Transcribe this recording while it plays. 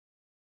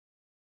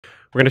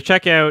We're going to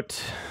check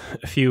out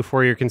a few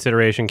for your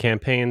consideration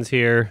campaigns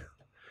here.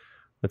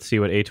 Let's see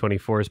what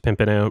A24 is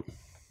pimping out.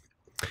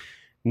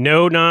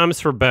 No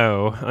noms for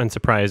Bo,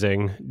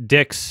 unsurprising.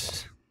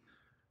 Dick's,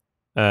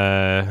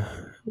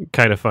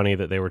 kind of funny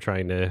that they were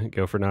trying to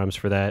go for noms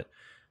for that.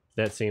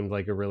 That seemed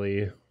like a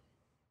really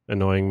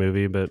annoying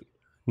movie, but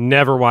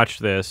never watched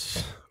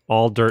this.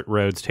 All Dirt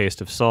Roads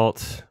Taste of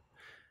Salt.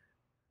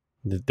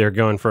 They're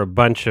going for a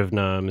bunch of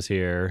noms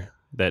here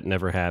that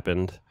never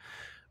happened.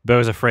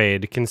 Beau's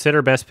Afraid.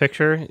 Consider Best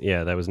Picture.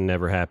 Yeah, that was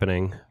never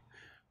happening.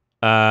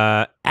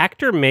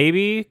 Actor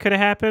maybe could have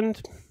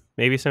happened.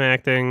 Maybe some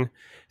acting.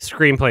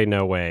 Screenplay,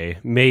 no way.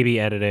 Maybe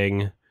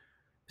editing.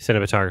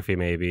 Cinematography,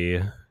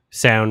 maybe.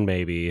 Sound,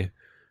 maybe.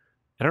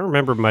 I don't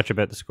remember much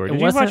about the score. Did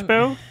you watch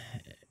Beau?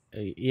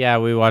 Yeah,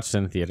 we watched it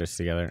in theaters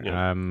together.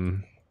 Yeah.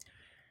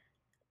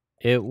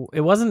 It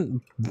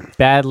wasn't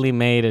badly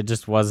made. It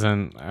just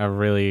wasn't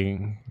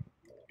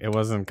it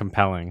wasn't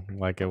compelling.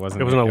 Like it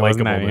wasn't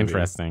that movie.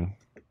 interesting.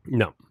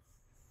 No.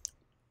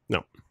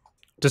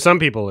 To some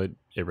people, it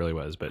really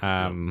was, but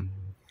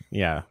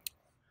yeah,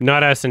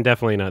 not us, and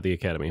definitely not the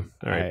Academy.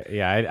 All right.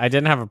 I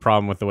didn't have a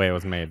problem with the way it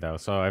was made though.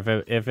 So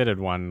if it had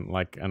won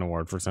like an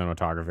award for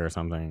cinematography or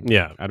something,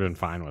 yeah, I'd been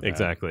fine with it.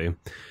 Exactly.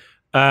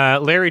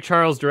 Larry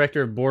Charles,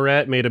 director of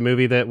Borat, made a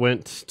movie that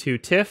went to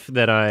TIFF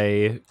that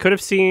I could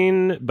have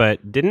seen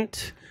but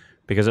didn't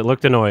because it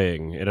looked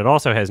annoying. And it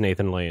also has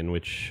Nathan Lane,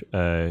 which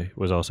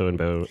was also in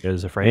Beau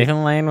is Afraid.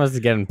 Nathan Lane was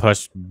getting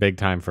pushed big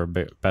time for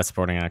Best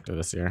Supporting Actor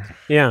this year.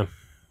 Yeah,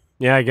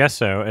 I guess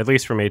so, at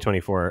least from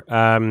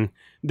A24.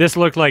 This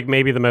looked like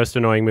maybe the most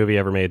annoying movie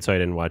ever made, so I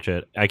didn't watch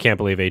it. I can't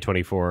believe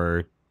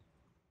A24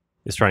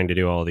 is trying to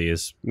do all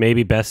these.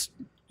 Maybe best...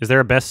 Is there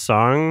a best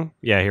song?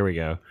 Yeah, here we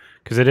go.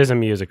 Because it is a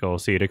musical,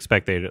 so you'd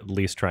expect they'd at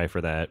least try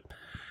for that.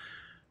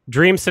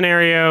 Dream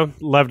Scenario,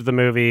 loved the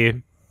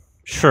movie.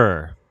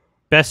 Sure.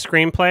 Best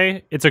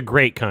screenplay, it's a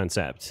great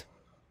concept.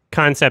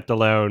 Concept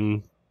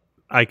alone,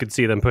 I could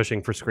see them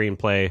pushing for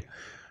screenplay.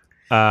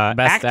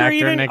 Best actor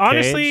even, Nick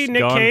honestly, Cage,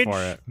 Nick Cage.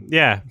 For it.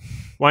 Yeah,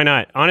 why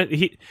not?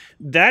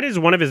 That is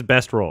one of his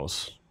best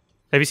roles.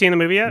 Have you seen the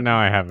movie yet? No,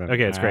 I haven't.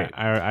 Okay, it's great.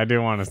 I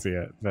do want to see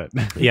it, but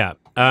yeah.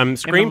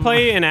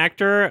 Screenplay and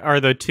actor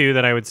are the two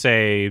that I would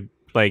say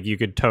like you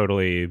could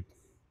totally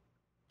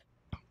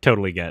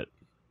get.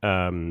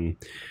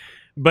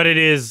 But it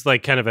is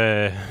like kind of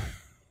a,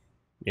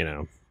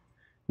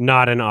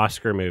 not an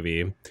Oscar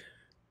movie.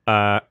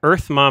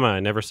 Earth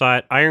Mama, never saw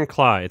it. Iron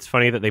Claw, it's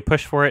funny that they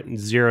pushed for it.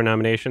 0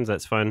 nominations,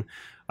 that's fun.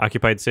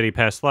 Occupied City,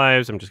 Past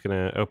Lives. I'm just going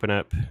to open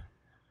up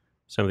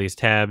some of these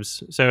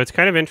tabs. So it's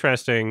kind of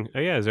interesting. Oh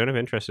yeah, Zone of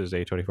Interest is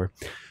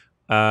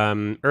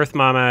A24. Earth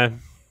Mama,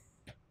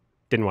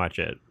 didn't watch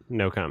it.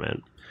 No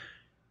comment.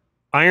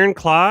 Iron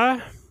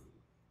Claw,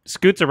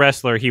 Scoot's a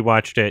wrestler. He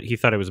watched it. He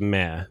thought it was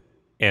meh.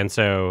 And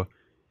so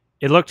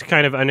it looked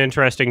kind of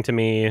uninteresting to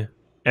me.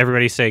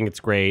 Everybody's saying it's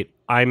great.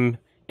 I'm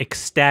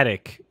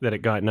ecstatic that it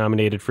got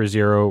nominated for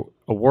 0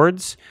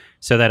 awards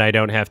so that I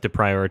don't have to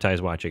prioritize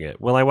watching it.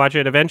 Will I watch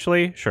it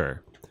eventually?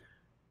 Sure.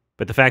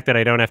 But the fact that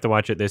I don't have to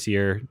watch it this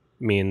year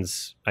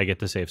means I get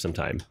to save some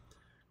time.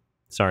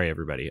 Sorry,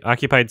 everybody.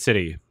 Occupied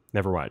City,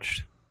 never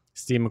watched.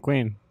 Steve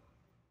McQueen.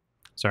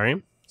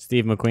 Sorry?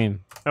 Steve McQueen.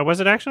 Oh, was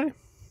it actually?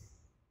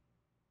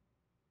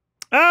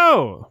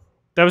 Oh!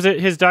 That was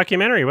his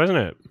documentary, wasn't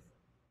it?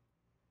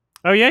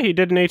 Oh, yeah, he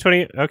did an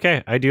A20.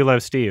 Okay, I do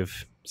love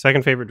Steve.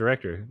 Second favorite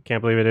director.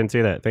 Can't believe I didn't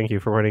see that. Thank you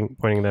for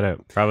pointing that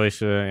out. Probably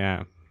should have,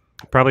 yeah.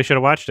 Probably should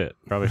have watched it.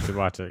 Probably should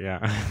watch it,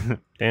 yeah.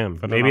 Damn.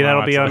 Maybe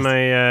that'll be on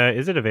my...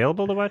 is it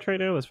available to watch right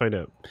now? Let's find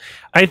out.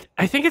 I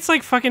think it's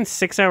like fucking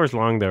 6 hours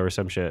long, though, or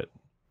some shit.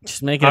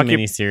 Just make it a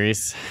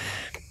mini-series.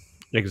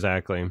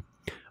 Exactly.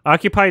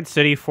 Occupied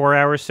City, 4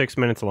 hours, 6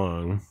 minutes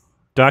long.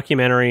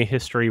 Documentary,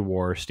 History,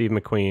 War, Steve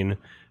McQueen.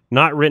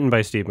 Not written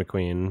by Steve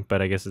McQueen,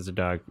 but I guess it's a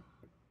dog.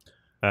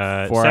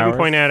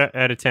 7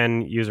 out of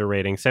 10 user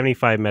rating,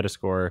 75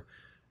 Metascore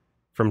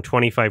from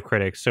 25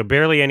 critics. So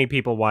barely any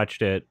people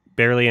watched it,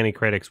 barely any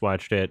critics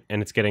watched it,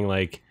 and it's getting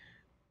like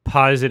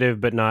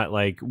positive, but not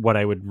like what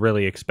I would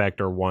really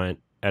expect or want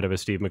out of a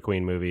Steve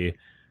McQueen movie.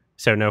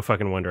 So no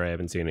fucking wonder I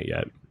haven't seen it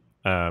yet.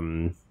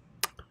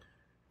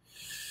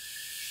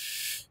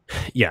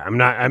 Yeah,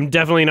 I'm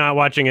definitely not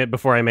watching it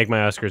before I make my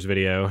Oscars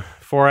video.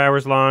 4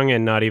 hours long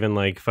and not even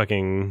like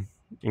fucking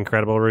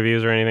incredible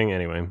reviews or anything.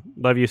 Anyway,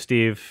 love you,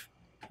 Steve.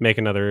 Make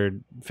another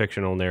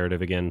fictional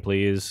narrative again,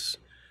 please.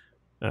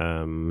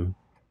 I'm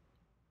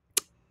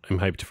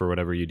hyped for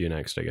whatever you do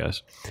next, I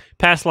guess.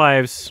 Past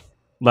Lives,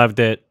 loved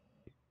it.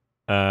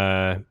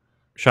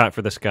 Shot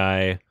for the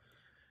Sky.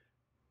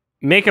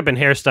 Makeup and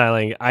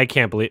hairstyling, I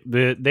can't believe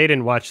they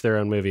didn't watch their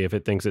own movie if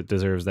it thinks it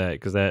deserves that,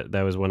 because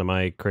that was one of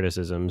my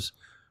criticisms.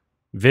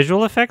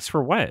 Visual effects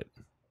for what?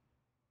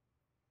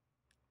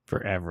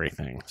 For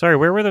everything. Sorry,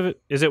 where were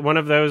is it one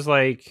of those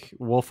like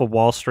Wolf of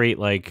Wall Street,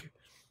 like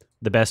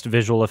the best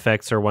visual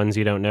effects are ones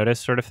you don't notice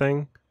sort of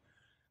thing?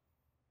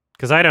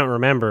 Because I don't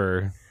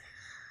remember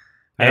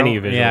any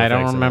visual effects. Yeah, I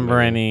don't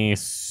remember any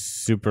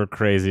super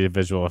crazy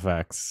visual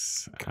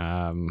effects.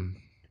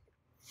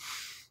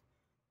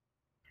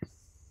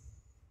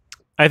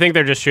 I think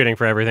they're just shooting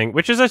for everything,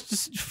 which is a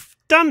just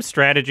dumb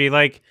strategy.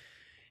 Like,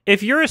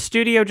 if you're a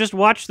studio, just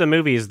watch the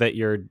movies that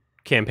you're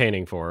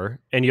campaigning for,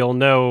 and you'll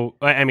know.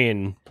 I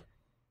mean,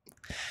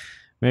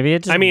 maybe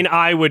it just... I mean,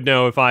 I would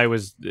know if I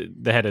was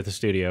the head of the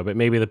studio, but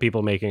maybe the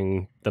people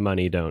making the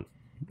money don't.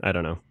 I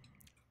don't know.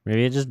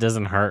 Maybe it just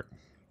doesn't hurt.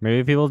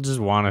 Maybe people just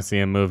want to see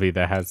a movie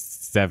that has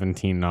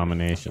 17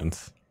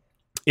 nominations.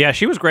 Yeah,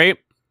 she was great.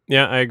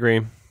 Yeah, I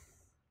agree.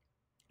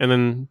 And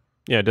then,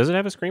 yeah, does it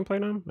have a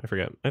screenplay nom? I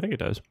forget. I think it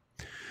does.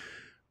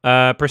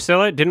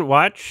 Priscilla, didn't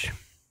watch.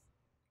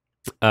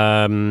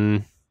 A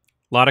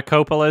lot of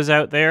Coppolas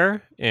out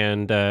there,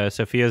 and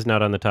Sophia's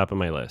not on the top of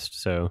my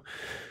list. So,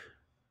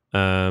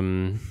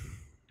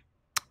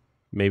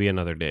 maybe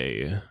another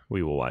day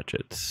we will watch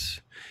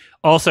it.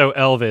 Also,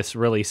 Elvis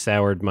really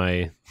soured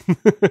my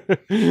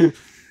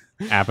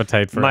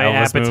appetite for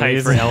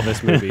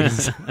Elvis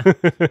movies.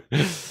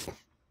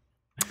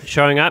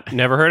 Showing up,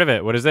 never heard of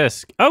it. What is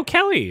this? Oh,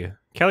 Kelly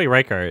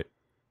Reichardt.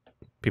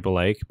 People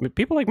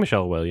like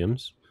Michelle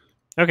Williams.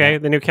 Okay,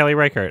 the new Kelly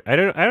Reichardt. I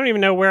don't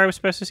even know where I was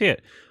supposed to see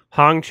it.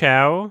 Hong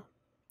Chow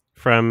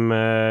from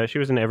she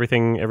was in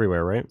Everything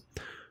Everywhere, right?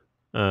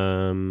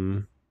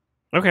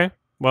 Okay.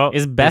 Well,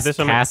 is best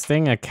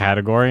casting a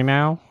category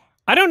now?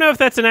 I don't know if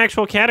that's an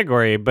actual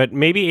category, but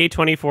maybe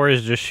A24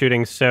 is just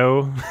shooting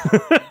so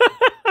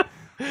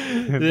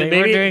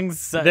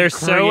they're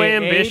so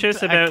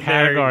ambitious about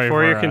their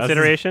for your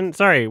consideration.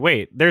 Sorry,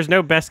 wait. There's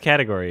no best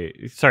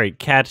category. Sorry,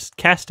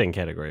 casting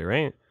category,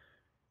 right?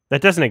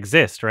 That doesn't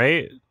exist,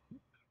 right?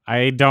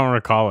 I don't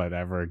recall it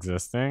ever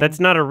existing. That's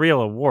not a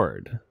real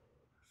award.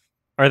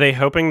 Are they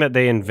hoping that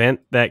they invent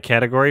that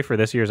category for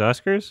this year's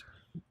Oscars?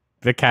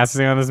 The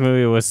casting on this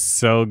movie was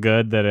so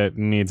good that it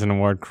needs an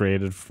award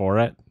created for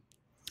it.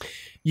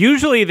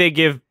 Usually they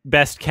give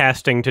best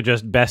casting to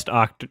just best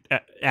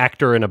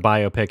actor in a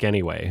biopic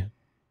anyway,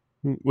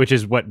 which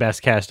is what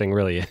best casting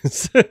really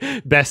is.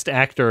 Best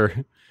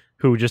actor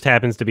who just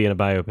happens to be in a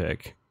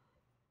biopic.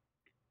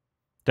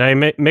 Did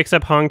I mix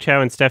up Hong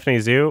Chow and Stephanie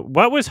Zhu?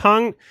 What was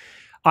Hong?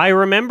 I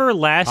remember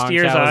last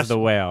year's Oscars. The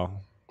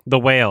Whale. The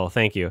Whale,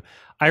 thank you.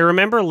 I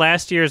remember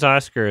last year's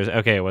Oscars.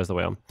 Okay, it was The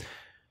Whale.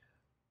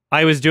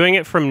 I was doing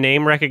it from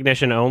name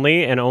recognition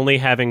only and only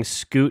having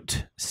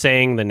Scoot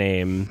saying the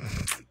name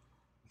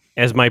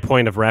as my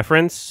point of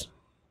reference.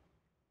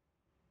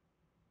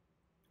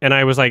 And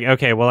I was like,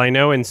 okay, well, I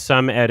know in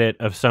some edit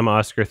of some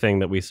Oscar thing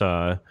that we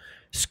saw,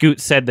 Scoot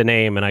said the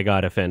name and I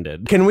got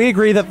offended. Can we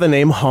agree that the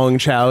name Hong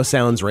Chow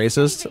sounds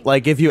racist?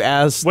 Like, if you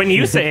asked... When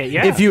you say it,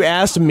 yeah. If you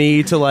asked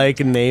me to, like,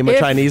 name a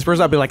Chinese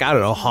person, I'd be like, I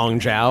don't know, Hong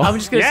Chow. I'm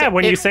just gonna say,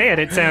 when you say it,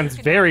 it sounds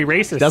very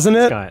racist. Doesn't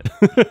it?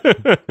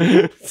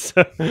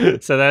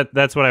 Scott. so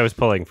that's what I was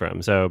pulling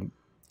from. So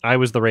I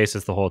was the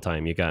racist the whole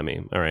time. You got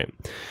me. All right.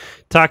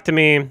 Talk to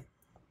me.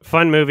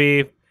 Fun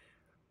movie.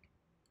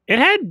 It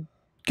had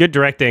good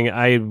directing.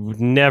 I would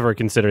never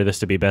consider this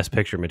to be Best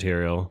Picture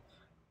material.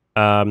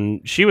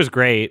 She was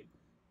great.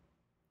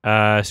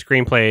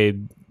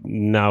 Screenplay,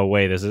 no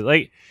way. This is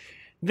like,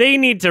 they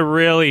need to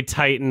really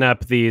tighten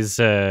up these.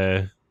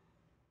 They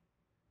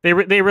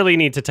really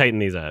need to tighten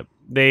these up.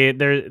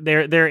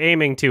 They're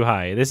aiming too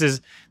high. This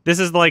is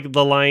like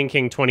The Lion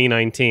King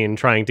 2019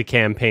 trying to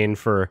campaign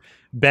for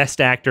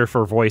Best Actor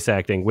for voice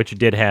acting, which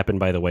did happen,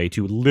 by the way,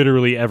 to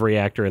literally every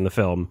actor in the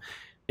film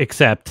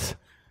except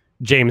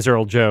James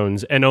Earl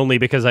Jones, and only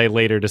because I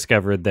later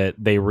discovered that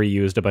they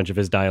reused a bunch of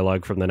his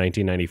dialogue from the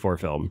 1994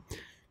 film.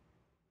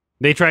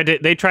 They tried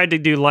to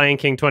do Lion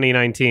King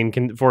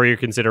 2019 for your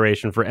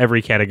consideration for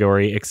every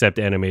category except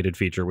animated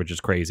feature, which is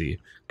crazy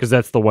because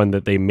that's the one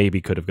that they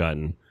maybe could have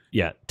gotten.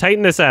 Yeah,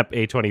 tighten this up,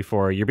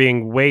 A24. You're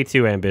being way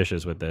too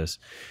ambitious with this.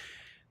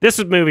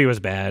 This movie was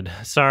bad.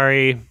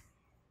 Sorry.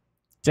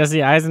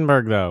 Jesse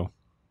Eisenberg, though.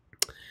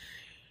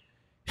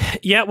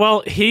 Yeah,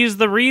 well, he's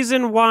the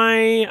reason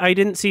why I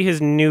didn't see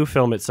his new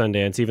film at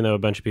Sundance, even though a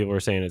bunch of people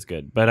were saying it's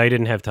good. But I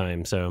didn't have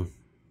time, so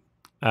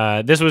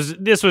this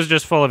was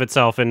just full of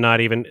itself, and not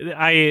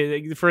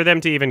even for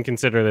them to even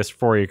consider this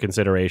for your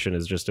consideration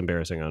is just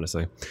embarrassing,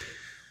 honestly.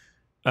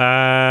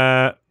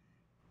 What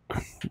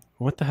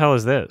the hell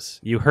is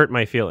this? You Hurt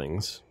My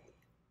Feelings.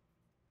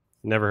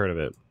 Never heard of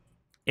it.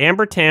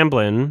 Amber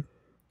Tamblyn,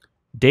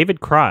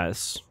 David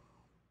Cross,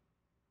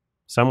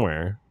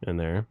 somewhere in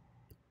there.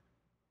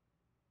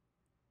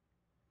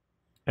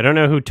 I don't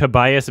know who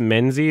Tobias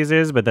Menzies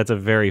is, but that's a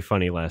very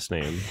funny last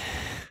name.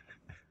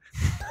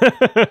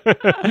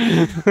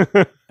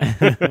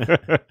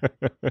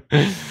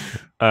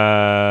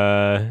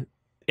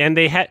 And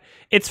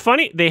it's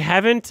funny, they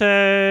haven't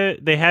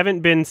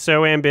been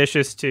so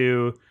ambitious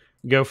to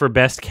go for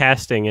best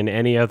casting in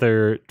any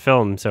other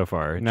film so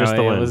far. No, just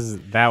the one.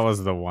 That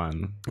was the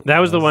one. That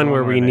was the one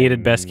where we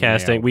needed best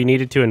casting. We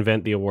needed to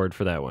invent the award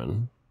for that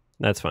one.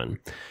 That's fun.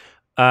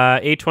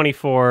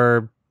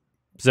 A24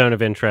 Zone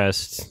of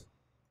Interest.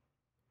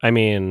 I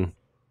mean,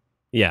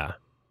 yeah.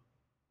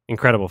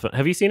 Incredible film.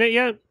 Have you seen it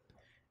yet?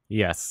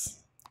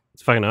 Yes.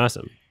 It's fucking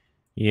awesome.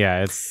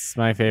 Yeah, it's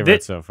my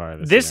favorite so far.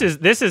 This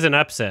is an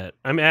upset.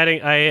 I'm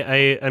adding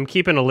I'm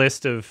keeping a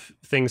list of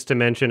things to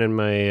mention in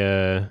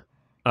my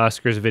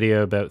Oscars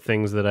video about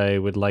things that I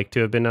would like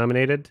to have been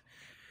nominated.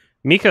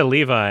 Mika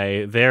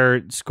Levi,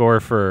 their score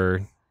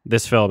for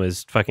this film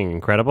is fucking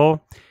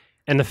incredible.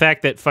 And the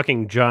fact that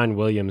fucking John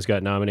Williams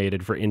got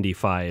nominated for Indy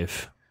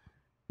 5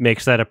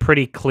 makes that a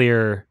pretty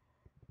clear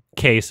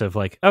case of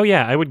like, oh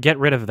yeah, I would get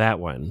rid of that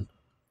one.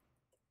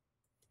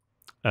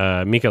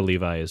 Mika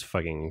Levi is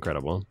fucking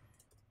incredible.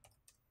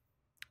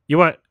 You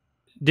what?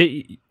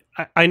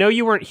 I know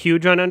you weren't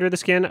huge on Under the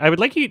Skin. I would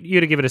like you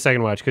to give it a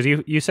second watch because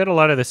you said a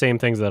lot of the same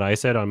things that I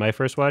said on my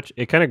first watch.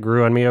 It kind of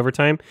grew on me over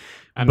time.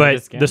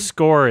 But the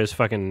score is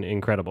fucking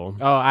incredible.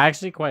 Oh, I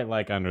actually quite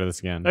like Under the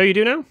Skin. Oh, you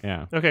do now?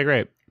 Yeah. Okay,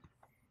 great.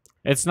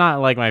 It's not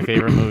like my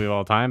favorite movie of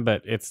all time,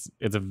 but it's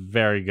a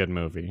very good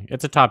movie.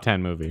 It's a top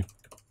 10 movie.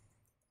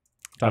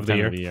 Top 10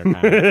 of the year,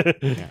 kind of.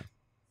 Yeah.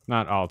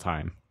 Not all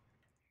time.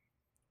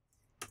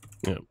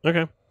 Yeah.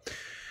 Okay.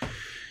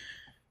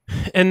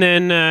 And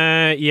then,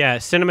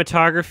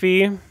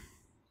 cinematography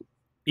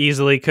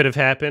easily could have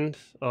happened.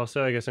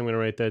 Also, I guess I'm going to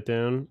write that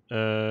down.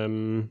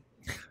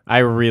 I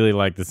really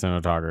like the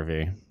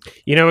cinematography.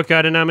 You know what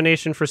got a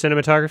nomination for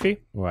cinematography?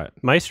 What?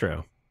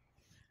 Maestro.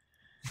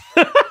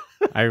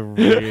 I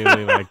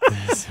really like the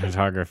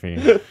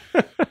cinematography.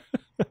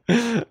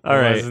 All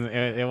right.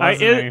 It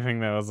wasn't anything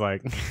that was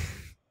like...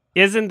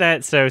 Isn't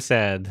that so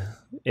sad?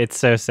 It's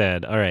so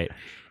sad. All right.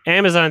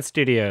 Amazon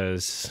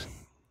Studios.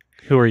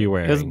 Who are you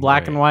wearing? It was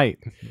black and white.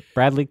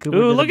 Bradley Cooper.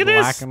 Ooh, look at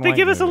this. They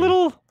give us a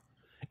little...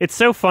 It's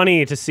so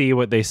funny to see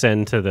what they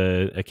send to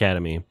the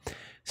Academy.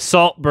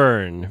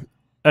 Saltburn.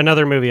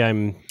 Another movie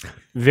I'm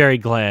very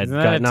glad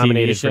got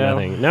nominated for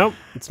nothing. Nope,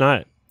 it's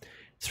not.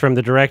 It's from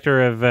the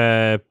director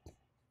of...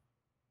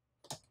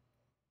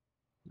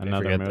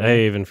 Another movie? I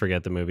even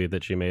forget the movie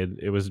that she made.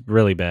 It was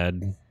really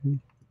bad.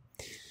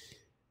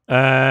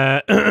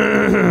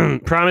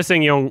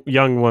 Promising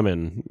Young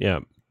Woman. Yeah.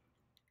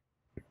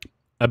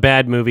 A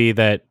bad movie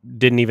that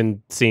didn't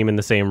even seem in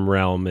the same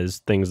realm as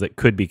things that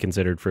could be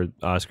considered for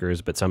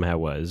Oscars, but somehow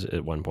was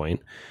at one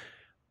point.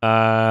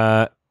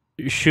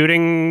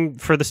 Shooting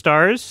for the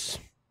Stars.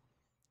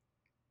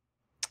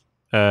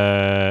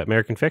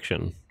 American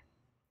Fiction.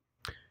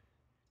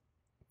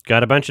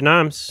 Got a bunch of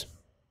noms.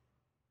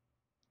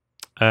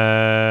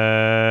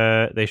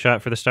 They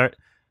shot for the start.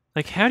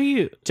 Like, how do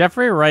you...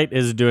 Jeffrey Wright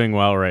is doing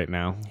well right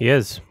now. He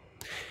is.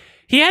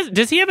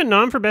 Does he have a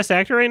nom for Best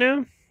Actor right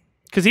now?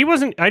 Because he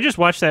wasn't... I just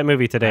watched that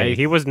movie today.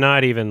 He was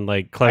not even,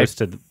 like, close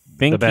to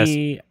the best.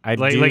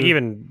 Like,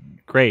 even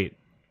great.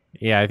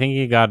 Yeah, I think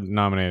he got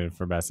nominated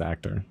for Best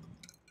Actor.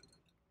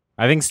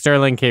 I think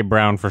Sterling K.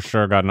 Brown for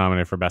sure got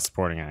nominated for Best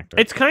Supporting Actor.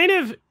 It's kind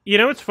of... You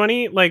know, it's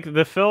funny. Like,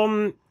 the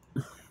film...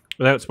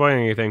 Without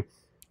spoiling anything...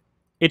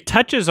 It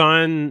touches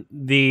on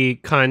the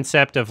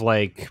concept of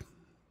like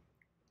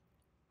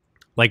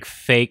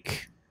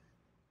fake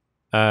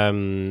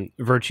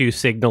virtue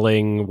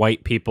signaling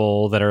white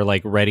people that are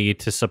like ready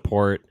to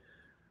support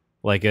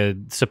like a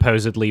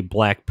supposedly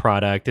black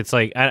product. It's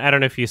like I don't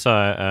know if you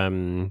saw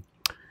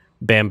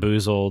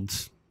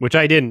Bamboozled, which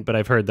I didn't, but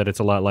I've heard that it's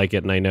a lot like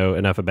it, and I know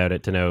enough about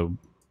it to know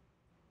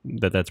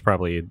that that's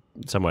probably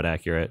somewhat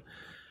accurate.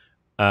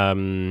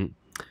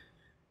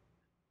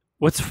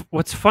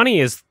 What's funny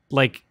is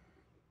like.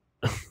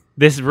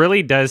 This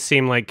really does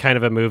seem like kind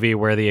of a movie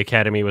where the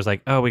Academy was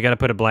like, oh, we got to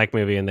put a black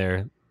movie in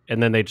there.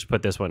 And then they just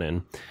put this one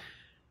in.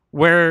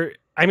 Where,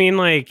 I mean,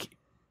 like,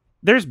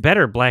 there's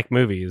better black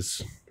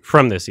movies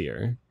from this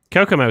year.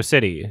 Kokomo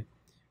City.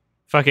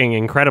 Fucking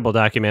incredible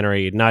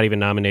documentary, not even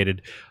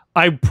nominated.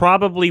 I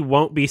probably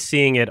won't be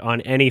seeing it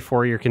on any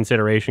for-your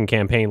consideration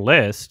campaign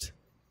list,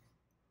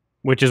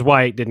 which is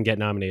why it didn't get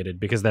nominated,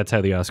 because that's how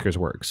the Oscars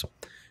works.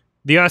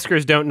 The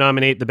Oscars don't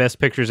nominate the best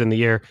pictures in the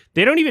year.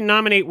 They don't even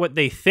nominate what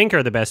they think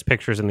are the best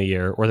pictures in the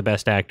year or the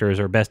best actors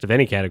or best of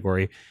any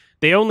category.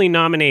 They only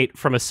nominate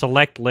from a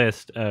select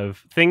list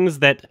of things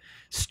that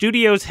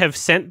studios have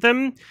sent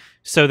them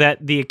so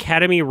that the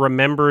Academy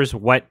remembers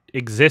what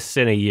exists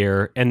in a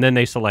year, and then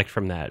they select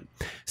from that.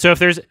 So if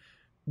there's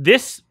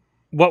this,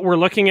 what we're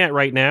looking at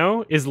right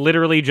now is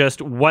literally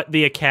just what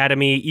the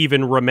Academy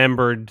even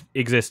remembered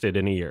existed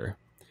in a year.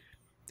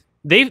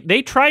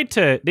 They tried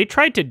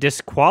to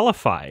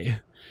disqualify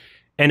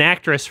an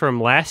actress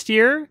from last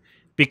year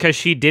because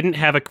she didn't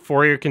have a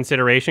for-your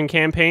consideration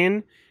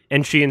campaign,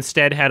 and she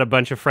instead had a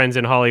bunch of friends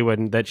in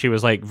Hollywood that she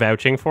was like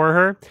vouching for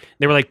her.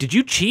 They were like, "Did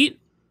you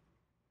cheat?"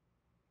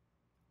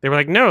 They were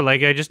like, "No,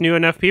 like I just knew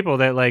enough people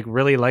that like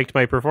really liked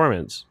my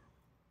performance."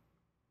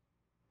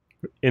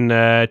 In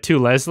To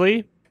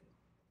Leslie,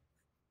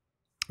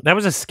 that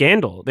was a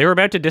scandal. They were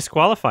about to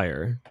disqualify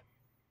her.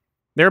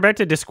 They're about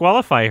to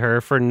disqualify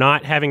her for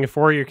not having a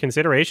for-your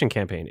consideration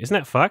campaign. Isn't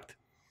that fucked?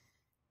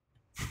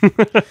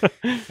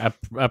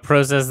 a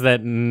process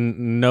that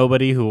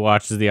nobody who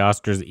watches the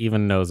Oscars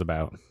even knows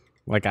about.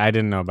 Like, I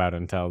didn't know about it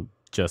until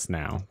just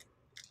now.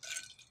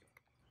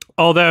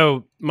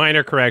 Although,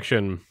 minor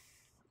correction,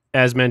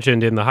 as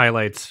mentioned in the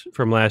highlights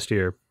from last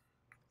year,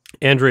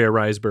 Andrea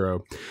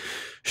Riseborough,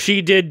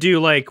 She did do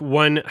like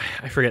one,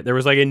 I forget, there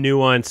was like a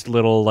nuanced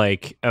little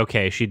like,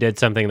 okay, she did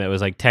something that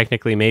was like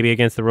technically maybe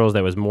against the rules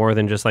that was more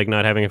than just like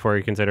not having it for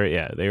you consider it.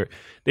 Yeah,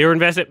 they were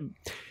invested.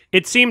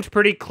 It seemed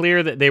pretty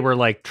clear that they were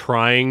like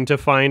trying to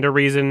find a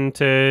reason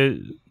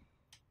to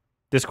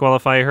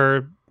disqualify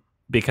her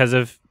because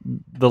of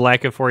the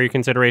lack of for you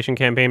consideration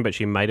campaign, but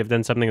she might have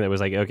done something that was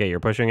like, okay, you're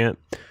pushing it.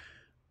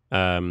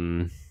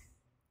 I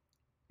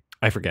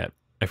forget.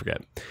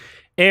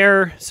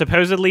 Air,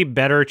 supposedly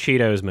better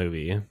Cheetos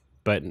movie,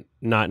 but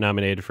not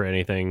nominated for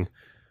anything.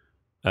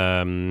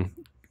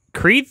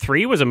 Creed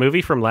 3 was a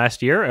movie from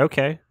last year.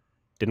 Okay.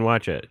 Didn't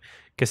watch it.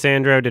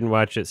 Cassandra, didn't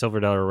watch it. Silver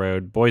Dollar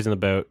Road, Boys in the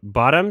Boat.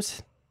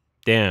 Bottoms?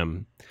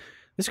 Damn.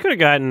 This could have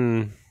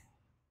gotten...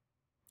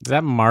 Is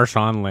that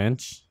Marshawn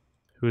Lynch?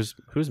 Who's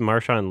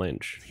Marshawn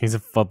Lynch? He's a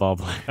football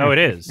player. Oh, it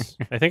is.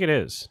 I think it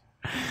is.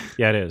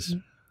 Yeah, it is.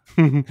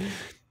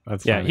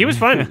 That's yeah, funny. he was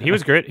fun. He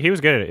was great. He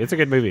was good at it. It's a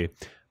good movie.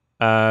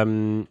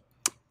 I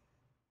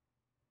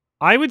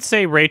would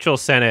say Rachel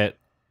Sennett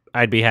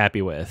I'd be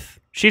happy with.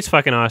 She's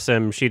fucking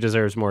awesome. She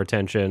deserves more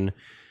attention.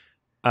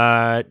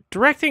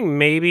 Directing,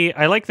 maybe.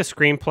 I like the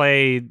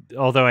screenplay,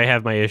 although I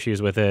have my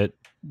issues with it.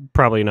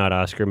 Probably not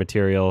Oscar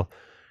material.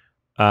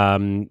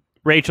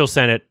 Rachel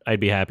Sennett I'd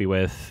be happy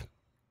with.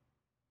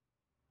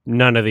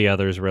 None of the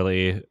others,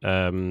 really.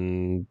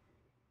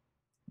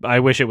 I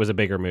wish it was a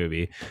bigger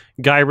movie.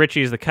 Guy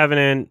Ritchie's The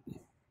Covenant.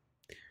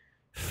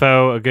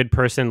 Foe, A Good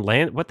Person.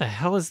 What the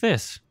hell is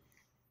this?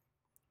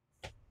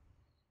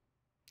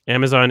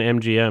 Amazon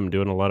MGM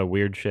doing a lot of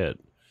weird shit.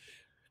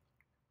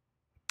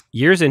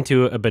 Years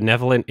into a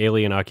benevolent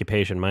alien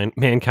occupation,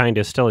 mankind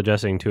is still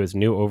adjusting to its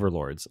new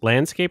overlords.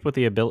 Landscape with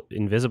the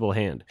invisible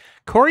hand.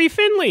 Corey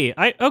Finley!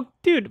 I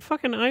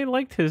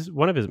liked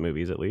one of his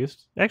movies, at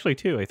least. Actually,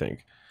 two, I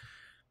think.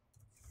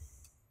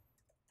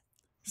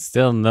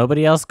 Still,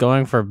 nobody else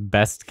going for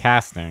best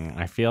casting.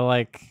 I feel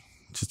like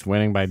just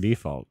winning by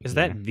default. Is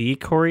that the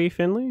Corey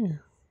Finley?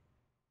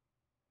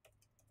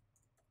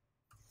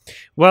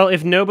 Well,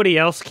 if nobody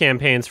else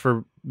campaigns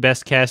for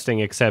best casting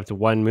except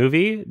one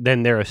movie,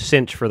 then they're a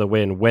cinch for the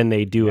win when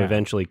they do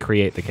eventually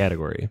create the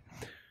category.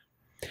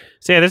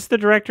 So yeah, this is the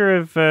director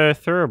of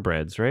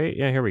Thoroughbreds, right?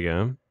 Yeah, here we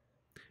go.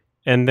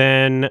 And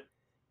then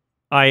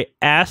I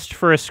asked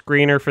for a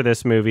screener for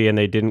this movie and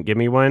they didn't give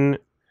me one,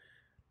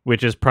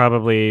 which was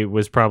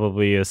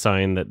probably a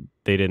sign that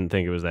they didn't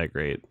think it was that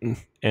great. And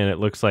it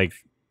looks like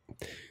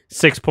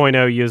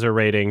 6.0 user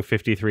rating,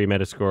 53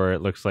 Metascore.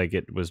 It looks like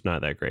it was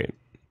not that great.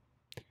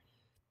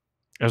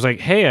 I was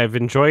like, hey, I've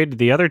enjoyed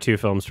the other two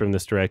films from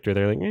this director.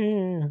 They're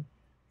like,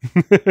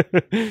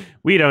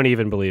 we don't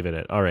even believe in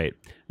it. All right.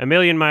 A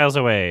Million Miles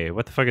Away.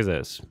 What the fuck is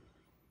this?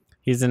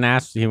 He's an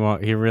he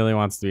really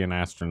wants to be an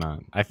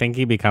astronaut. I think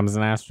he becomes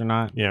an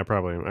astronaut. Yeah,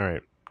 probably. All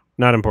right.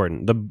 Not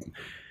important.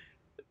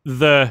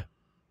 The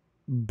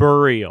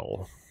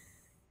Burial.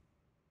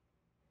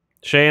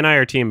 Shay and I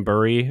are team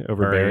Bury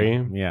over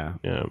Barry. Yeah.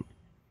 Yeah.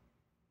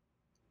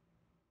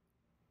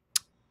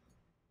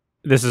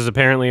 This is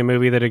apparently a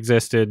movie that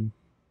existed.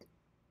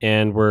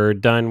 And we're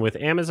done with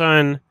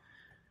Amazon.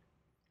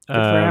 Good for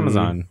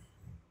Amazon.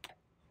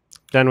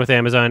 Done with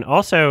Amazon.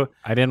 Also,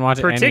 I didn't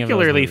watch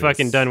particularly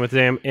fucking done with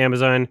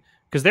Amazon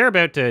because they're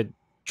about to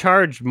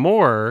charge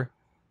more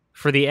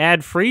for the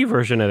ad-free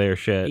version of their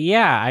shit.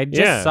 Yeah, I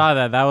just saw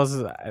that. That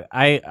was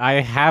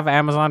I have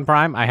Amazon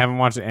Prime. I haven't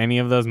watched any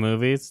of those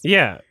movies.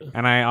 Yeah,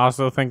 and I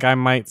also think I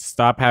might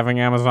stop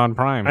having Amazon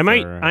Prime.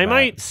 I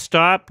might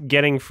stop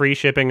getting free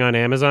shipping on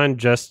Amazon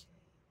just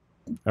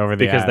over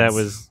the because ads. that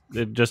was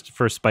just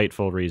for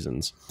spiteful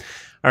reasons.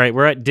 All right,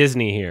 we're at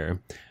Disney here.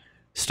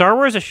 Star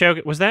Wars: A Show.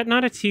 Was that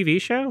not a TV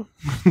show?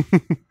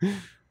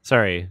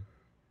 Sorry,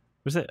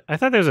 was it? I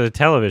thought there was a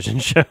television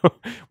show.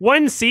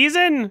 One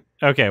season?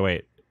 Okay,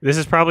 wait. This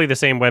is probably the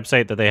same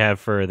website that they have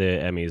for the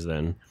Emmys.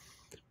 Then.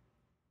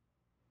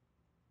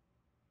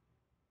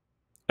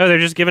 Oh, they're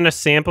just giving us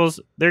samples.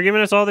 They're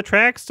giving us all the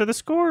tracks to the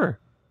score.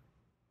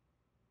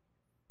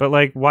 But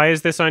like, why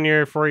is this on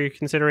your for your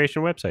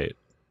consideration website?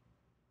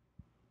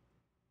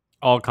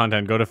 All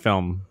content. Go to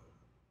film.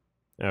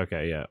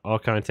 Okay, yeah. All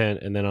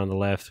content, and then on the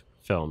left,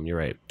 film. You're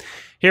right.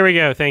 Here we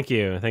go. Thank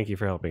you. Thank you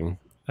for helping.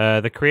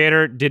 The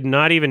creator did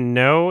not even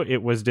know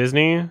it was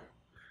Disney.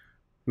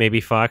 Maybe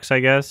Fox, I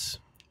guess.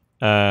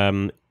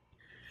 Stunning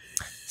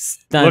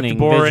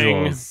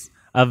boring. Visuals.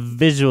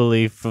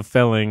 Visually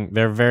fulfilling.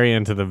 They're very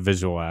into the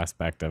visual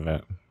aspect of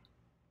it.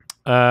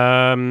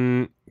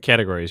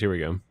 Categories. Here we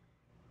go.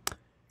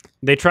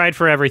 They tried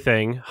for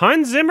everything.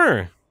 Hans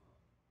Zimmer.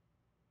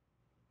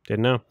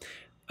 Didn't know.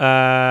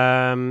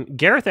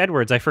 Gareth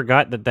Edwards. I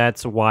forgot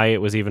that's why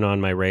it was even on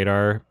my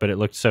radar, but it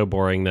looked so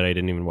boring that I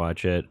didn't even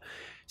watch it.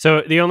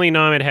 So the only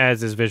nom it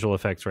has is visual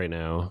effects right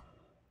now.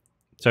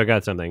 So I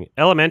got something.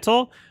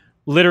 Elemental.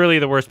 Literally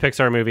the worst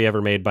Pixar movie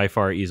ever made by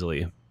far,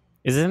 easily.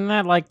 Isn't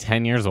that like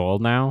 10 years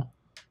old now?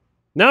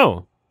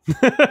 No.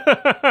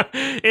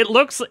 It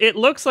looks like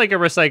a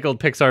recycled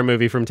Pixar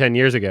movie from 10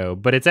 years ago,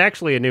 but it's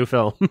actually a new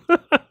film.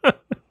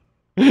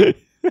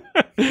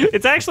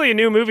 It's actually a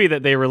new movie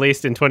that they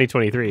released in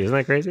 2023. Isn't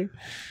that crazy?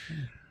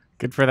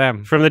 Good for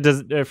them. From the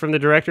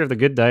director of The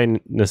Good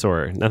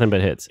Dinosaur. Nothing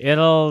but hits.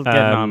 It'll get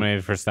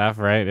nominated for stuff,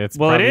 right? It's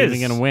well, probably it is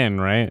even going to win,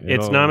 right?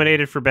 It's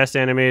nominated for Best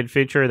Animated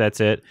Feature.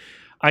 That's it.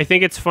 I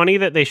think it's funny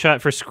that they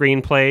shot for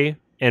Screenplay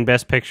and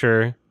Best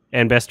Picture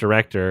and Best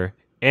Director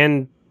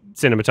and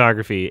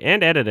Cinematography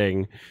and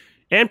Editing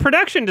and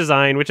Production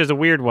Design, which is a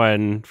weird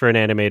one for an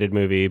animated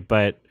movie,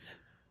 but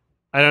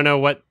I don't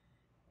know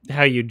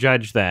how you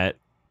judge that.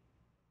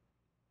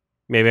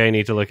 Maybe I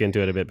need to look into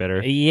it a bit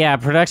better. Yeah,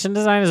 production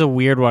design is a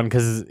weird one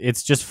because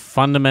it's just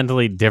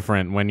fundamentally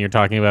different when you're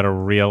talking about a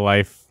real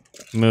life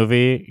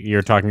movie.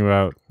 You're talking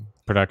about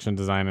production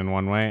design in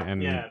one way,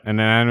 and an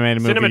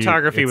animated movie.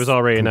 Cinematography was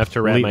already enough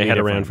to wrap my head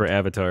around for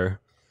Avatar.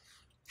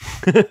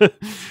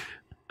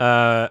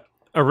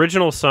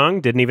 Original song,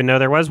 didn't even know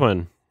there was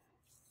one.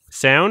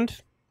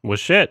 Sound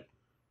was shit.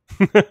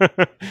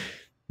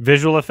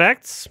 Visual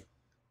effects,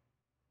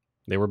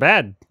 they were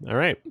bad. All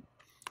right.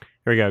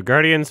 Here we go.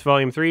 Guardians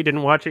Volume 3.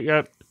 Didn't watch it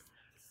yet.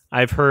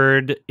 I've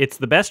heard it's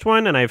the best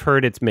one, and I've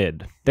heard it's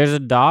mid. There's a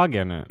dog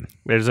in it.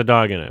 There's a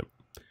dog in it.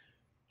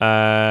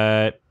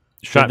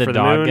 Shot for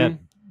the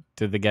Moon.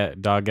 Did the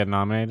dog get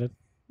nominated?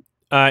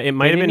 It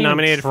might have been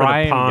nominated for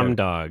the Palm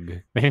Dog.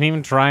 They didn't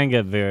even try and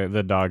get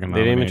the dog in nomination.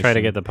 They didn't even try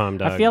to get the Palm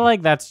Dog. I feel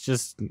like that's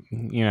just,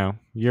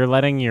 you're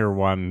letting your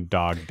one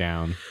dog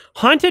down.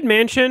 Haunted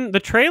Mansion, the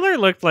trailer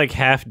looked like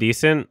half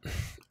decent.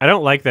 I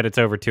don't like that it's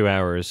over 2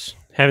 hours.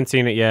 Haven't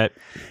seen it yet.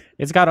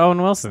 It's got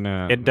Owen Wilson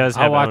in it. It does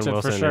have Owen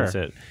Wilson for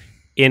sure.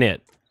 in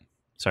it.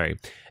 Sorry.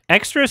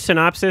 Extra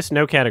synopsis,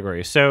 no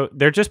category. So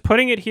they're just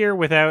putting it here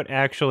without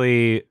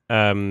actually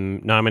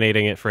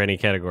nominating it for any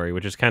category,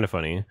 which is kind of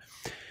funny.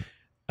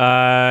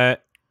 I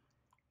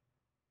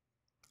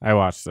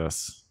watched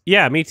this.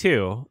 Yeah, me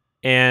too.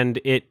 And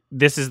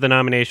this is the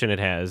nomination it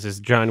has, is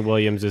John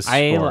Williams'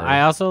 score.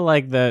 I also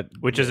like that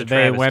which is a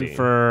they travesty. went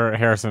for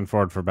Harrison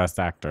Ford for Best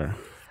Actor.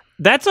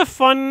 That's a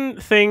fun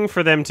thing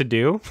for them to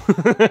do.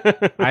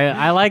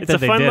 I like that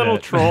they did it. It's a fun little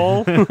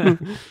troll.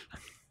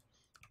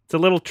 It's a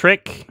little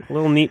trick, a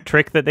little neat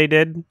trick that they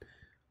did.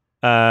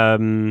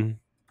 I'm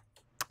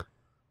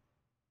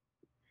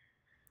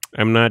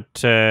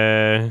not...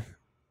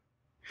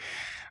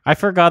 I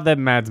forgot that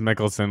Mads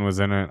Mikkelsen was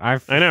in it. I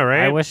know,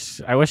 right? I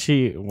wish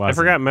he was. I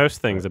forgot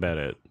most things about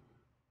it.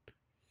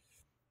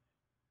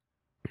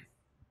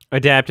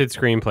 Adapted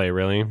screenplay,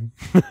 really?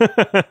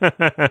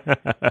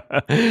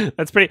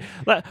 That's pretty.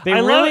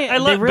 I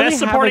love Best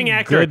Supporting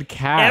Actor. Good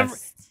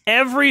cast.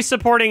 Every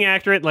supporting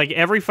actor, like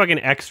every fucking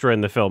extra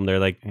in the film, they're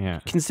like,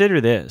 consider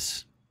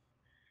this.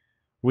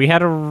 We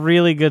had a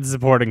really good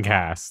supporting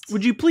cast.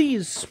 Would you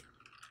please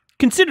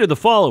consider the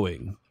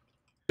following?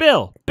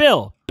 Bill.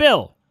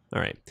 All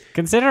right.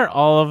 Consider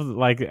all of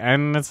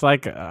and it's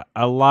like a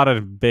lot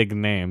of big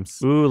names.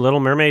 Ooh, Little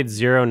Mermaid,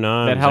 0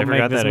 noms. That helped I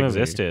forgot make this that movie.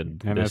 existed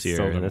this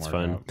year, and that's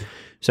fun. Out.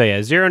 So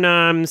yeah, 0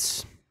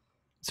 noms.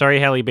 Sorry,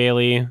 Halle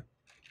Bailey.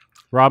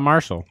 Rob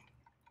Marshall.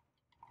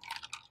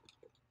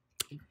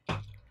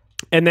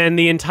 And then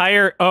the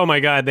entire, oh my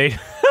God, they,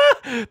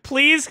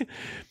 please,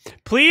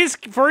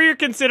 for your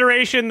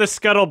consideration, the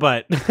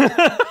Scuttlebutt.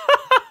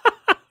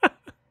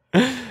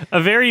 A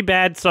very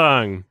bad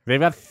song. They've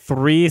got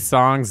 3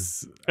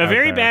 songs. A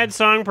very bad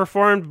song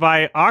performed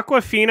by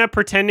Aquafina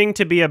pretending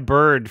to be a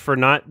bird for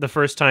not the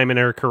first time in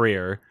her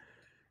career.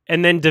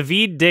 And then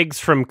Daveed Diggs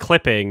from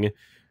Clipping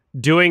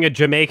doing a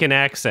Jamaican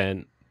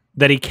accent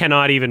that he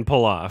cannot even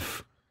pull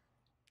off.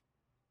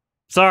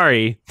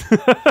 Sorry.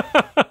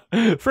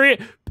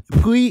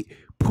 Please,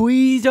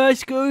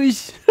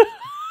 Oscars.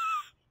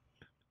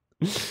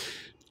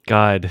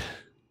 God.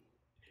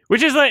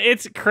 Which is like,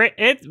 it's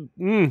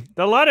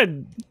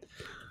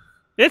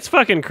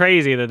fucking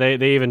crazy that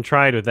they even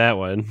tried with that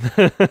one.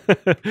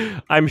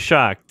 I'm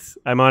shocked.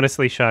 I'm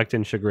honestly shocked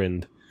and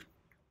chagrined.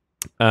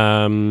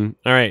 All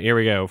right, here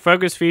we go.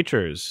 Focus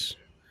features.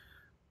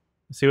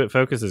 Let's see what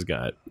Focus has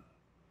got.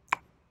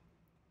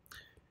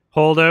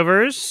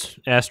 Holdovers,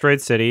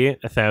 Asteroid City,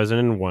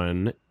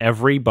 1001,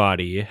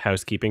 Everybody,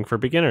 Housekeeping for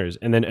Beginners,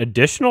 and then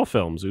additional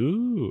films.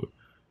 Ooh.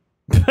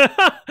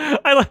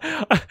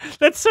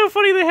 That's so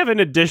funny they have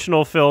an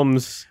additional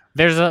films.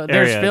 There's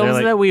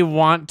films that we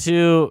want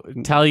to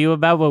tell you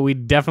about, but we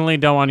definitely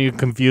don't want you to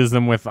confuse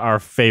them with our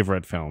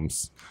favorite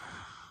films.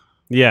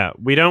 Yeah,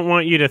 we don't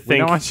want you to think. We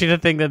don't want you to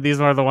think that these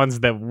are the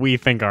ones that we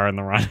think are in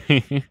the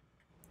running.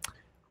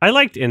 I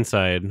liked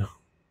Inside.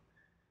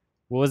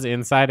 What was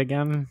Inside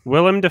again?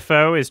 Willem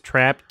Dafoe is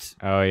trapped.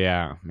 Oh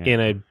yeah.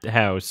 In a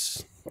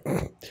house.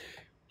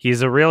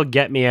 He's a real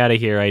get me out of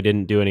here. I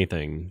didn't do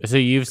anything. So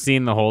you've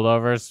seen The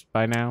Holdovers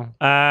by now?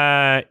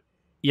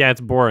 Yeah,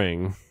 it's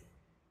boring.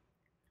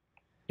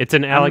 It's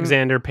an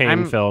Alexander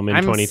Payne film in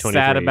 2023. I'm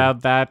sad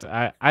about that.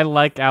 I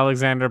like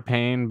Alexander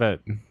Payne,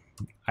 but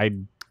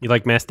you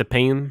like Master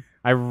Payne?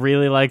 I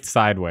really liked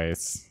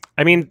Sideways.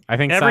 I mean, I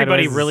think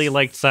everybody really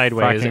liked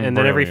Sideways, and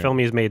then every brilliant. film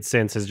he's made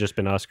since has just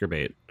been Oscar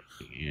bait.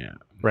 Yeah.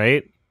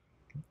 Right?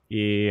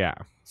 Yeah.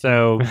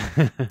 So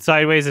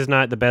Sideways is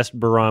not the best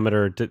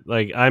barometer to,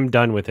 like, I'm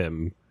done with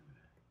him.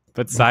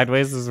 But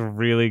Sideways is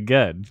really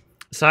good.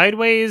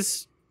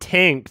 Sideways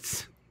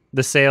tanked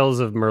the sales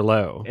of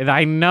Merlot.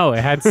 I know it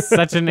had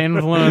such an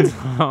influence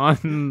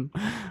on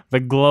the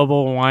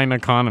global wine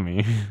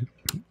economy.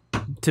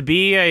 To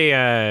be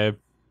a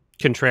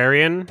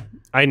contrarian,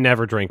 I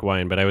never drink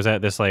wine, but I was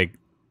at this like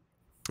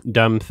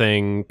dumb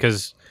thing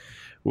because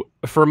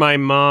for my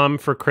mom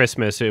for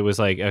Christmas, it was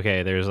like,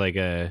 okay, there's like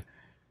a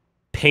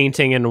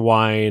painting and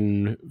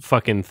wine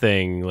fucking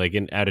thing like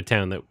in out of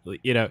town that,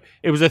 you know,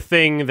 it was a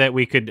thing that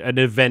we could, an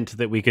event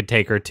that we could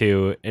take her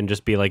to and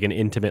just be like an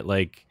intimate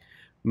like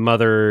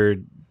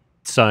mother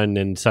son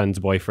and son's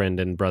boyfriend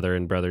and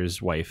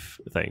brother's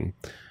wife thing.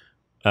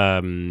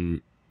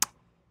 And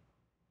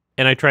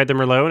I tried the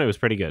Merlot and it was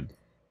pretty good.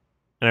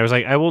 And I was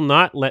like, I will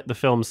not let the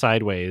film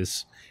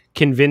Sideways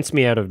convince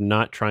me out of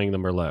not trying the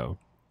Merlot.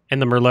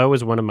 And the Merlot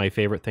was one of my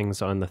favorite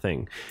things on the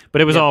thing.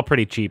 But it was all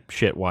pretty cheap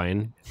shit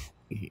wine.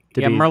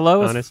 Yeah,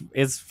 Merlot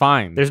is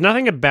fine. There's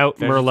nothing about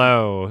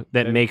Merlot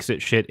that makes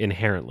it shit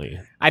inherently.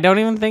 I don't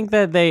even think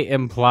that they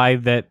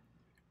implied that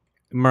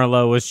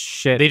Merlot was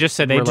shit. They just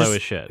said Merlot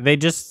is shit. They're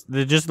just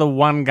the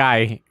one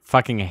guy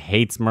fucking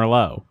hates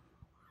Merlot.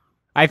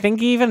 I think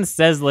he even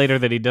says later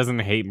that he doesn't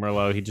hate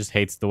Merlot. He just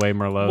hates the way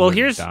Merlot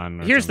is done.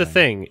 Here's the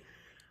thing.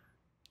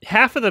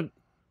 90%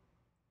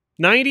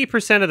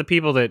 of the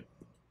people that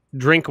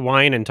drink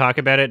wine and talk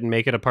about it and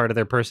make it a part of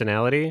their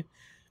personality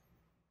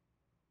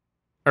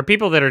are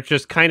people that are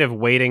just kind of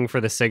waiting for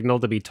the signal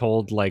to be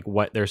told like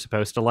what they're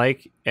supposed to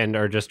like and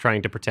are just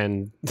trying to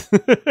pretend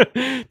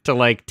to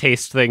like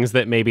taste things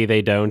that maybe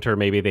they don't or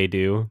maybe they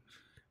do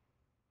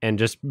and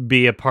just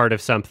be a part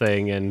of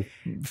something and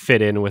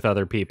fit in with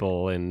other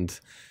people. And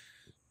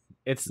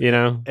it's, you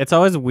know, it's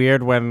always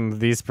weird when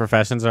these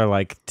professions are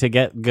like, to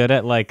get good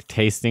at like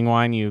tasting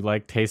wine, you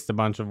like taste a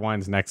bunch of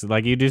wines next,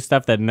 like you do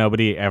stuff that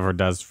nobody ever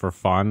does for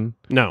fun.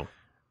 No.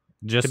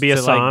 Just to be a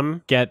somm,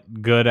 like,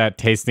 get good at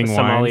tasting wines.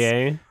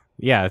 Sommelier.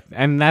 Yeah,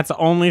 and that's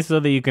only so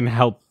that you can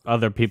help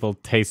other people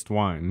taste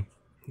wine.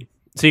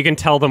 So you can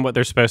tell them what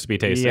they're supposed to be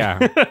tasting. Yeah,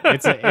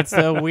 it's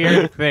a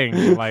weird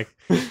thing. Like,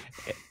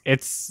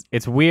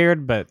 it's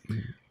weird, but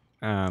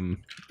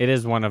it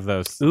is one of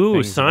those.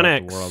 Things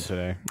about the world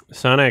today.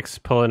 Sonic's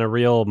pulling a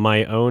real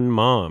my own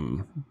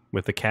mom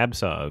with the cab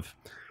sauv.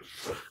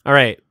 All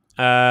right,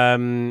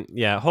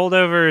 yeah,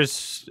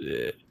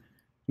 holdovers.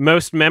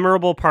 Most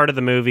memorable part of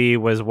the movie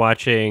was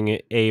watching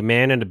a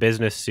man in a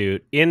business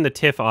suit in the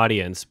TIFF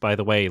audience. By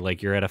the way,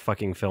 like you're at a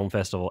fucking film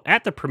festival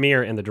at the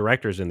premiere and the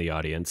director's in the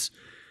audience.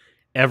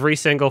 Every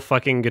single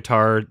fucking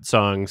guitar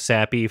song,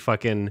 sappy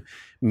fucking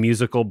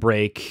musical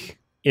break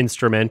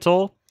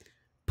instrumental,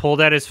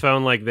 pulled out his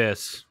phone like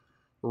this,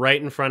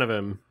 right in front of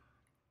him.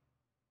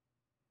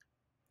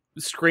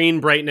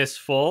 Screen brightness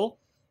full,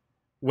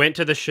 went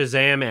to the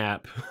Shazam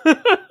app,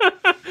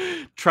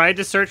 tried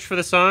to search for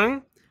the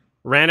song,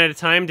 ran out of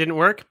time, didn't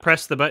work,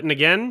 pressed the button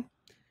again,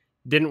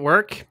 didn't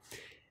work.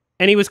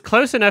 And he was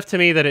close enough to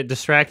me that it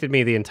distracted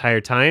me the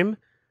entire time.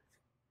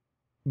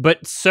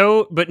 But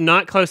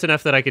not close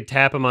enough that I could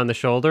tap him on the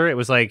shoulder. It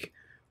was like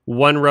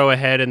one row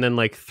ahead and then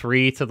like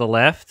three to the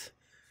left.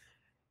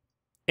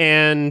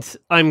 And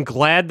I'm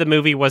glad the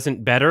movie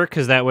wasn't better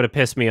because that would have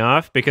pissed me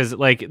off. Because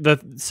like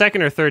the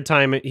second or third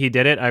time he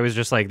did it, I was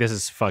just like, this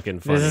is fucking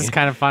funny. This is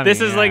kind of funny.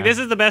 This is like, this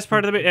is the best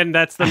part of the movie. And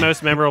that's the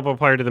most memorable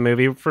part of the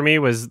movie for me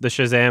was the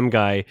Shazam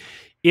guy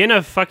in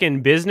a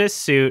fucking business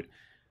suit,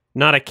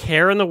 not a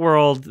care in the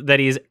world that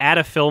he's at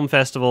a film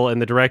festival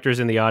and the director's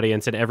in the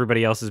audience and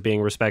everybody else is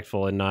being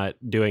respectful and not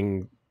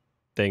doing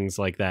things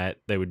like that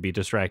would be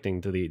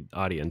distracting to the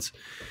audience.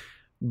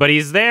 But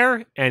he's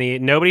there,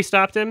 and nobody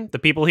stopped him. The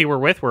people he were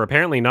with were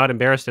apparently not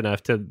embarrassed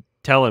enough to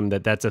tell him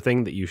that that's a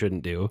thing that you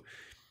shouldn't do.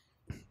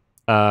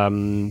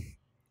 And,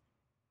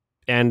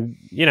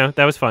 you know,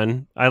 that was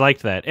fun. I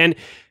liked that. And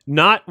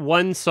not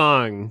one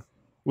song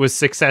was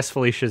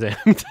successfully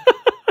Shazammed.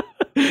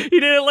 He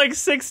did it like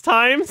 6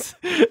 times.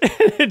 And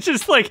it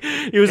just like,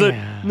 he was like,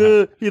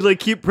 no. He'd like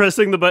keep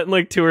pressing the button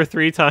like 2 or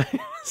 3 times.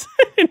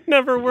 It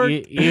never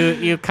worked.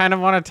 You kind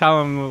of want to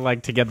tell him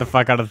like to get the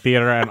fuck out of the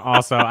theater, and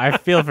also I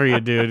feel for you,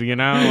 dude. You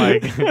know,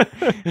 like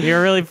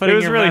you're really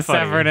putting your best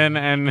effort in,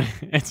 and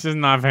it's just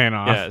not paying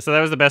off. Yeah, so that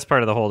was the best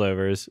part of the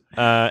holdovers.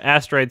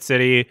 Asteroid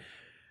City.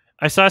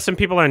 I saw some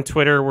people on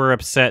Twitter were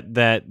upset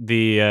that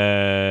the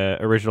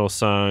original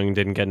song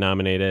didn't get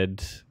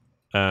nominated,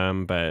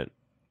 but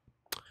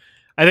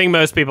I think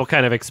most people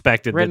kind of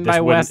expected written that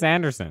by Wes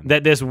Anderson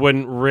that this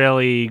wouldn't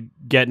really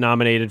get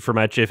nominated for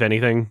much, if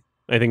anything.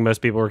 I think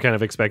most people were kind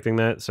of expecting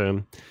that,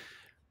 so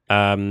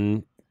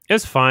it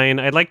was fine.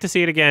 I'd like to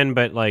see it again,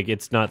 but like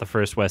it's not the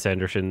first Wes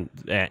Anderson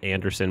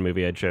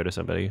movie I'd show to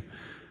somebody.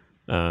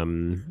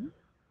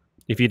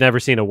 If you've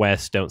never seen a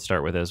Wes, don't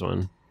start with this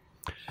one.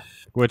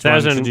 Which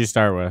one should you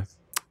start with?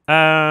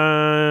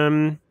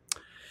 Well,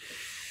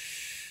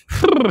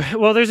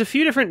 there's a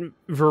few different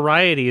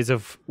varieties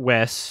of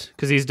Wes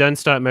because he's done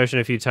stop motion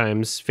a few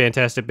times.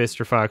 Fantastic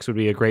Mr. Fox would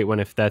be a great one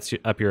if that's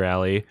up your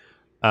alley.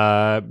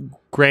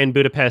 Grand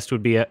Budapest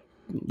would be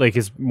like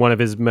one of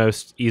his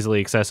most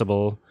easily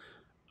accessible.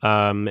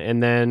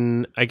 And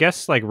then I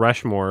guess like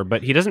Rushmore,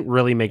 but he doesn't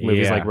really make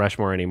movies like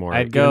Rushmore anymore.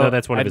 I'd even though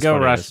that's one of his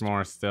funniest.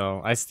 Rushmore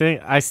still.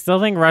 I still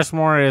think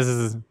Rushmore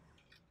is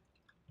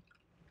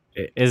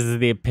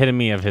the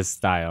epitome of his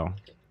style.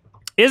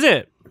 Is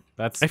it?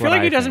 That's I feel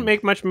like he doesn't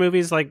make much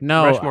movies like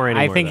Rushmore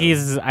anymore.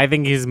 I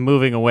think he's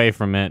moving away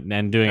from it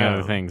and doing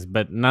other things,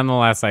 but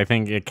nonetheless, I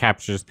think it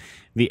captures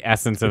the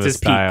essence of his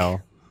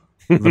style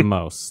the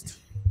most.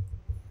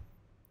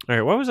 All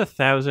right, what was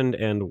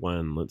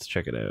 1001? Let's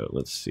check it out.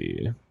 Let's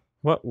see.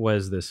 What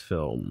was this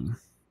film?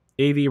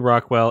 A.V.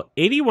 Rockwell,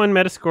 81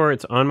 Metascore.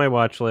 It's on my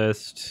watch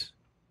list.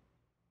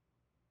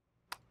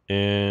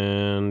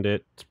 And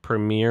it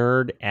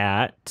premiered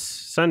at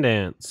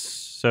Sundance.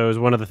 So it was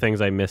one of the things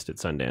I missed at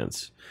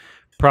Sundance.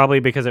 Probably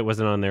because it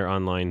wasn't on their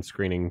online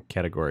screening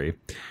category.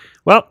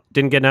 Well,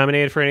 didn't get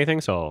nominated for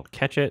anything, so I'll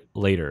catch it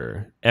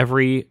later.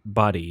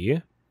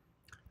 Everybody.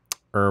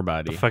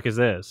 The fuck is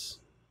this?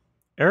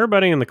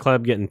 Everybody in the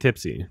club getting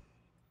tipsy.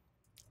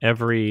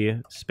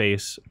 Every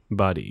space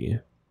buddy.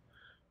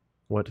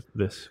 What is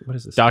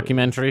this?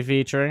 Documentary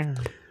featuring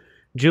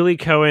Julie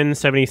Cohen,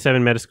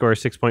 77 Metascore,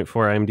 6.4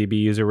 IMDb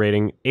user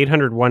rating,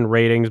 801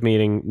 ratings,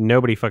 meaning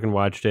nobody fucking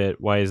watched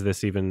it. Why is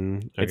this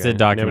even... Okay. It's a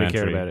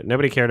documentary.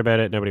 Nobody cared about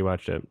it. Nobody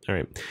watched it. All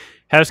right.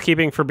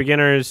 Housekeeping for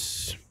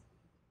beginners.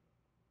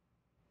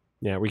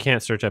 Yeah, we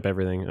can't search up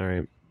everything. All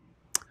right.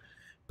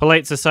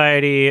 Polite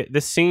Society.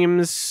 This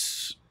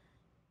seems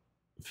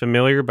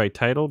familiar by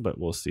title, but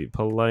we'll see.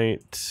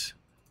 Polite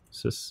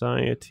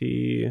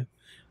Society.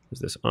 Is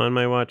this on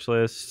my watch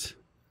list?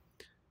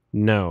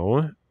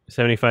 No.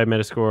 75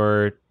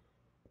 Metascore.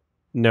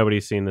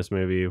 Nobody's seen this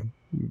movie.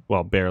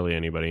 Well, barely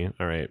anybody.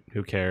 All right.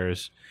 Who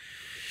cares?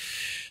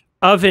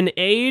 Of an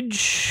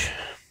Age.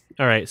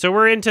 All right. So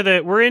we're into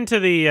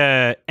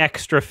the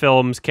extra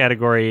films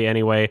category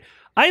anyway.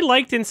 I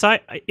liked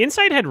Inside.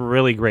 Inside had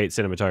really great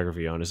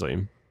cinematography,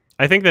 honestly.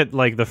 I think that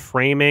like the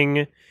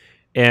framing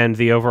and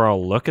the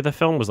overall look of the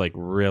film was like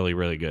really,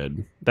 really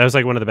good. That was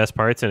like one of the best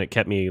parts, and it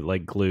kept me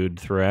like glued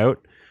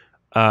throughout.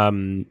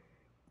 No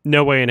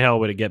way in hell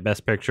would it get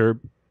Best Picture.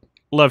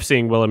 Love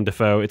seeing Willem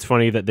Dafoe. It's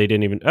funny that they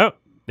didn't even... Oh,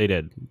 they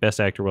did. Best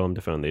Actor Willem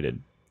Dafoe, and they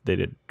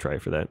did try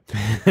for that.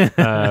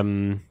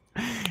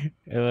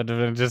 It would have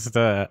been just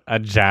a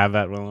jab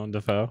at Willem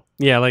Dafoe.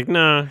 Yeah, like,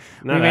 no.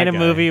 We made a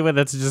movie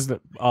that's just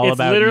all it's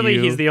about literally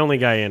you, he's the only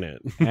guy in it.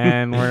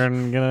 and we're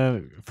going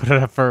to put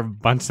it up for a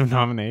bunch of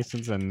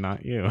nominations and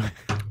not you.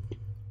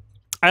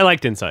 I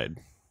liked Inside.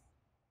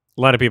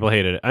 A lot of people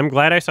hated it. I'm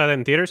glad I saw that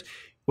in theaters.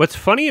 What's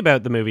funny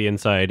about the movie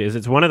Inside is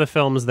it's one of the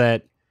films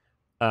that...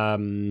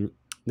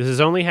 this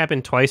has only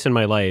happened twice in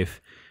my life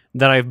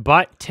that I've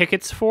bought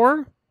tickets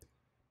for,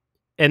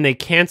 and they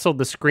canceled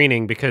the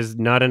screening because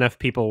not enough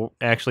people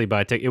actually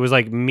bought tickets. It was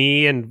like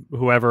me and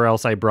whoever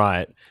else I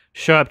brought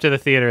show up to the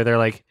theater. They're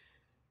like,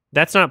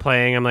 "That's not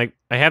playing." I'm like,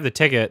 "I have the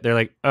ticket." They're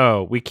like,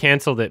 "Oh, we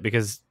canceled it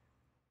because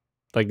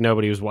like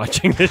nobody was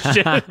watching this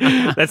shit."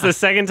 That's the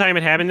second time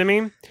it happened to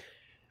me.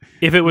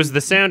 If it was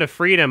The Sound of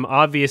Freedom,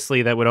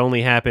 obviously that would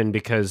only happen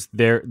because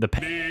they're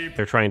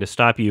trying to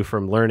stop you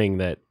from learning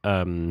that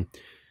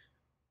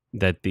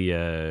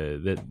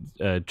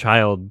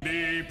child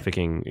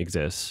trafficking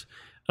exists.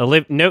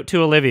 Note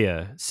to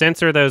Olivia: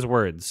 censor those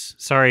words.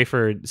 Sorry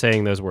for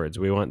saying those words.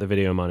 We want the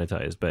video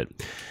monetized, but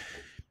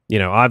you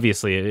know,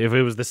 obviously, if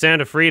it was The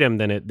Sound of Freedom,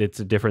 then it's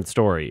a different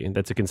story.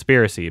 That's a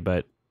conspiracy,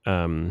 but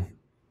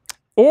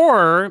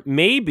or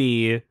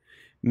maybe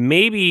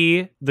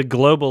the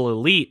global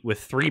elite with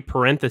 3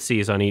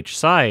 parentheses on each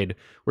side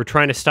were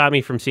trying to stop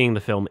me from seeing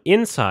the film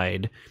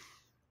Inside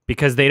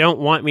because they don't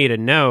want me to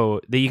know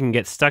that you can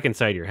get stuck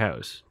inside your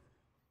house.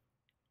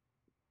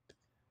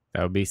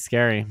 That would be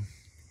scary.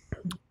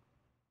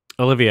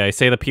 Olivia, I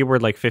say the P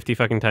word like 50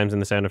 fucking times in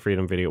the Sound of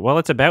Freedom video. Well,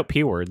 it's about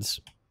P words.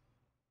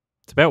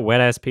 It's about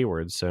wet ass P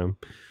words. So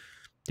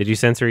did you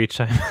censor each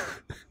time?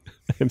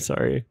 I'm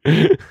sorry.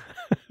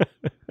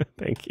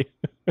 Thank you.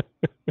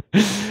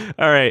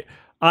 All right.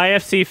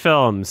 IFC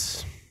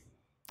Films.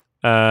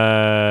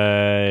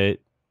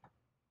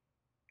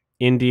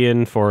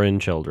 Indian Foreign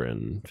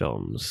Children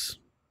films.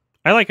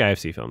 I like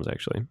IFC Films,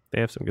 actually. They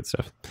have some good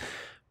stuff.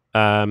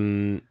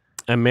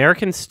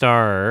 American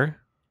Star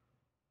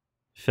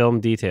Film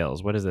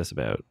Details. What is this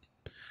about?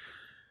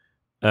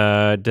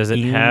 Does it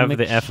have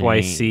the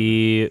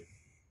FYC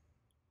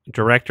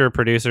director,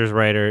 producers,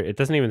 writer? It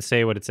doesn't even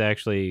say what it's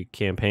actually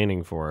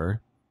campaigning for.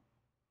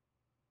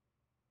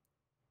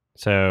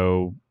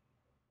 So,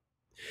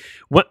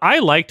 what I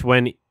liked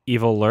when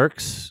Evil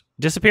Lurks.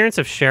 Disappearance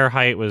of Cher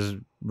Height was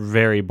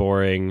very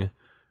boring.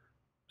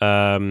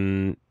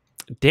 Damn,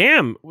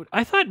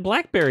 I thought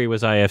Blackberry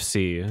was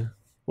IFC.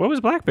 What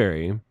was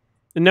Blackberry?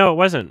 No, it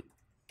wasn't.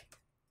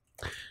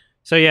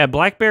 So yeah,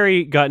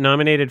 Blackberry got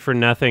nominated for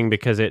nothing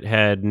because it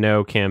had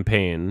no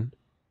campaign,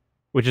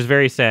 which is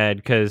very sad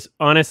because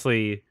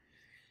honestly,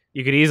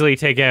 you could easily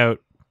take out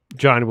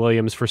John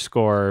Williams for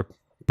score,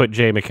 put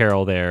Jay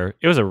McCarroll there.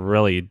 It was a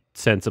really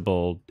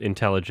sensible,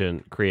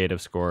 intelligent,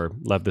 creative score.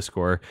 Love the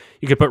score.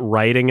 You could put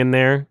writing in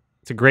there.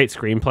 It's a great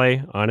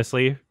screenplay,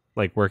 honestly.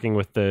 like working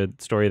with the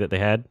story that they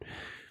had.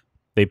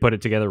 They put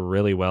it together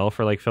really well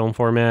for like film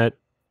format.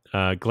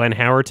 Glenn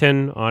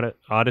Howerton,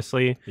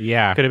 honestly,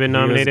 Yeah, could have been he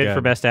was nominated for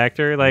good. Best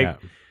Actor. Like Yeah.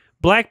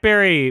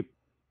 Blackberry,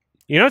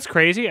 you know what's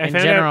crazy? In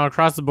general,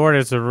 across the board,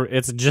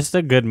 it's just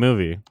a good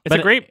movie. It's a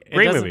great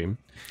doesn't- movie.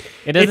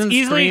 It doesn't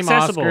easily scream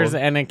accessible. Oscars,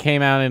 and it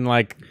came out in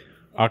like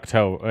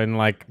October, in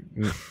like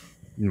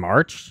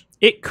March.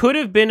 It could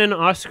have been an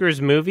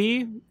Oscars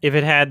movie if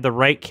it had the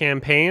right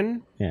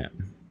campaign. Yeah.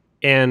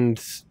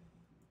 And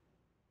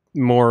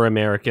more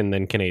American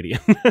than Canadian.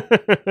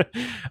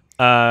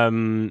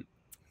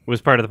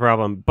 Was part of the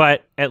problem.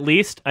 But at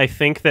least I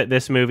think that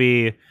this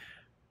movie,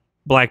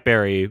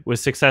 Blackberry,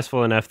 was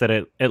successful enough that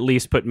it at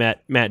least put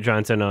Matt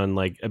Johnson on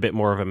like a bit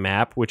more of a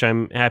map, which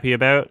I'm happy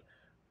about.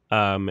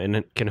 And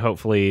it can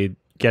hopefully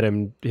get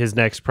him his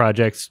next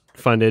projects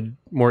funded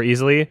more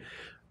easily.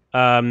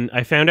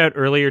 I found out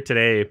earlier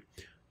today,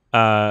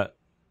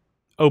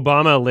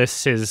 Obama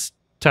lists his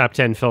top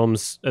 10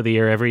 films of the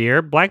year every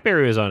year.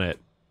 Blackberry was on it.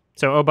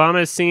 So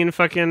Obama's seen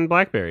fucking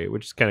Blackberry,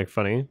 which is kind of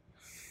funny.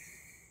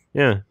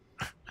 Yeah.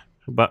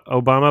 But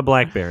Obama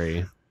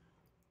Blackberry.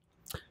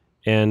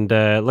 And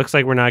it looks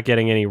like we're not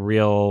getting any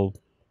real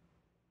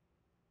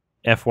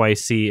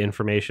FYC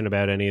information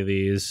about any of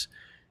these.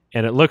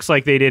 And it looks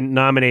like they didn't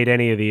nominate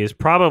any of these,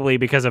 probably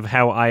because of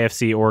how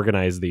IFC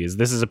organized these.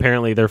 This is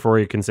apparently their for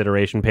your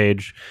consideration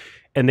page,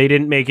 and they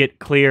didn't make it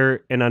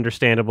clear and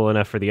understandable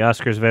enough for the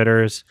Oscars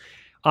voters.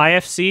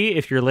 IFC,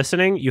 if you're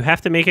listening, you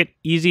have to make it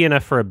easy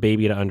enough for a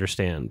baby to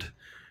understand.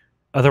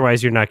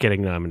 Otherwise, you're not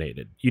getting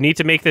nominated. You need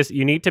to make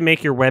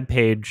your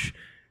webpage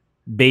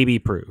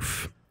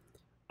baby-proof.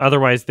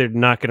 Otherwise, they're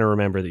not going to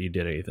remember that you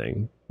did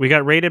anything. We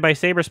got rated by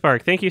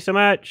Saberspark. Thank you so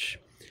much.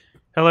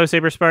 Hello,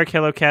 Saberspark.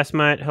 Hello,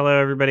 Castmut.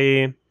 Hello,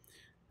 everybody.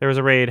 There was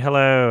a raid.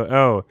 Hello.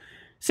 Oh,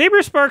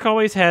 Saberspark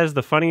always has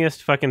the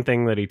funniest fucking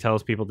thing that he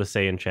tells people to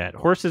say in chat.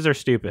 Horses are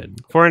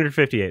stupid.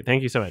 458.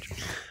 Thank you so much.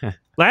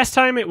 Last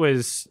time it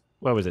was,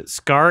 what was it?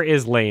 Scar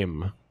is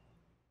lame.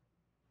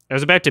 I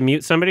was about to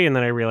mute somebody, and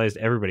then I realized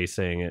everybody's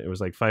saying it. It was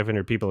like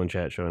 500 people in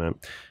chat showing up.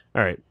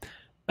 All right.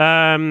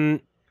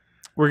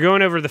 We're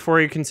going over the For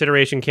Your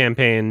Consideration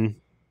campaign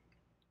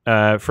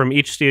from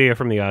each studio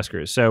from the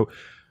Oscars. So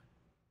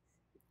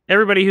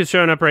everybody who's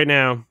showing up right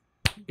now,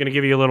 going to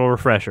give you a little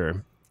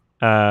refresher.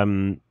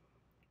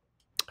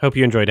 Hope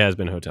you enjoyed Has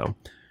Been Hotel.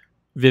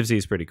 Vivzy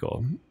is pretty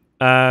cool.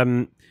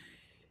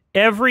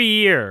 Every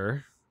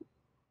year,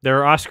 there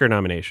are Oscar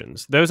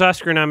nominations. Those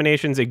Oscar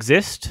nominations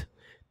exist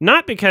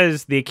not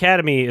because the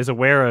Academy is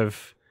aware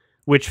of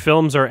which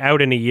films are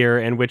out in a year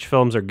and which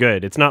films are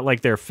good. It's not like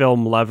they're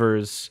film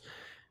lovers.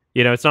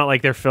 You know, it's not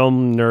like they're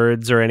film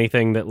nerds or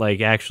anything that like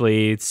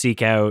actually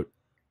seek out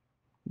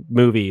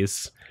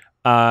movies.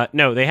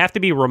 No, they have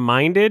to be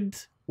reminded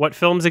what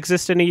films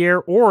exist in a year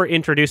or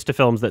introduced to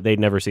films that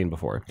they'd never seen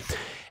before.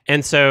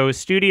 And so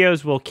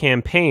studios will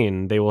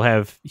campaign. They will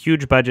have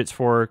huge budgets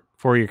for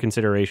your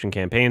consideration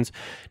campaigns.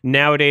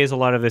 Nowadays, a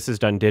lot of this is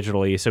done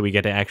digitally, so we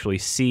get to actually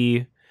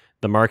see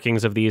the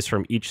markings of these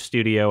from each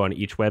studio on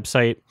each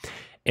website.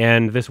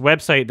 And this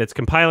website that's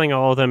compiling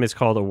all of them is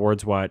called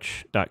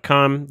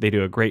awardswatch.com. They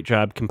do a great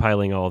job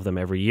compiling all of them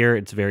every year.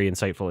 It's very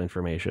insightful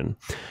information.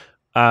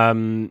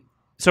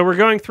 So we're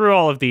going through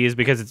all of these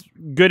because it's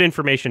good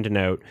information to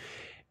note.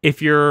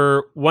 If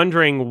you're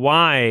wondering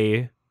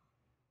why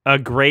a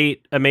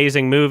great,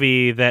 amazing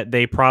movie that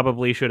they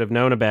probably should have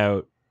known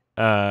about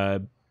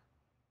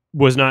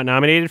was not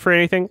nominated for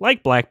anything,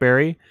 like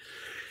Blackberry,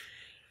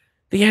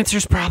 the answer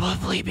is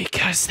probably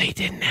because they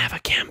didn't have a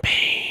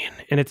campaign.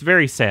 And it's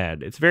very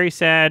sad. It's very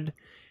sad.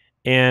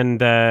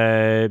 And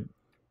yeah,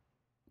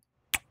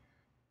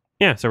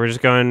 so we're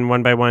just going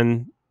one by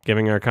one,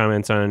 giving our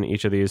comments on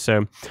each of these.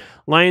 So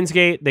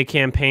Lionsgate, they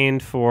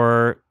campaigned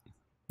for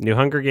New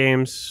Hunger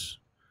Games.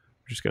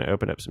 We're just going to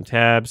open up some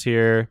tabs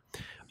here.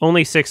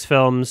 Only 6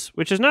 films,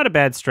 which is not a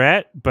bad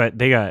strat, but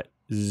they got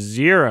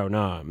 0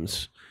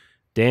 noms.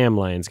 Damn,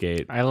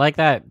 Lionsgate. I like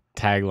that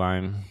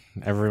tagline.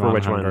 Everyone For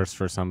which one? hungers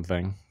for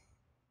something.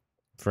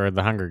 For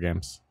the Hunger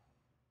Games.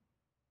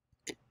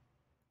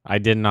 I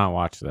did not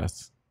watch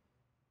this.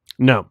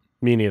 No,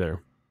 me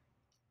neither.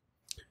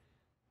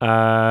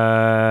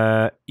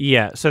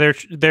 Yeah, so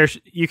they're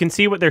you can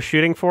see what they're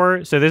shooting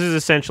for. So this is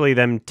essentially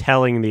them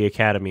telling the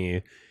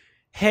Academy,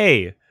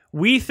 "Hey,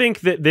 we think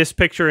that this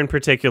picture in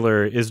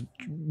particular is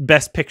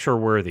Best Picture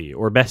worthy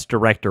or Best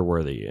Director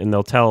worthy," and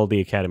they'll tell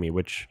the Academy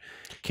which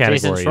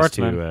categories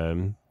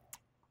to.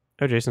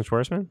 Jason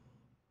Schwartzman,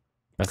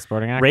 Best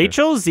Supporting Actor.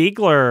 Rachel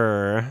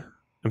Ziegler.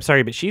 I'm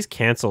sorry, but she's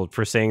canceled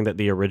for saying that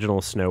the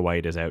original Snow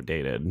White is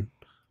outdated.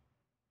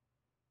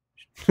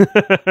 All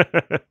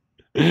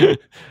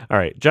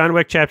right, John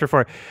Wick Chapter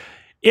 4.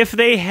 If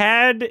they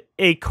had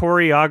a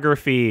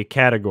choreography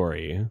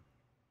category,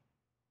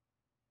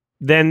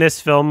 then this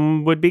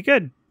film would be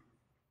good.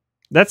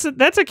 That's a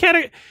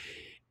category.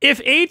 If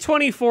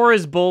A24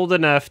 is bold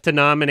enough to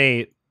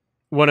nominate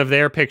one of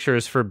their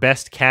pictures for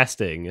best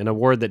casting, an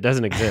award that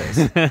doesn't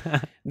exist,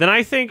 then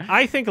I think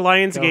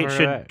Lionsgate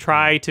should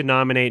try to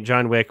nominate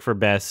John Wick for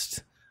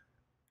best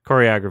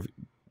choreography.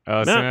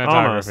 Oh, No,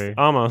 cinematography.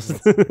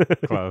 almost.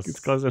 Close. It's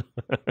close enough.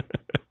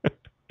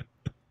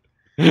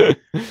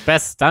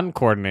 Best stunt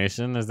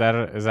coordination, is that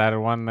a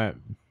one that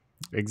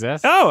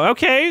exists? Oh,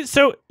 okay.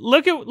 So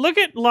look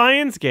at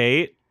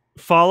Lionsgate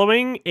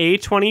following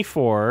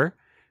A24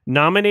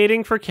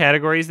 nominating for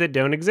categories that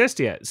don't exist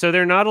yet. So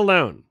they're not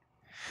alone.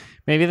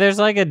 Maybe there's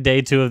like a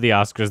day 2 of the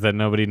Oscars that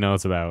nobody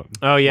knows about.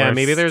 Oh yeah, where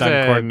maybe there's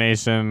stunt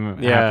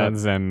coordination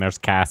happens, and there's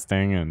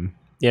casting and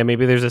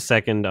maybe there's a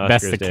second Oscars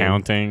best day.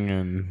 accounting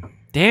and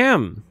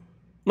Damn.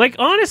 Like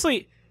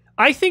honestly,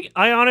 I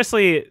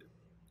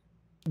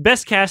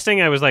best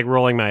casting I was like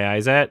rolling my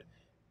eyes at.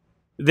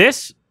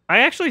 This I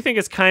actually think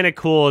it's kind of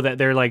cool that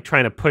they're like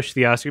trying to push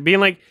the Oscar,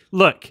 being like,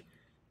 look,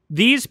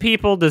 these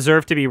people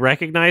deserve to be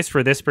recognized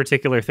for this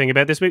particular thing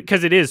about this movie,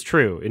 because it is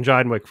true in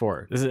John Wick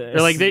 4.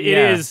 They're like, it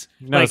is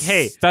like,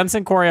 hey, stunts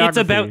and choreography. it's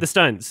about the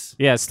stunts.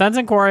 Yeah, stunts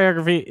and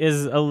choreography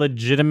is a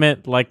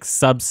legitimate like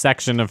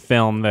subsection of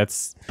film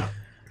that's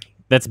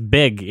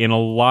big in a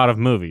lot of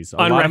movies.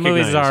 A lot of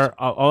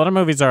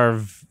movies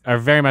are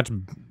very much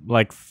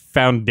like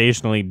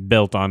foundationally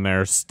built on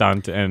their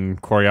stunt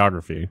and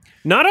choreography.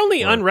 Not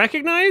only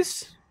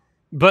unrecognized,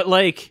 but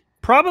like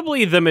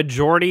probably the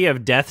majority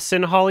of deaths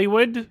in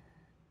Hollywood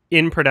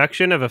in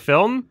production of a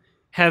film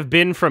have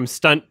been from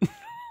stunt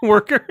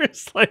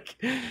workers. Like,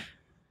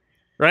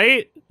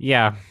 right?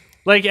 Yeah.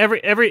 Like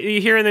every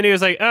you hear in the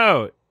news, like,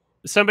 oh,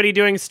 somebody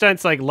doing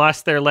stunts like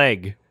lost their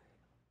leg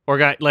or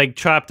got like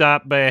chopped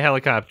up by a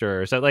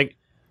helicopter or something. Like,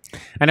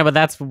 I know, but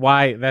that's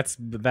why they don't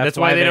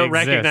exist.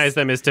 recognize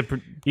them is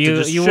to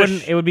you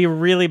wouldn't. It would be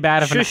really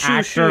bad if an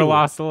actor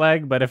lost a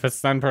leg, but if a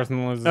stunt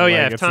person loses a leg,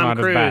 if it's Tom not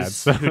Cruise,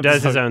 as bad. who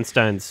does his own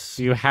stunts,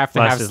 you have to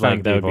lost have his stunt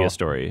leg, that would be people. a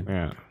story.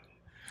 Yeah.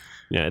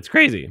 Yeah, it's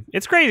crazy.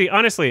 It's crazy.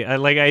 Honestly,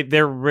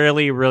 there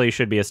really, really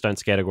should be a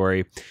stunts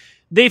category.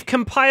 They've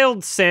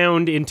compiled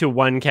sound into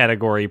one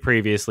category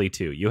previously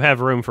too. You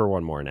have room for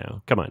one more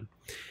now. Come on,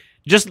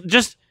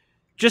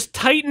 just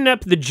tighten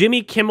up the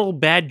Jimmy Kimmel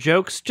bad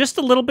jokes just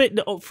a little bit,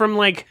 from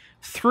like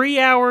 3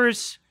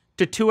 hours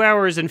to 2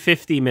 hours and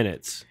 50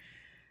 minutes.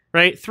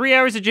 Right, 3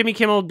 hours of Jimmy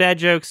Kimmel bad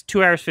jokes,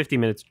 2 hours 50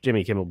 minutes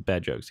Jimmy Kimmel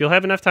bad jokes. You'll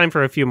have enough time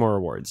for a few more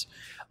awards.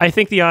 I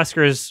think the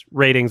Oscars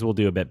ratings will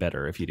do a bit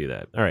better if you do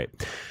that. All right.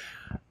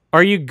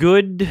 Are you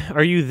good?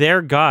 Are you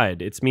there,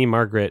 God? It's me,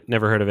 Margaret.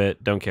 Never heard of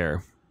it. Don't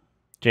care.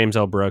 James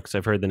L. Brooks.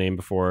 I've heard the name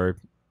before.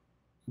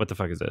 What the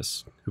fuck is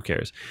this? Who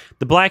cares?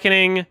 The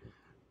Blackening.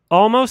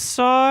 Almost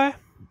saw.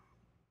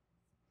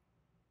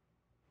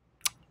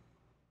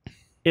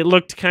 It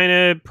looked kind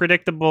of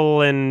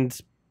predictable, and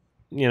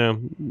you know,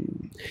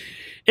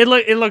 it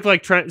looked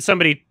like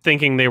somebody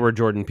thinking they were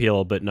Jordan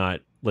Peele, but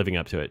not living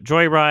up to it.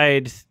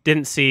 Joyride.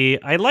 Didn't see.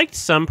 I liked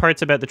some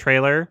parts about the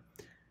trailer.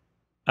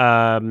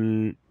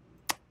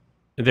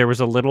 There was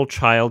a little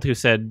child who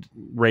said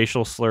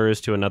racial slurs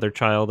to another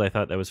child. I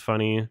thought that was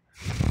funny.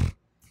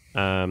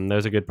 That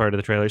was a good part of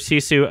the trailer.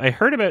 Sisu. I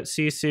heard about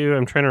Sisu.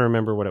 I'm trying to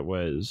remember what it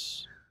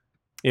was.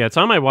 Yeah, it's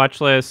on my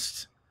watch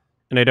list,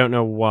 and I don't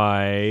know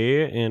why.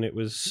 And it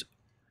was...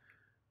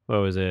 What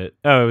was it?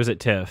 Oh, it was at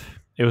TIFF.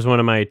 It was one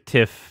of my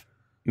TIFF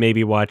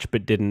maybe watch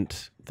but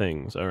didn't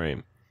things. All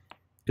right.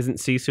 Isn't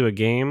Sisu a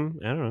game?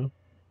 I don't know.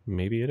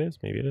 Maybe it is.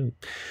 Maybe it isn't.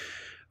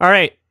 All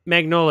right.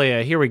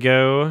 Magnolia. Here we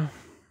go.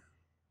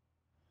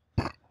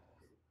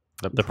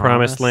 The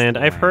Promised Land.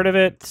 I've heard of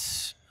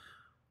it.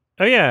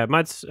 Oh yeah,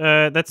 that's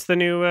the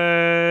new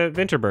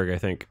Winterberg, I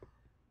think.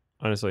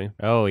 Honestly.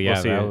 Oh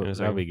yeah, we'll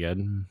that'll be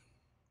good.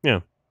 Yeah.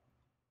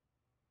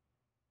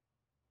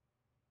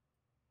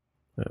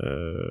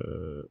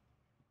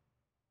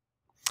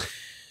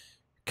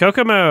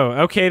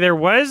 Kokomo. Okay, there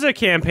was a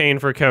campaign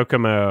for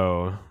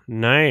Kokomo.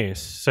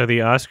 Nice. So the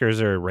Oscars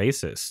are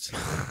racist.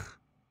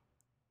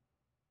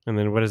 And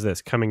then what is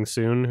this? Coming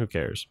soon? Who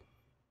cares?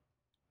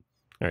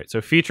 All right,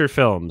 so feature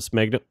films.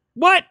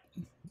 What?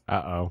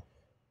 Uh-oh.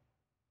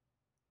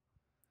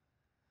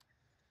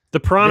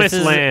 The Promised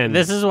Land.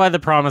 This is why The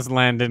Promised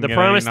Land didn't get any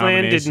nominations. The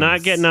Promised Land did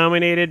not get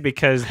nominated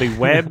because the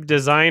web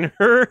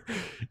designer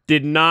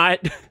did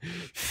not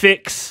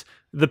fix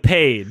the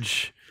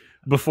page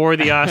before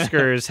the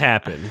Oscars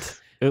happened.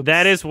 Oops.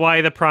 That is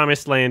why The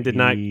Promised Land did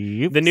not...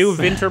 Oops. The new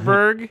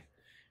Winterberg,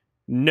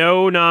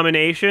 no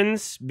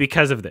nominations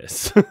because of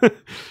this.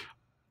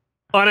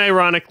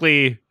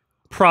 Unironically...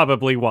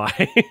 Probably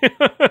why.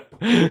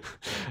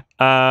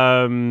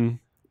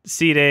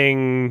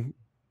 Seating,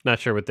 not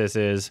sure what this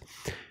is.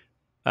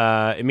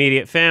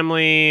 Immediate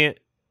family.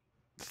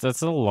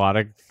 That's a lot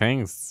of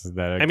things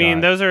that I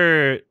mean, those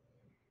are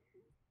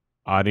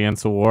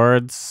audience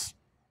awards.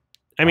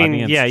 I mean,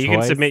 audience yeah, you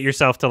can choice. submit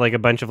yourself to like a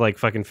bunch of like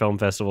fucking film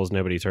festivals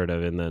nobody's heard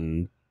of and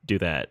then do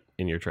that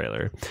in your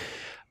trailer.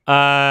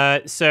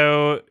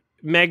 So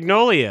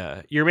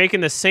Magnolia, you're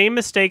making the same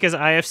mistake as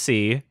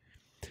IFC.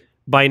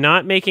 By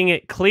not making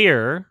it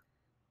clear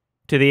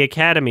to the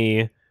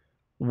Academy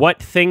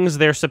what things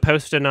they're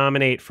supposed to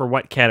nominate for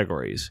what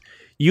categories.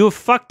 You have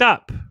fucked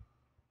up.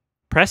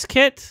 Press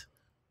kit?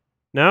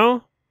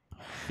 No?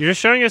 You're just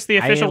showing us the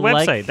official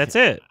website. That's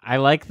it. I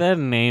like the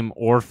name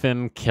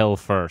Orphan Kill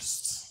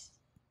First.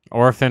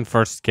 Orphan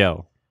First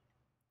Kill.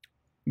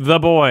 The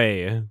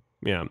Boy.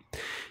 Yeah.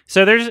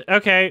 So there's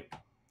okay.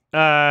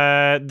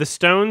 The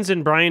Stones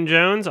and Brian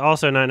Jones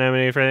also not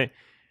nominated for it.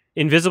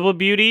 Invisible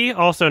Beauty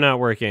also not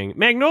working.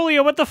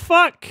 Magnolia, what the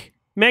fuck?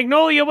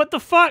 Magnolia, what the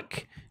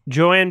fuck?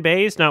 Joanne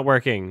Baez not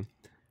working.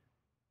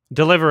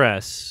 Deliver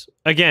Us.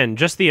 Again,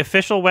 just the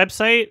official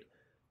website.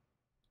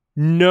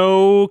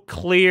 No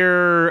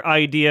clear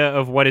idea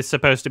of what is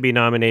supposed to be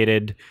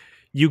nominated.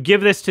 You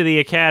give this to the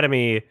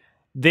Academy,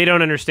 they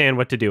don't understand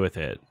what to do with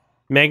it.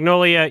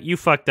 Magnolia, you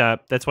fucked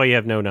up. That's why you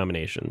have no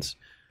nominations.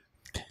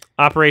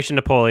 Operation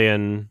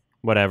Napoleon,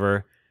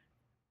 whatever.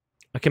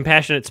 A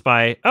Compassionate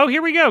Spy. Oh,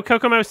 here we go.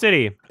 Kokomo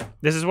City.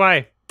 This is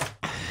why.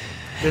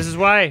 This is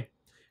why.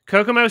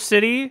 Kokomo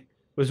City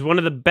was one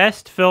of the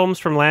best films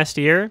from last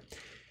year.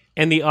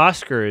 And the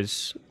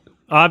Oscars,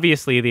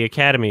 obviously the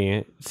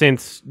Academy,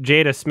 since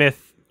Jada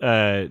Smith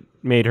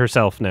made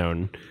herself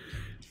known.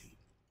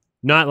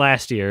 Not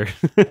last year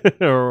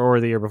or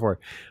the year before.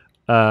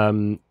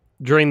 During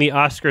the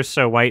Oscars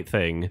So White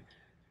thing.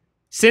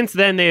 Since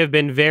then, they have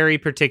been very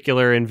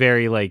particular and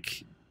very,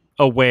 like,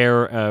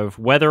 aware of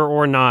whether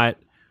or not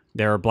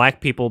there are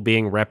black people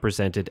being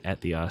represented at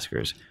the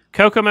Oscars.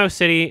 Kokomo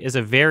City is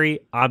a very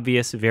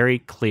obvious, very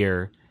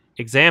clear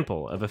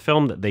example of a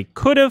film that they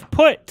could have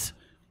put,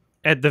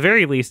 at the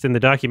very least, in the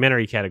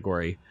documentary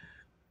category.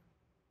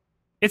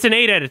 It's an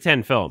 8 out of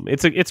 10 film.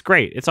 It's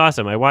great. It's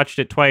awesome. I watched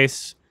it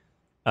twice.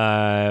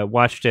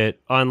 Watched it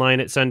online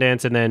at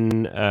Sundance and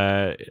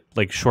then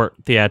like short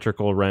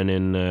theatrical run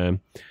in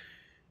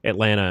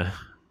Atlanta.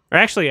 Or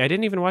actually, I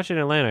didn't even watch it in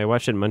Atlanta. I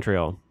watched it in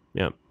Montreal.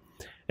 Yeah.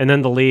 And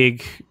then The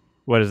League.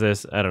 What is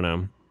this? I don't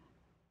know.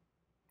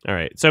 All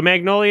right. So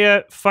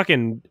Magnolia,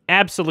 fucking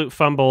absolute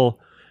fumble.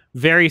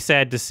 Very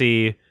sad to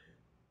see.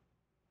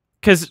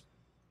 Because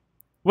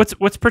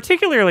what's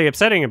particularly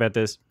upsetting about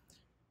this,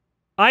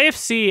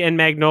 IFC and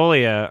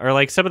Magnolia are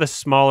like some of the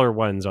smaller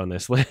ones on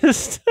this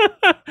list.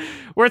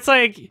 Where it's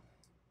like,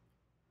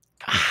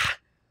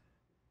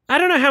 I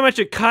don't know how much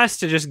it costs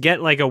to just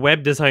get like a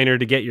web designer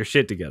to get your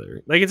shit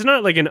together. Like, it's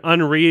not like an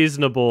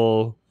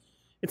unreasonable,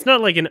 it's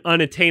not like an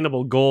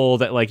unattainable goal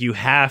that like you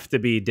have to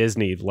be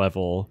Disney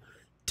level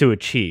to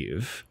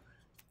achieve.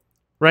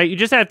 Right? You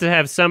just have to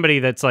have somebody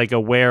that's like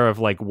aware of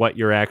like what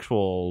your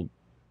actual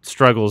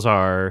struggles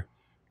are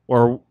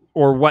or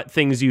what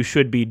things you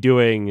should be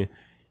doing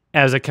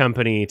as a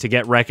company to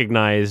get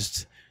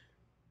recognized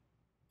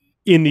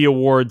in the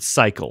awards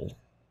cycle,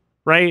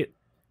 right?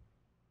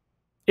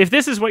 If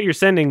this is what you're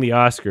sending the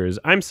Oscars,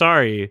 I'm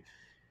sorry.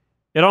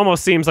 It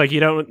almost seems like you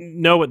don't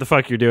know what the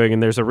fuck you're doing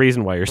and there's a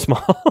reason why you're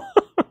small,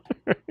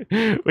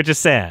 which is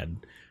sad.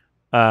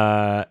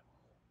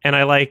 And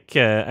I like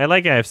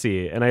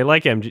IFC and I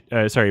like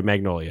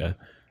Magnolia.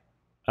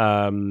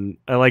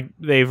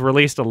 They've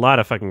released a lot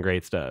of fucking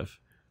great stuff.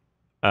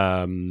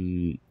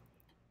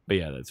 But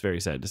yeah, that's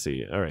very sad to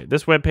see. All right,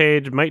 this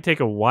webpage might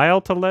take a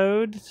while to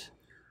load,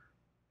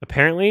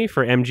 apparently,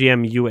 for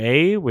MGM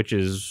UA, which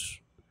is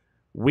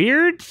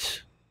weird.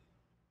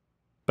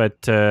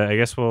 But I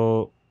guess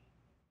we'll...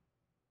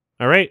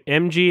 All right,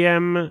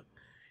 MGM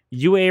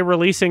UA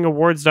releasing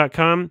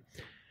awards.com.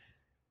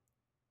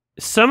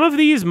 Some of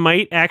these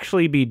might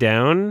actually be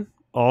down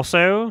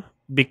also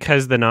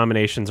because the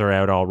nominations are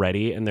out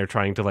already and they're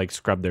trying to like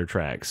scrub their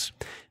tracks.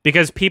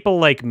 Because people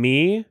like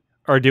me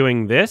are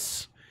doing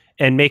this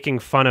and making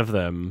fun of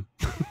them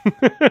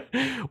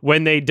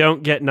when they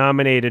don't get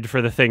nominated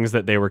for the things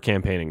that they were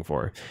campaigning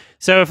for.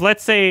 So if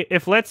let's say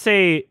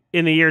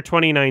in the year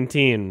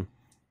 2020,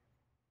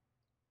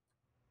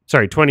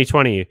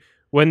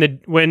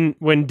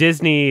 when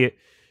Disney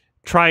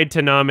tried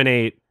to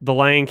nominate The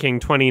Lion King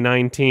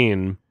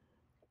 2019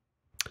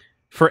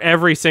 for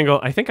every single,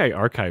 I think I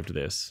archived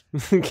this.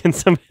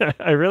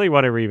 I really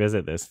want to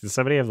revisit this. Does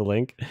somebody have the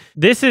link?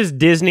 This is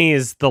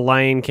Disney's The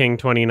Lion King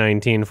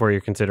 2019 for your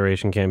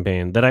consideration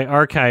campaign that I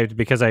archived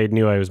because I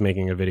knew I was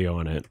making a video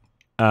on it.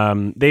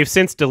 They've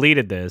since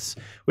deleted this,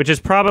 which is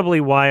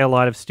probably why a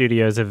lot of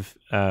studios have,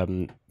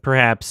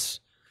 perhaps,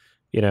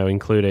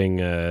 including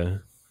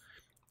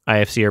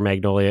IFC or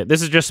Magnolia.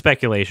 This is just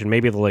speculation.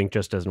 Maybe the link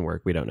just doesn't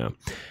work. We don't know.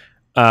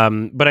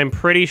 But I'm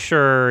pretty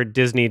sure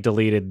Disney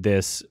deleted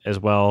this as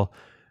well.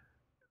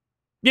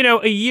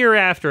 A year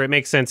after, it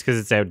makes sense because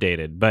it's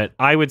outdated. But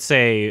I would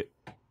say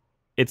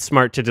it's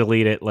smart to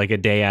delete it like a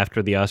day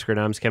after the Oscar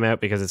noms come out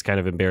because it's kind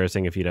of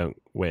embarrassing if you don't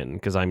win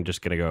because I'm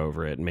just going to go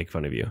over it and make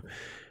fun of you.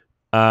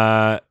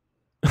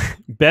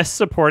 Best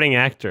Supporting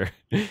Actor.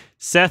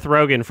 Seth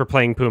Rogen for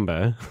playing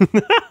Pumbaa.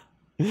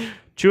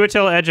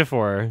 Chiwetel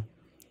Ejiofor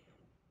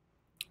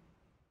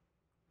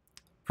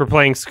for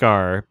playing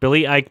Scar.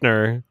 Billy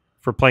Eichner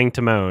for playing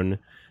Timon.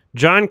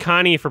 John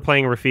Connie for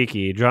playing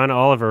Rafiki. John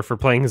Oliver for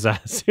playing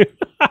Zazu.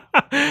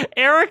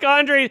 Eric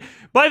Andre.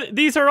 But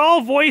these are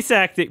all voice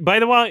acting. By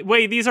the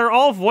way, these are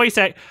all voice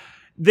act.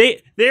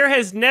 There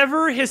has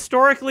never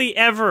historically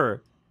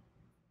ever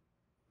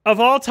of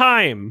all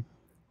time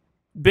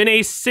been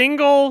a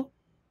single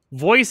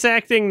voice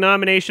acting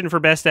nomination for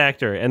Best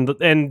Actor.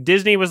 And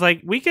Disney was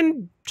like, we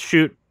can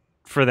shoot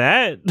for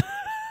that.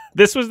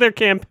 This was their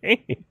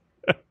campaign.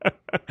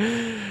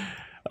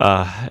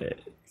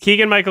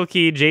 Keegan-Michael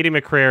Key, J.D.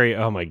 McCrary.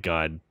 Oh my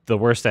God, the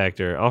worst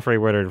actor. Alfred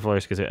Woodard,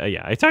 Flores.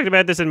 Yeah, I talked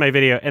about this in my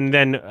video, and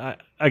then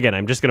again,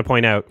 I'm just going to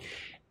point out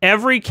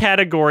every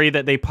category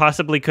that they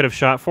possibly could have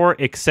shot for,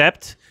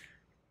 except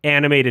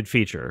animated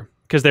feature,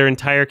 because their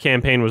entire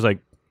campaign was like,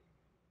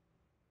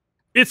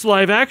 it's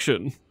live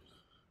action.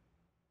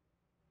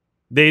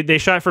 They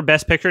shot for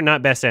Best Picture,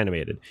 not Best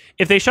Animated.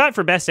 If they shot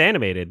for Best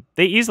Animated,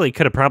 they easily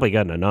could have probably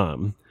gotten a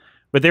nom,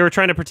 but they were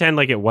trying to pretend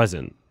like it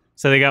wasn't.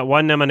 So they got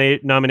one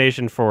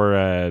nomination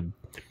for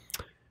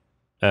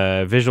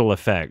visual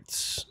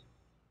effects,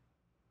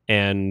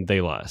 and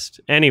they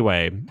lost.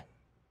 Anyway,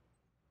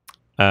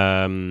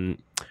 we're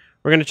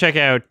going to check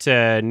out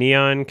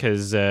Neon,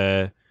 because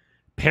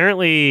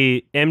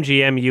apparently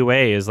MGM UA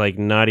is like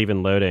not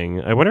even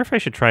loading. I wonder if I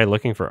should try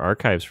looking for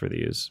archives for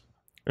these.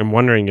 I'm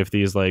wondering if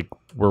these like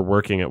were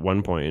working at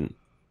one point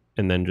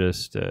and then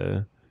just...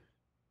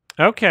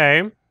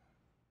 Okay.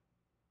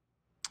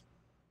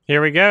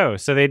 Here we go.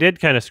 So they did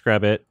kind of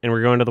scrub it, and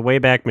we're going to the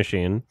Wayback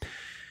Machine.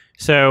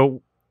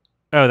 So,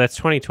 oh, that's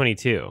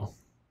 2022.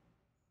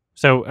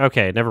 So,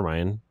 okay, never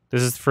mind.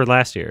 This is for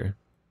last year.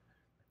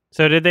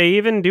 So did they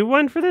even do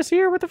one for this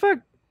year? What the fuck?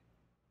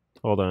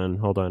 Hold on.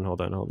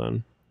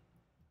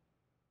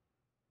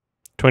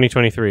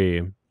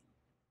 2023.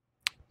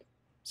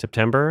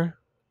 September?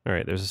 All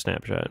right, there's a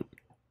snapshot.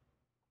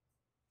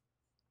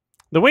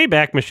 The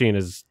Wayback Machine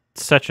is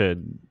such a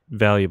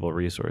valuable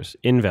resource.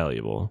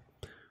 Invaluable.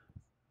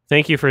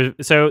 Thank you for...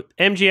 So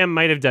MGM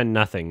might have done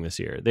nothing this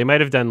year. They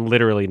might have done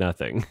literally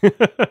nothing.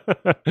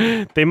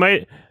 They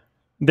might...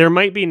 There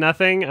might be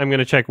nothing. I'm going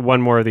to check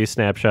one more of these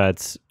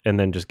snapshots and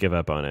then just give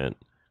up on it.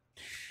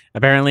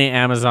 Apparently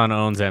Amazon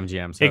owns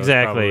MGM. So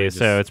exactly.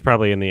 So it's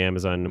probably in the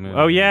Amazon.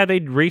 Oh, yeah. They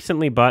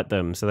recently bought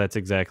them. So that's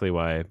exactly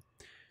why.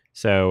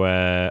 So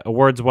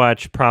Awards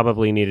Watch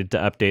probably needed to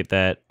update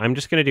that. I'm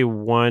just going to do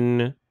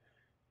one...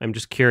 I'm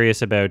just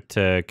curious about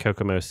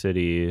Kokomo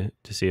City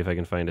to see if I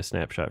can find a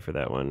snapshot for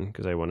that one,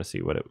 because I want to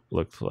see what it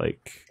looked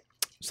like.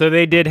 So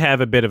they did have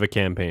a bit of a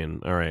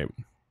campaign. All right.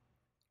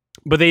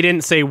 But they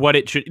didn't say what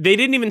it should... They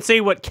didn't even say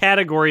what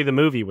category the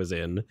movie was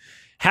in.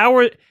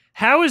 How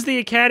is the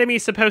Academy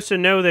supposed to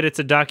know that it's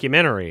a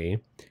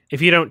documentary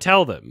if you don't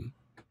tell them?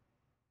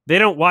 They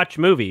don't watch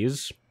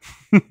movies.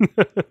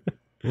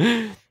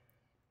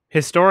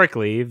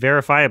 Historically,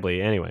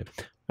 verifiably. Anyway.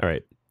 All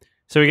right.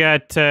 So we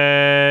got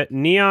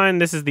Neon.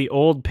 This is the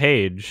old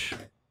page.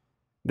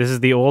 This is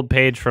the old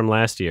page from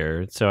last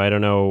year. So I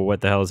don't know what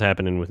the hell is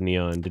happening with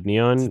Neon. Did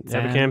Neon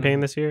have a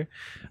campaign this year?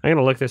 I'm going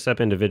to look this up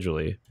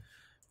individually.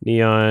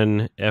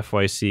 Neon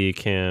FYC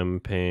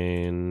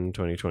campaign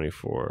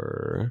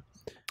 2024.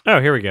 Oh,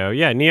 here we go.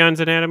 Yeah, Neon's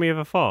Anatomy of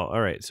a Fall. All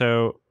right.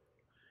 So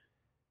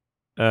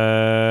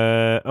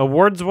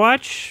Awards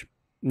Watch,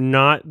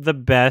 not the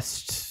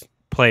best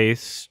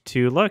place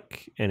to look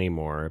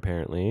anymore,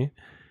 apparently.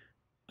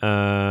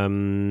 Are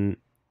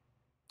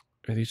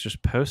these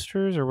just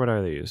posters or what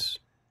are these?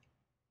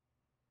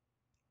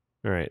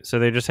 All right, so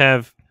they just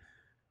have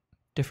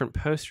different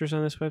posters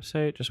on this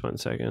website. Just one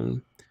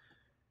second.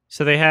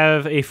 So they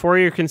have a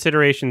 4-year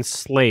consideration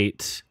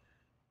slate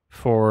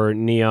for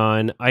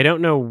Neon. I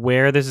don't know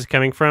where this is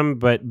coming from,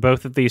 but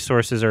both of these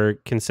sources are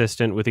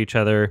consistent with each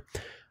other.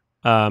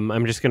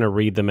 I'm just going to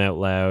read them out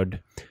loud.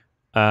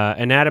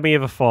 Anatomy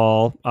of a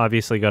Fall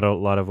obviously got a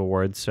lot of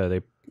awards, so they,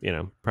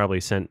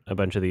 probably sent a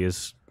bunch of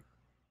these,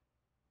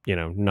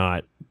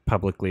 not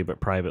publicly but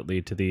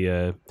privately to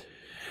the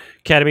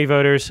Academy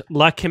voters.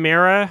 La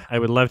Chimera, I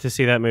would love to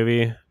see that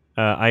movie.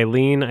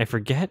 Eileen, I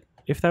forget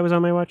if that was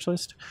on my watch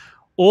list.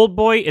 Old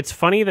Boy, it's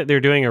funny that they're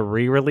doing a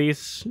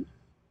re-release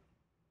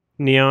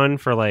Neon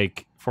for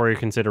your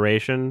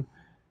consideration.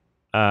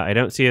 I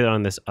don't see it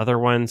on this other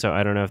one, so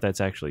I don't know if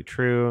that's actually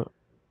true.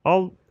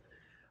 I'll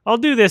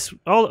do this.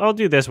 I'll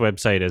do this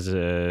website as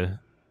a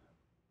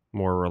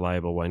more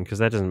reliable one, because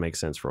that doesn't make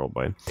sense for Old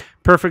Boy.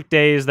 Perfect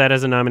Days, that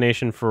has a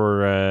nomination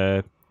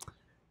for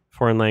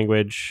foreign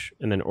language,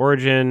 and then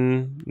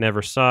Origin,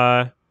 never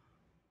saw.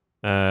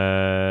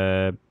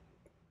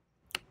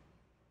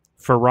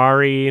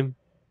 Ferrari,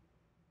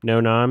 no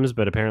noms,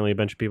 but apparently a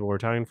bunch of people were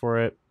talking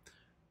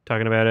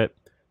about it.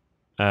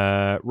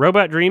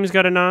 Robot Dreams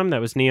got a nom.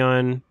 That was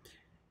Neon.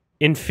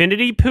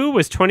 Infinity Poo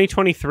was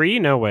 2023?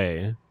 No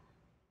way.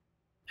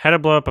 How to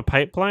Blow Up a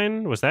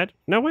Pipeline? Was that?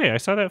 No way. I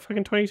saw that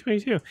fucking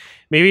 2022.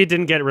 Maybe it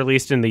didn't get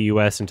released in the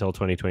US until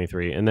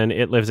 2023. And then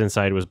It Lives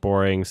Inside was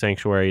boring.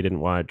 Sanctuary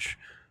didn't watch.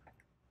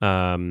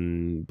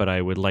 But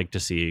I would like to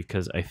see,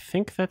 because I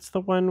think that's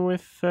the one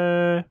with...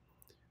 Yeah,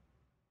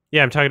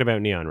 I'm talking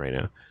about Neon right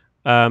now.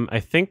 I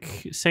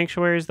think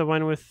Sanctuary is the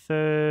one with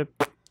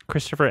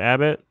Christopher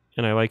Abbott,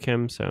 and I like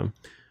him, so...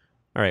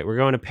 All right, we're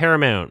going to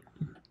Paramount.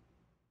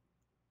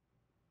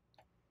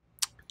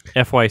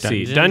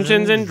 FYC.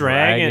 Dungeons and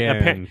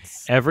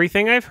Dragons.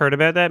 Everything I've heard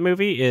about that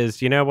movie is,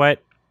 you know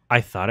what?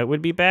 I thought it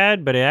would be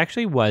bad, but it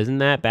actually wasn't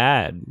that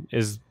bad,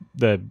 is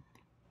the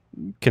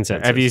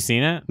consensus. Have you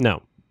seen it?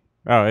 No.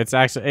 Oh, it's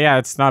actually... Yeah,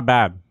 it's not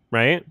bad.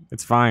 right?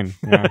 It's fine.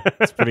 Yeah,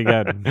 it's pretty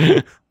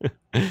good.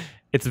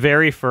 It's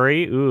very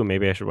furry. Ooh,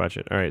 maybe I should watch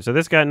it. All right, so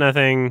this got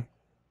nothing.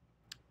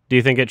 Do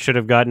you think it should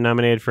have gotten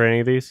nominated for any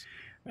of these?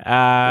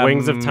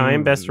 Wings of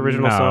Time, Best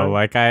Original Song? No,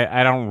 like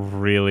I don't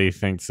really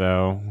think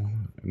so.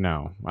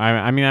 No.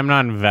 I mean, I'm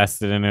not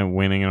invested in it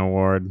winning an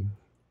award.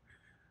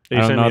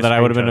 I don't know that I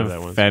would have been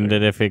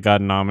offended if it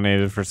got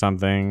nominated for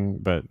something,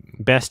 but...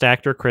 Best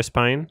Actor, Chris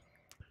Pine.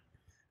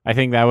 I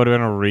think that would have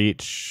been a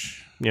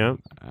reach. Yeah.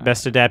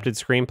 Best Adapted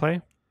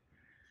Screenplay?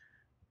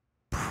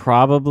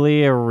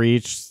 Probably a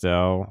reach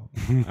still.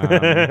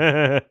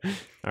 It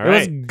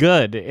was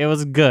good. It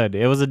was good.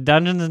 It was a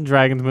Dungeons and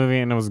Dragons movie,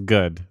 and it was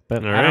good.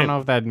 But I don't know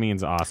if that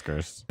means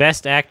Oscars.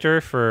 Best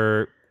Actor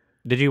for...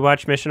 Did you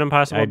watch Mission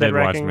Impossible Dead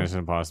Reckoning? I did watch Mission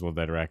Impossible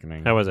Dead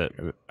Reckoning. How was it?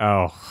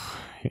 Oh,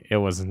 it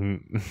was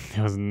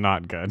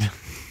not good.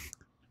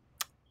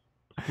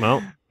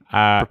 Well,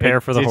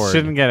 prepare for the horde. It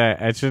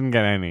shouldn't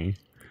get any.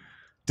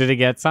 Did it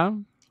get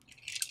some?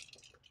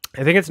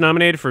 I think it's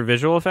nominated for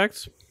visual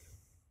effects.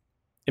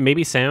 And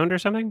maybe sound or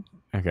something.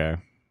 Okay.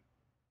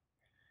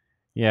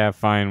 Yeah,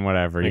 fine,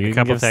 whatever. Like you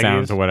can give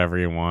sound to whatever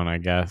you want, I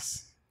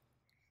guess.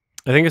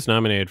 I think it's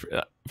nominated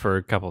for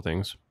a couple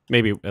things.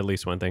 Maybe at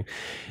least one thing.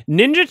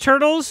 Ninja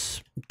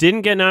Turtles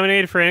didn't get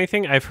nominated for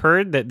anything. I've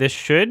heard that this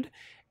should,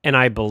 and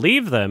I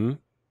believe them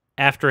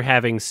after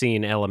having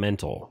seen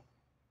Elemental.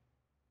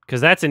 Because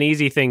that's an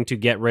easy thing to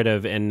get rid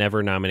of and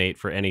never nominate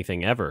for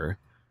anything ever.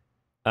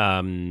 So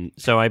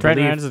I Brett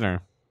believe...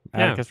 Reznor,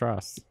 Atticus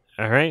Ross.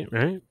 All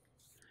right.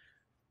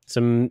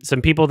 Some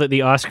people that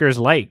the Oscars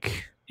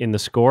like in the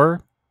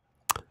score.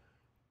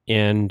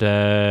 And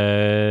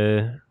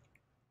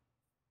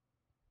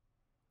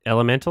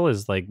Elemental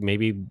is like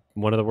maybe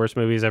one of the worst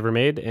movies ever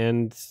made,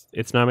 and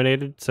it's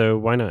nominated, so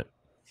why not?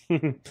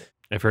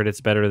 I've heard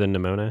it's better than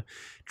Nimona.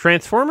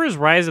 Transformers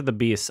Rise of the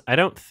Beasts, I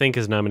don't think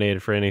is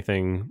nominated for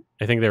anything.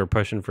 I think they were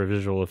pushing for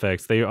visual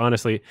effects. They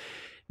honestly...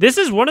 This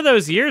is one of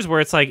those years where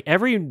it's like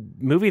every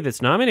movie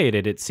that's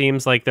nominated, it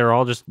seems like they're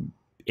all just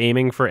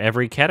aiming for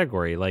every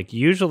category. Like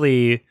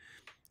usually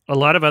a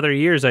lot of other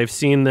years I've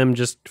seen them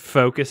just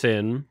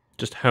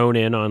just hone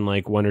in on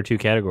like one or two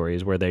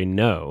categories where they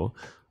know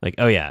like,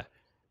 oh yeah,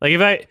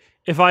 like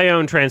if I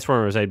own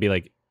Transformers, I'd be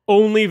like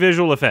only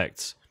visual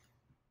effects.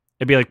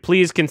 It'd be like,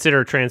 please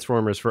consider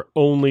Transformers for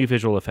only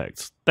visual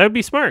effects. That would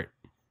be smart.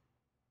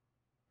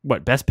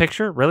 What, Best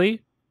Picture?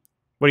 Really?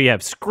 What do you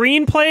have?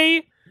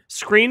 Screenplay,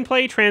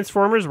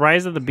 Transformers,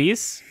 Rise of the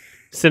Beasts,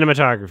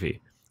 cinematography,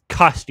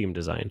 costume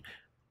design.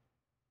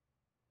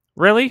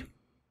 Really?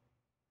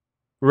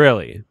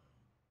 You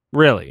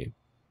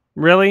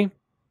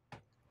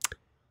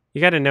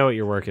got to know what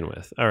you're working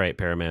with. All right,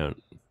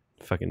 Paramount.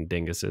 Fucking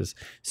dinguses.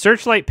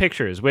 Searchlight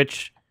Pictures,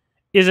 which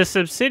is a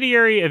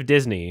subsidiary of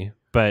Disney,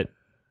 but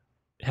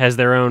has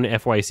their own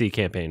FYC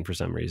campaign for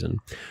some reason.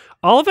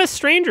 All of Us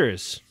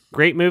Strangers.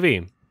 Great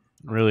movie.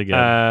 Really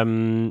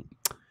good.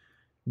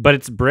 But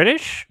it's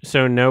British,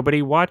 so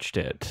nobody watched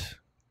it.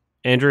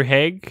 Andrew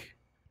Haig.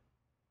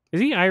 Is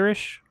he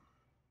Irish?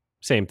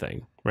 Same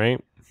thing, right?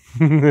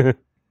 They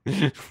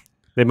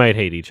might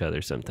hate each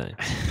other sometime.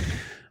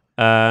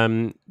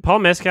 Paul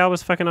Mescal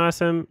was fucking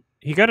awesome.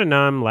 He got a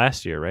nom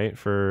last year, right?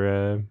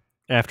 For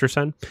After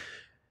Sun.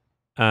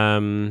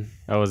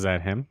 Was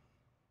that him?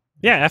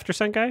 Yeah, After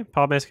Sun guy.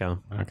 Paul Mescal.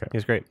 Okay. He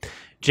was great.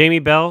 Jamie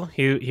Bell,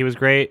 he was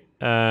great.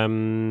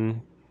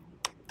 And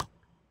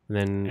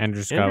then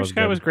Andrew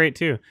Scott was great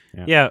too.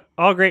 Yeah,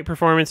 all great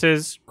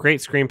performances, great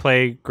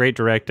screenplay, great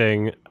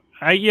directing.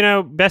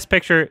 Best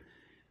Picture.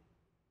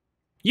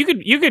 You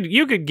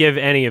could give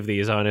any of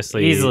these,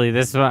 honestly. Easily.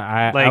 This one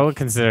I would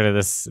consider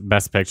this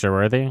Best Picture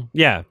worthy.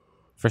 Yeah.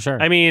 For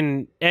sure. I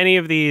mean, any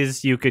of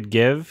these you could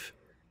give,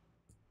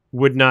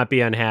 would not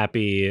be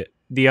unhappy.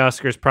 The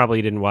Oscars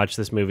probably didn't watch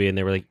this movie and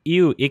they were like,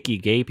 ew, icky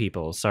gay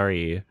people.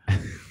 Sorry,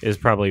 is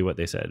probably what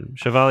they said.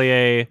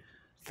 Chevalier.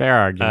 Fair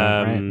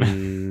argument,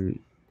 right?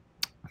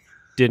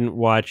 Didn't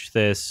watch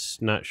this.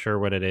 Not sure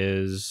what it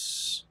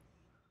is.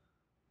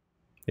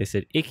 They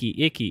said, icky,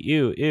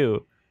 ew,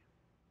 ew.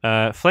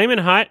 Flamin'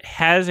 Hot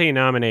has a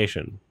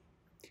nomination.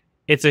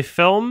 It's a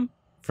film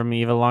from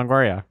Eva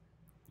Longoria.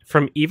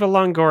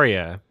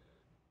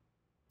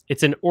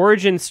 It's an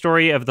origin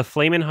story of the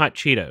Flamin' Hot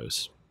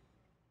Cheetos.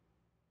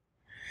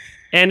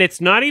 And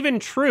it's not even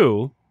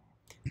true.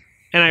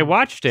 And I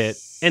watched it,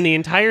 and the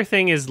entire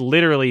thing is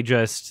literally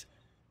just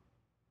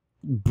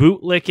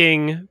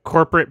bootlicking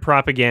corporate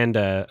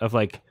propaganda of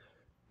like,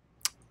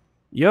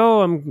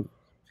 yo, I'm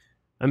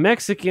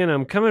Mexican,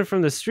 I'm coming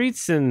from the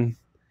streets, and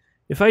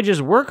if I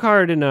just work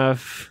hard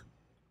enough,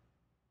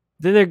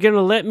 then they're going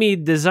to let me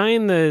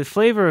design the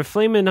flavor of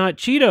Flamin' Hot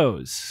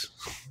Cheetos.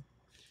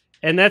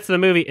 And that's the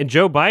movie. And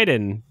Joe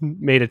Biden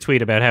made a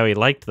tweet about how he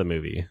liked the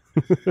movie.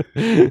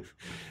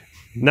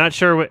 Not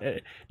sure what...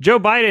 Joe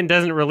Biden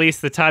doesn't release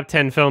the top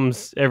 10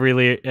 films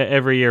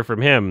every year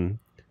from him,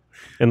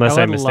 unless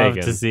I'm mistaken. I would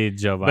love to see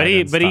Joe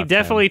Biden. But he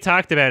definitely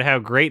talked about how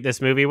great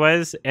this movie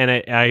was, and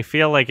I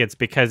feel like it's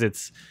because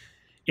it's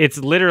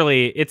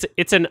literally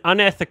it's an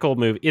unethical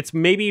movie. It's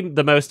maybe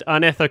the most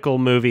unethical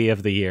movie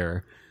of the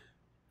year.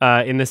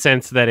 in the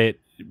sense that it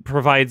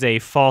provides a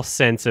false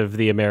sense of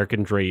the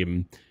American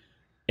dream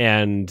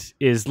and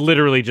is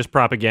literally just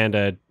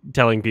propaganda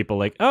telling people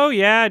like, oh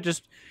yeah,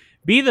 just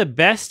be the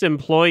best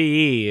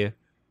employee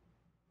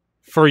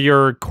for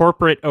your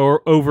corporate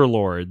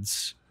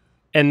overlords.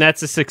 And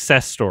that's a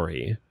success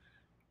story,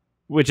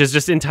 which is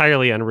just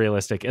entirely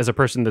unrealistic as a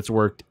person that's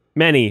worked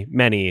many,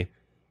 many,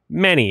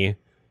 many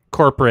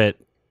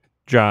corporate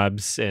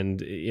jobs and,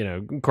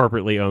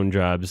 corporately owned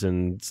jobs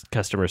and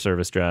customer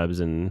service jobs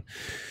and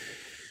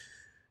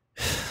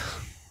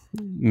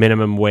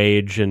minimum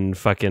wage and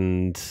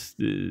fucking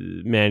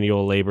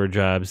manual labor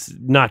jobs.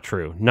 Not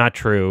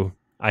true.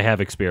 I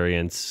have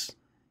experience.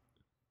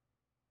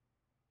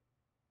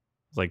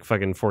 Like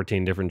fucking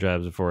 14 different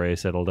jobs before I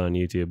settled on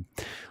YouTube.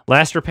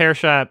 Last repair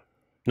shop.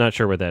 Not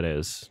sure what that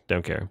is.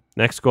 Don't care.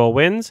 Next goal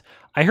wins.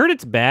 I heard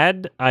it's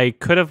bad. I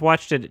could have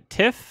watched it at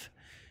TIFF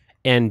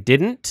and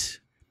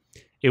didn't.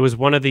 It was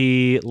one of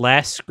the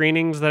last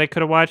screenings that I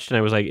could have watched, and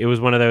I was like, it was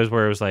one of those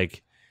where it was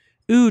like,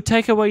 ooh,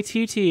 Taika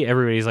Waititi.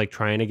 Everybody's like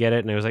trying to get it,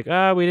 and I was like,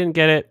 we didn't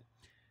get it.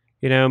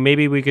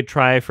 Maybe we could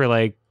try for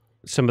like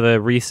some of the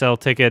resale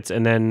tickets,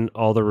 and then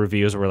all the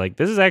reviews were like,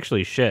 this is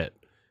actually shit.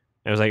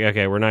 I was like,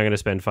 okay, we're not going to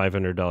spend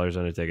 $500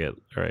 on a ticket.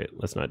 All right,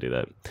 let's not do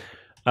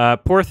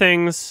that. Poor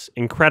Things,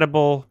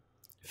 incredible.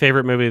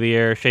 Favorite movie of the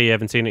year. Shay, you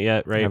haven't seen it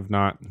yet, right? I have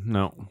not.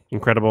 No.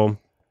 Incredible.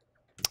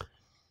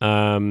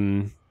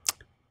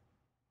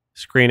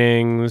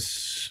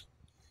 Screenings.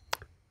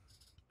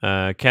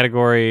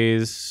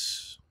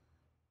 Categories.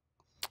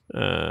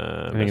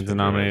 I think it's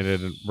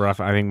nominated.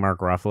 I think Mark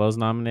Ruffalo's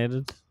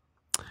nominated.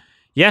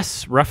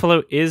 Yes,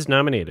 Ruffalo is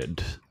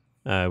nominated,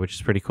 which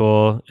is pretty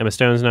cool. Emma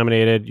Stone's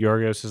nominated.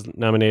 Yorgos is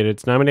nominated.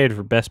 It's nominated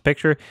for Best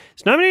Picture.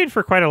 It's nominated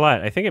for quite a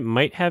lot. I think it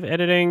might have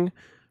editing,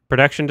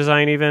 production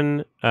design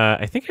even.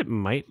 I think it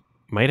might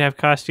have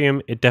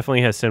costume. It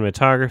definitely has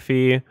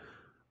cinematography.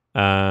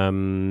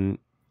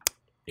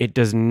 It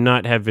does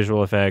not have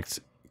visual effects.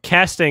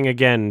 Casting,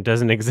 again,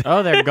 doesn't exist.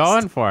 Oh, they're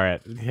going for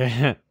it.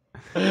 Yeah.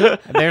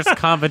 There's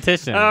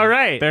competition. All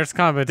right. There's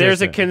competition.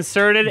 There's a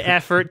concerted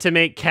effort to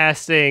make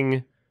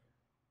casting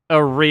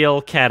a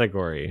real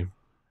category.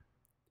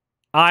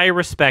 I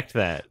respect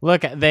that.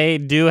 Look, they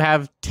do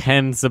have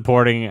 10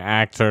 supporting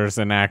actors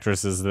and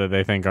actresses that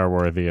they think are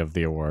worthy of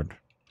the award.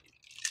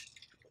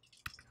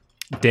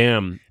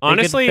 Damn.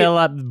 Honestly, they could fill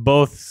up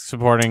both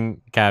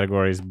supporting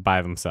categories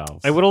by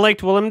themselves. I would have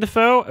liked Willem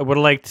Dafoe. I would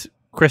have liked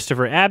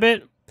Christopher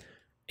Abbott.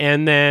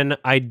 And then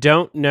I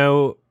don't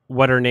know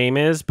what her name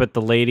is, but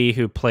the lady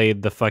who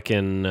played the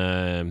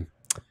fucking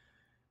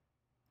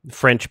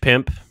French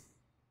pimp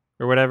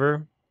or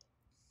whatever,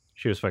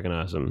 she was fucking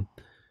awesome.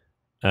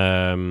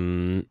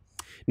 No,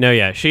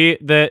 yeah, she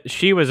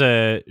was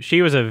a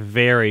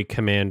very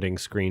commanding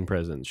screen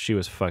presence. She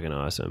was fucking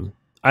awesome.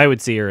 I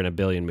would see her in a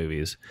billion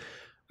movies.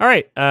 All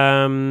right.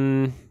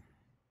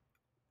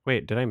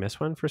 Wait, did I miss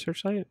one for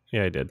Searchlight?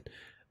 Yeah, I did.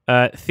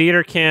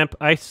 Theater Camp.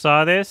 I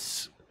saw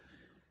this.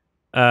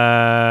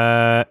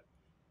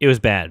 It was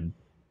bad.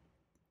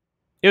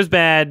 It was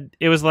bad.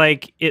 It was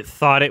like it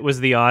thought it was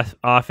The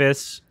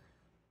Office.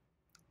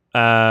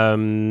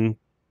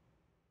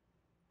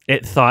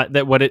 It thought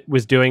that what it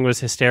was doing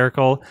was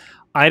hysterical.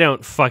 I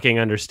don't fucking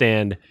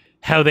understand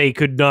how they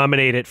could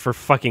nominate it for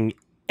fucking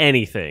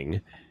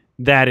anything.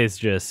 That is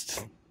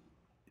just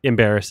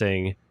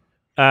embarrassing.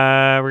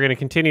 We're going to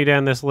continue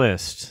down this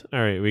list. All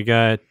right, we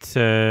got, what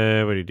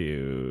do you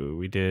do?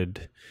 We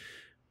did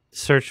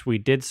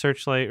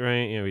Searchlight,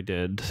 right? Yeah, we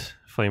did.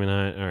 Flamin'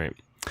 Hot. All right.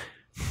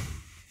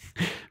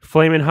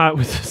 Flamin' Hot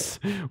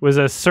was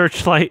a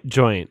Searchlight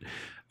joint.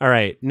 All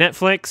right,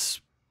 Netflix.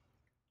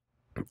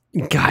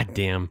 God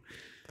damn.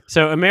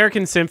 So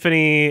American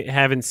Symphony,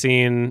 haven't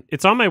seen.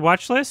 It's on my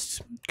watch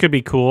list. Could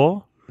be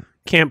cool.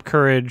 Camp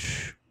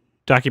Courage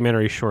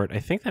documentary short. I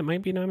think that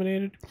might be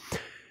nominated.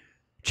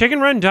 Chicken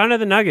Run, Dawn of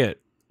the Nugget.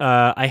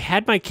 I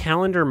had my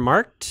calendar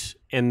marked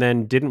and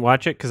then didn't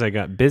watch it because I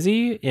got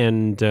busy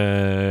and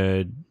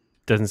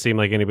doesn't seem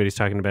like anybody's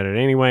talking about it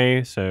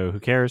anyway, so who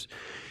cares?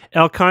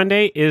 El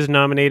Conde is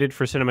nominated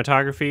for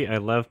cinematography. I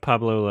love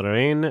Pablo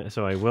Larraín,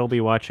 so I will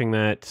be watching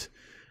that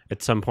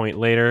at some point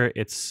later.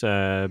 It's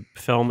a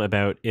film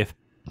about if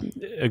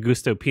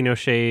Augusto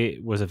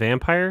Pinochet was a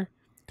vampire.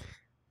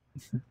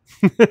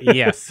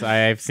 Yes,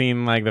 I've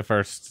seen like the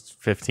first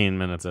 15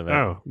 minutes of it.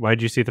 Oh,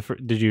 why'd you see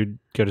did you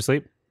go to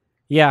sleep?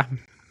 Yeah.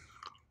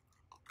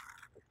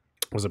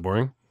 Was it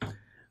boring?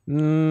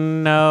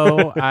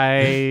 No,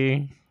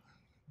 I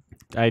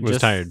was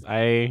just tired.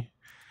 I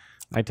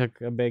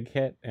took a big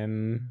hit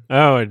and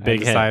a big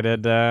hit.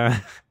 Decided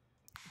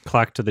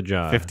clock to the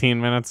jaw. 15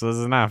 minutes was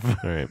enough.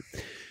 All right.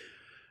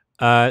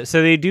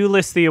 So they do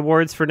list the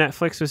awards for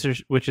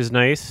Netflix, which is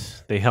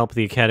nice. They help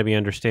the Academy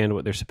understand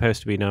what they're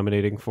supposed to be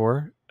nominating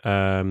for.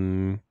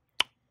 Although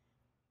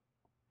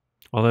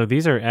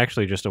these are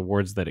actually just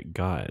awards that it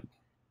got.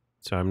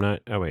 So I'm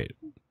not... Oh, wait.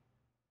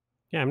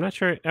 Yeah, I'm not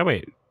sure... Oh,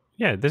 wait.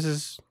 Yeah, this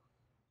is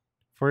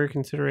for your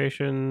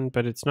consideration,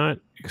 but it's not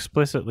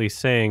explicitly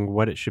saying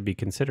what it should be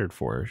considered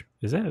for,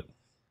 is it?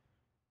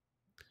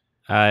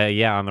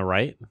 Yeah, on the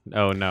right.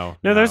 Oh no,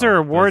 No, those are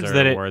awards those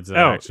that it. awards that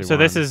Oh, actually so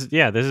this won is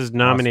this is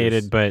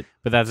nominated, Oscars.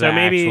 But that's so the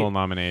maybe actual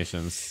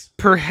nominations.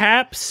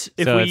 perhaps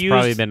if So we it's use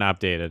probably been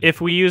updated.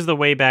 if we use the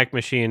Wayback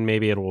Machine,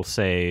 maybe it will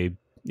say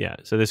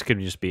So this could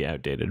just be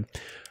outdated.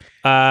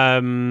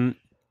 Fair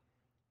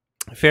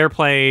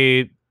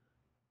Play,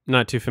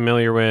 not too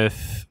familiar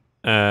with.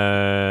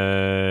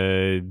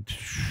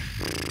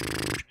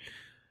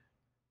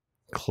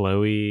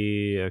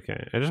 Chloe.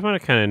 Okay, I just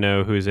want to kind of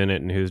know who's in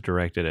it and who's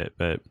directed it,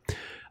 but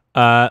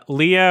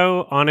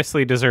Leo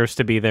honestly deserves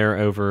to be there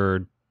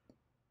over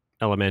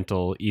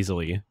Elemental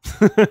easily.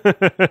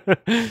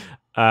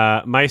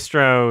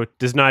 Maestro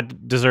does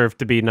not deserve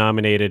to be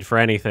nominated for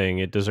anything.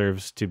 It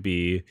deserves to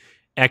be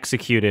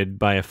executed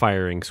by a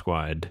firing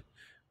squad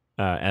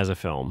as a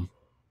film.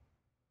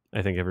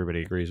 I think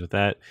everybody agrees with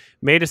that.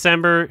 May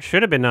December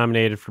should have been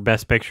nominated for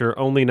Best Picture,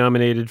 only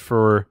nominated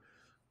for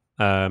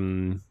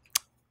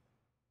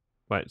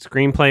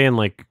screenplay and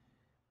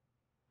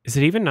is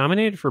it even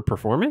nominated for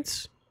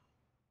performance?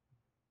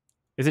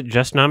 Is it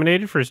just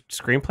nominated for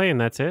screenplay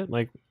and that's it?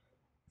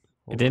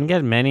 It didn't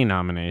get many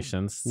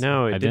nominations.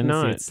 No, I did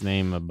not see its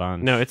name a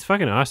bunch. No, it's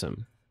fucking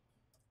awesome.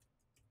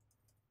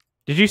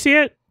 Did you see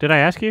it? Did I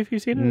ask you if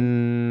you've seen it?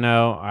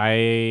 No,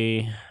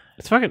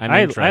 It's fucking.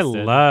 I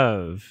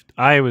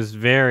was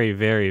very,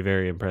 very,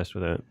 very impressed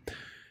with it.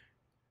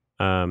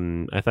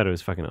 I thought it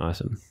was fucking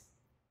awesome.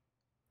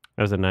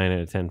 That was a 9 out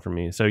of 10 for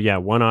me. So yeah,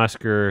 1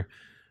 Oscar,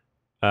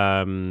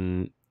 original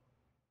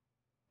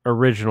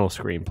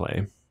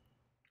screenplay.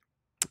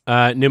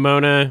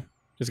 Nimona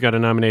has got a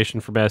nomination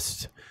for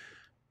best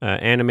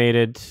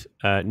animated.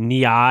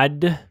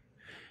 Niad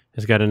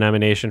has got a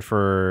nomination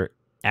for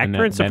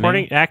actor and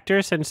supporting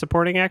actress and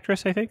supporting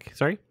actress. I think.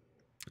 Sorry,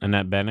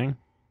 Annette Bening.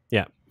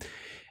 Yeah.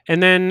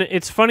 And then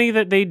it's funny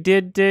that they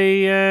did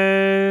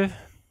a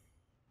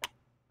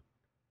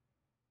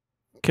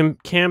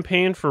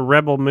campaign for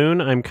Rebel Moon.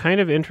 I'm kind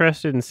of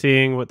interested in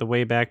seeing what the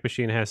Wayback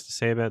Machine has to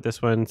say about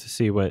this one, to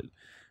see what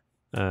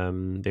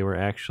they were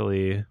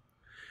actually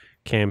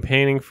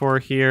campaigning for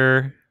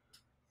here.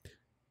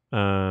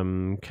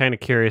 Kind of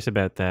curious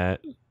about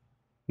that.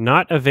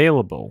 Not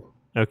available.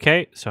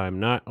 Okay, so I'm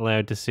not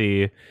allowed to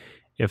see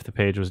if the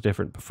page was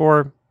different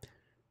before.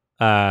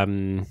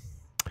 Behind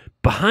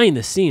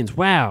the scenes,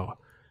 wow,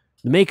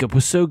 the makeup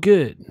was so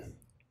good.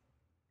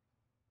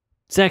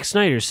 Zack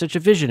Snyder's such a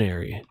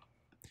visionary.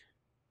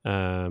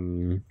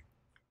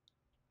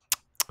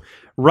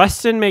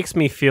 Rustin Makes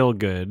Me Feel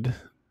Good.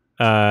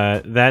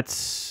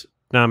 That's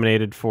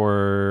nominated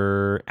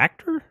for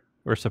actor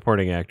or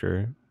supporting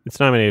actor. It's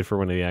nominated for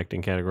one of the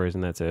acting categories,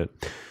 and that's it.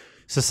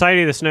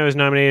 Society of the Snow is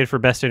nominated for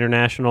Best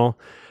International.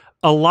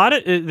 A lot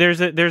of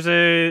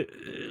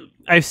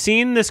I've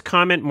seen this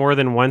comment more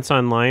than once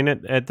online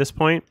at this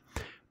point.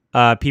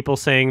 People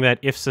saying that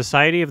if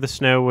Society of the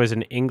Snow was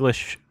an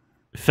English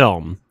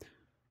film,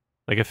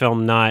 like a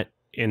film not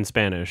in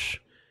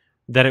Spanish,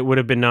 that it would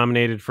have been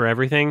nominated for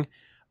everything.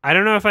 I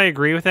don't know if I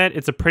agree with that.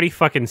 It's a pretty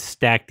fucking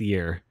stacked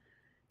year.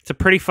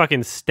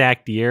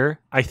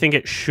 I think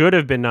it should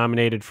have been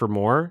nominated for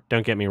more.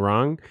 Don't get me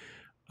wrong.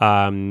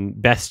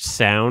 Best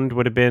Sound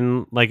would have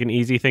been like an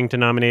easy thing to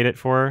nominate it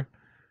for.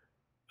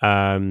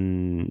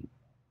 The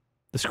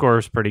score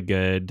is pretty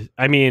good.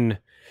 I mean,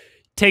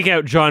 take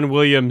out John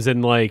Williams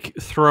and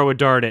throw a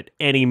dart at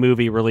any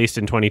movie released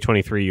in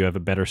 2023. You have a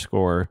better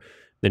score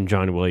than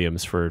John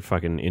Williams for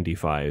fucking Indy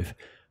 5.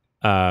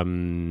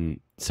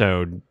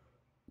 So,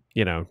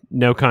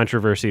 no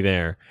controversy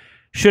there.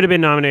 Should have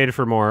been nominated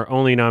for more,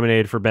 only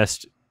nominated for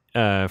Best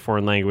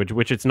Foreign Language,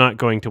 which it's not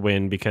going to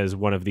win because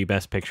one of the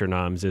Best Picture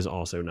noms is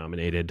also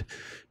nominated.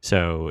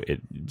 So,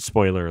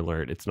 spoiler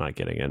alert, it's not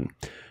getting in.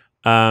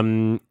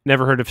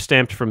 Never heard of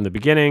Stamped from the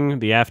Beginning.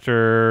 The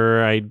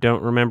After, I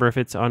don't remember if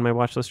it's on my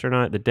watch list or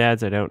not. The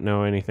Dads, I don't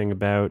know anything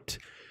about.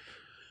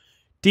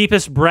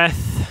 Deepest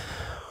Breath,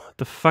 what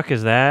the fuck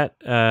is that?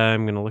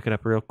 I'm going to look it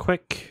up real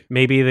quick.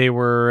 Maybe they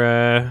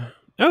were...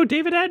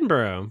 David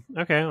Attenborough.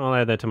 Okay, I'll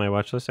add that to my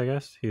watch list, I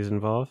guess. He's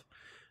involved.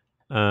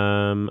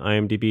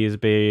 IMDb is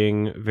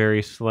being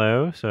very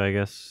slow, so I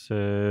guess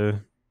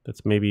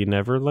that's maybe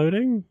never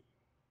loading.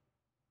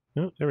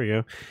 Oh, there we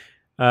go.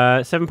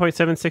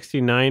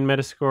 7.769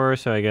 Metascore,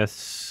 so I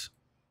guess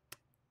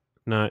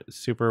not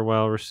super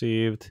well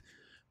received.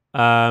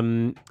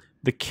 The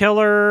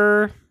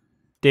Killer,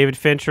 David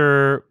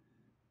Fincher.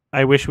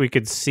 I wish we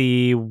could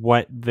see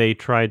what they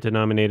tried to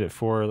nominate it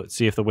for. Let's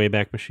see if the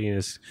Wayback Machine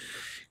is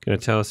going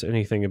to tell us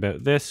anything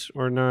about this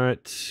or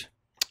not.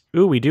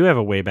 Ooh, we do have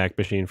a Wayback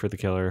Machine for The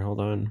Killer. Hold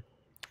on.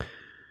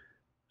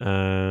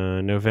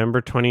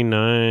 November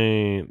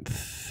 29th,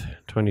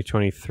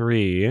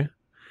 2023.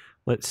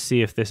 Let's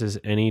see if this is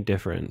any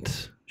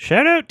different.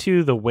 Shout out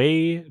to the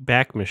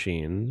Wayback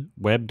Machine,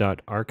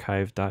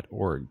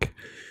 web.archive.org.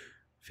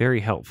 Very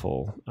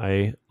helpful.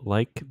 I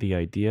like the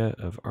idea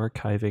of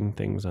archiving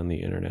things on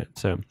the internet.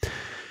 So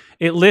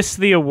it lists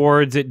the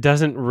awards. It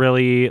doesn't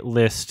really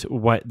list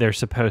what they're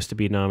supposed to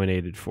be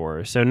nominated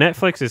for. So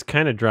Netflix is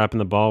kind of dropping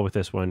the ball with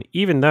this one,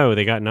 even though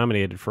they got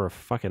nominated for a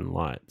fucking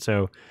lot.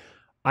 So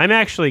I'm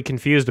actually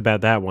confused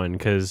about that one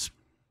because,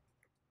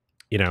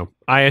 you know,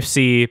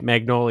 IFC,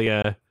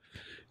 Magnolia,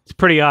 it's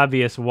pretty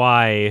obvious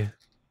why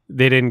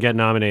they didn't get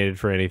nominated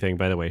for anything.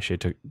 By the way, she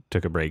took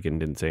a break and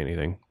didn't say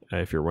anything,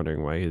 if you're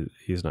wondering why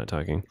he's not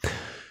talking.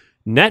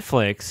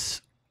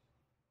 Netflix,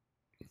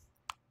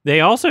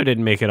 they also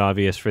didn't make it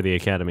obvious for the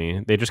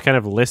Academy. They just kind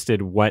of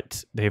listed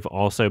what they've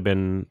also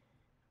been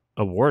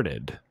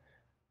awarded.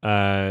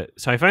 So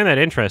I find that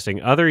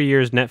interesting. Other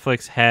years,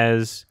 Netflix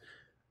has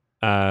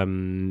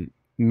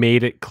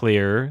made it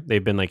clear.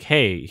 They've been like,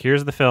 hey,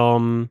 here's the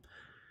film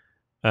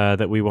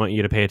that we want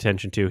you to pay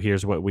attention to.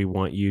 Here's what we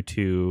want you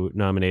to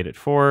nominate it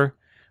for.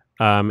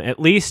 At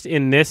least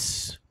in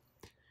this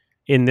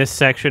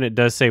section, it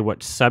does say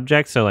what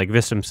subject. So like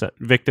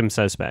victim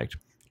suspect,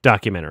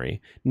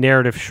 documentary,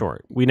 narrative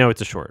short. We know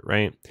it's a short,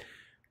 right?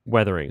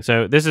 Weathering.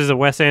 So this is a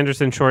Wes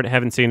Anderson short.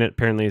 Haven't seen it.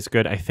 Apparently it's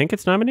good. I think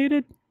it's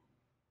nominated.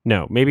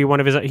 No, maybe one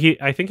of his.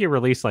 I think he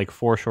released like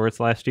 4 shorts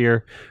last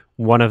year.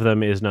 One of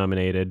them is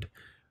nominated.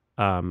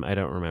 I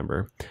don't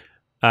remember.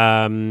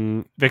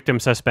 Victim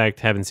suspect.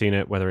 Haven't seen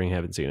it. Weathering.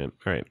 Haven't seen it.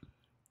 All right.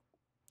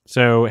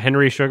 So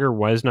Henry Sugar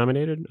was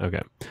nominated.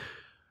 Okay.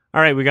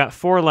 All right. We got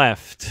 4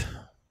 left.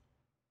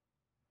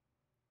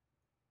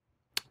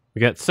 We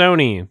got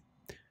Sony,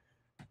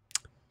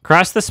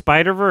 Across the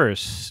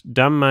Spider-Verse,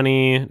 Dumb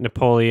Money,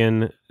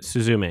 Napoleon,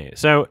 Suzume.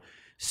 So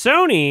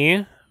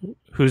Sony,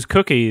 whose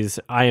cookies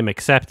I am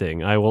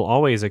accepting, I will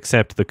always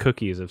accept the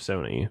cookies of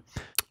Sony,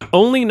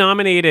 only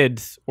nominated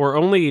or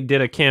only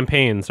did a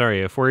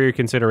 4-year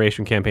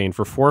consideration campaign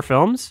for 4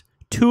 films.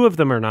 2 of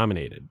them are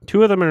nominated.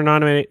 2 of them are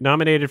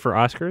nominated for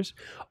Oscars.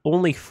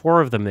 Only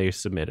 4 of them they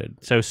submitted.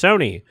 So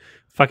Sony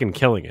fucking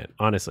killing it,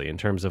 honestly, in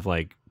terms of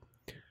like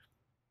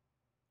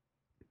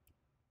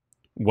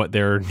what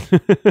they're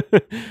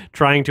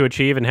trying to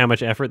achieve and how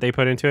much effort they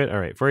put into it. All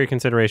right, for your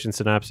consideration,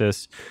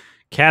 synopsis,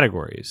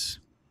 categories.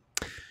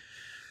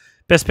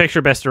 Best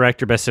Picture, Best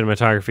Director, Best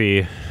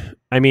Cinematography.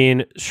 I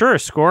mean, sure,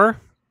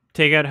 score.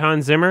 Take out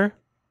Hans Zimmer.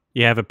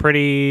 You have a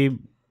pretty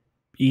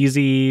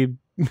easy,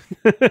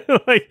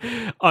 like,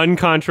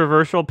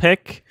 uncontroversial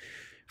pick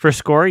for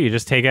score. You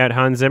just take out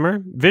Hans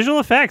Zimmer. Visual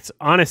effects,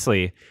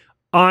 honestly,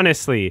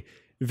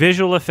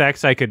 visual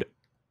effects.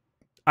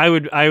 I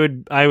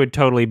would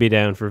totally be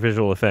down for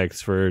visual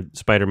effects for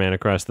Spider-Man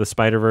Across the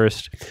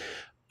Spider-Verse.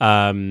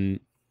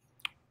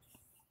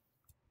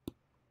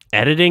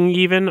 Editing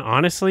even,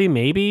 honestly,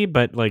 maybe,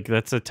 but like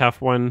that's a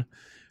tough one.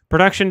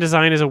 Production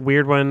design is a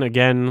weird one.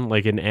 Again,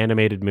 like an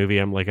animated movie,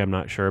 I'm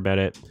not sure about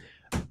it.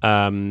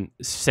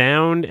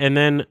 Sound, and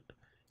then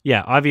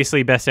yeah,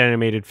 obviously Best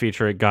Animated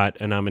Feature it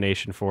got a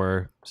nomination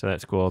for, so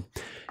that's cool.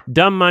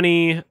 Dumb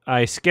Money,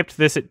 I skipped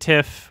this at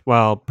TIFF.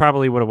 Well,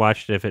 probably would have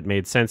watched it if it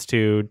made sense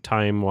to,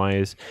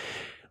 time-wise.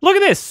 Look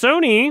at this.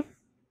 Sony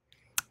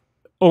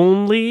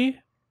only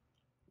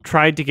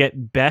tried to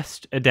get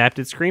Best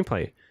Adapted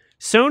Screenplay.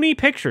 Sony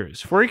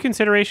Pictures, for your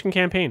consideration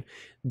campaign,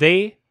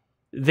 they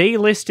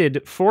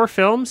listed 4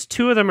 films.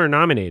 2 of them are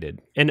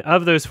nominated. And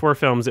of those 4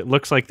 films, it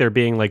looks like they're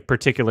being like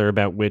particular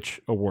about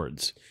which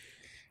awards.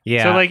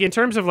 Yeah. So like in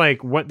terms of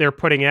like what they're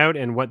putting out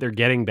and what they're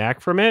getting back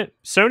from it,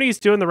 Sony's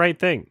doing the right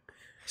thing.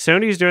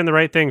 Sony's doing the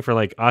right thing for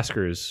like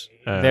Oscars.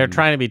 They're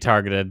trying to be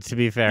targeted. To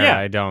be fair, yeah.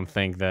 I don't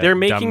think that they're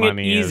making it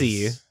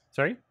easy.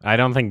 Sorry, I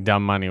don't think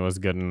Dumb Money was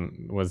good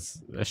and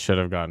should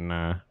have gotten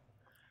a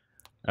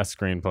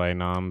screenplay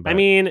nom. But I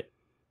mean,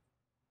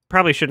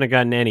 probably shouldn't have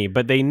gotten any,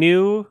 but they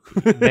knew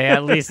they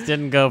at least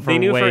didn't go for. They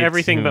knew for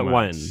everything but much.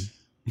 one.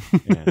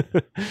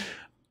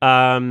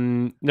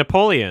 Yeah.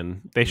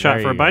 Napoleon. They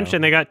shot for a bunch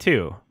and they got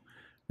 2.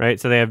 Right,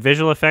 so they have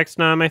visual effects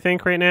nom, I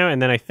think, right now, and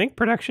then I think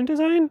production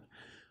design.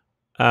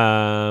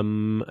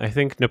 I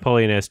think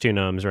Napoleon has 2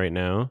 noms right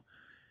now.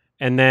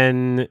 And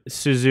then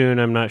Suzume,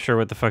 I'm not sure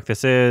what the fuck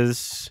this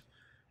is.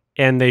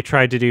 And they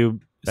tried to do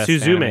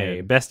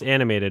Suzume, Best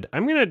Animated.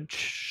 I'm going to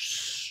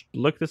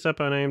look this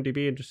up on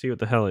IMDb and just see what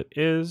the hell it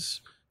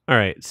is. All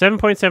right,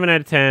 7.7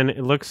 out of 10.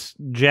 It looks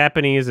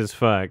Japanese as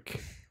fuck.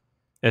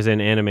 As in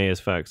anime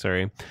as fuck,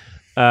 sorry.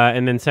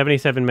 And then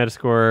 77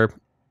 Metascore.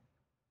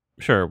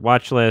 Sure,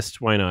 watch list.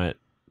 Why not?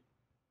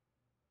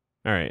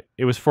 All right.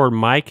 It was for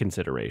my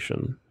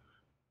consideration.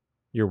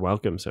 You're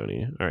welcome,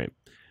 Sony. All right.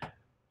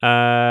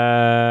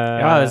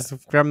 This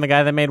is from the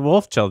guy that made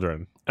Wolf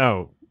Children.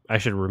 Oh, I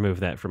should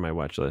remove that from my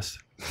watch list.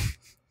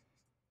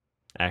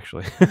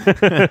 Actually.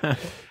 All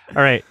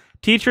right.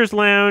 Teacher's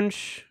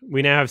Lounge.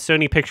 We now have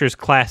Sony Pictures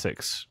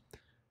Classics.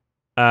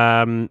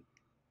 And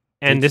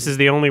this is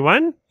the only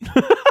one?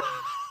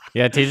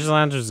 Yeah, Teacher's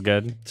Lounge is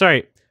good.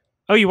 Sorry.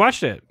 Oh, you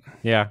watched it?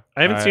 Yeah.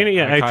 I haven't seen it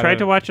yet. I tried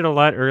to watch it a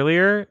lot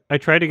earlier. I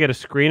tried to get a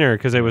screener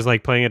because I was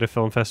like playing at a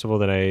film festival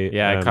that I...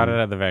 Yeah, I caught it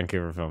at the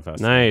Vancouver Film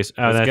Festival. Nice.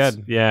 Oh, that's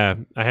good. Yeah,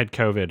 I had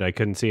COVID. I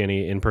couldn't see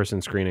any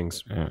in-person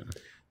screenings. Yeah.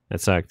 That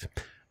sucked.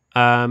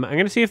 I'm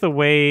going to see if the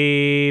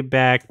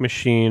Wayback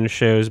Machine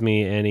shows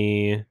me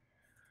any...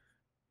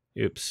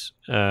 Oops.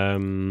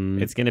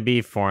 It's going to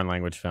be foreign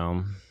language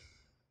film.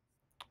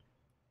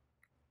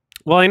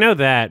 Well, I know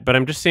that, but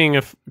I'm just seeing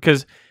if...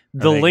 Because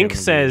The link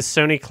says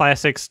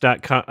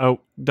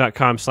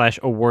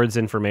sonyclassics.com/awards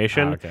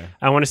information. Okay.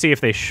 I want to see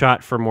if they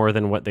shot for more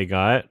than what they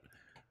got.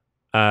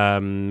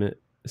 So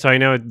I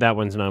know that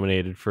one's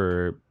nominated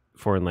for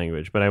foreign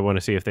language, but I want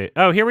to see if they...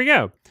 Oh, here we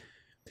go.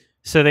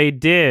 So they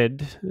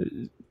did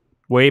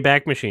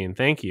Wayback Machine.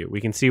 Thank you. We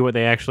can see what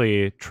they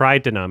actually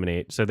tried to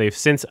nominate. So they've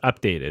since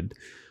updated.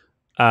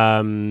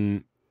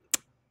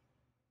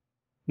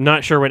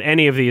 Not sure what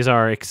any of these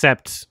are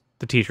except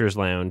The Teacher's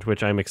Lounge,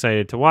 which I'm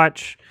excited to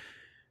watch.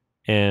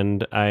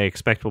 And I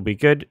expect will be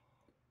good.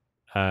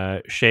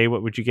 Shay,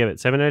 what would you give it?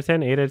 7 out of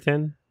 10? 8 out of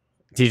 10?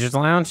 Teacher's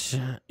Lounge?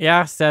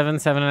 Yeah, 7,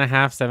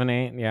 7.5, 7,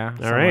 8. Yeah,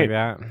 all right. Like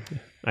that.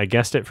 I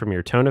guessed it from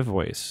your tone of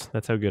voice.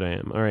 That's how good I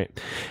am. All right.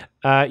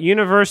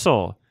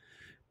 Universal.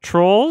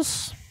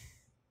 Trolls.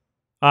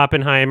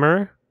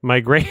 Oppenheimer.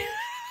 Migration.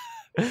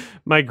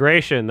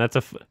 That's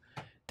a...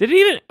 Did it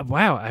even...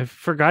 Wow, I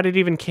forgot it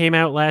even came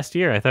out last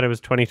year. I thought it was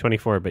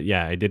 2024, but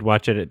yeah, I did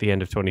watch it at the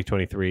end of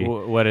 2023.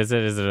 What is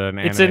it? Is it an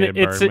animated movie?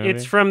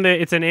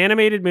 It's an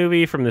animated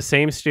movie from the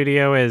same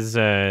studio as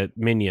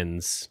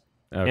Minions.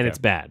 Okay. And it's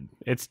bad.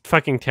 It's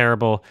fucking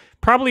terrible.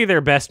 Probably their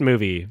best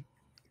movie.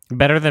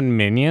 Better than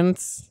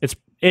Minions?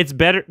 It's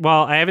better.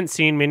 Well, I haven't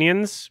seen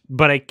Minions,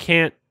 but I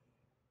can't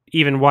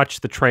even watch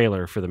the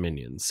trailer for the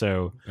Minions.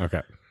 So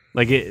okay.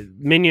 Like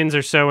Minions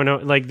are so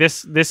like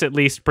this at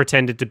least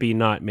pretended to be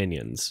not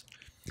Minions,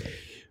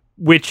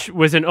 which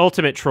was an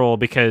ultimate troll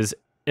because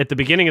at the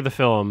beginning of the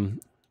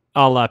film,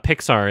 a la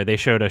Pixar, they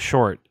showed a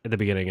short at the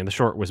beginning and the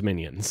short was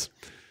Minions.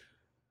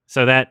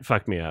 So that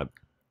fucked me up.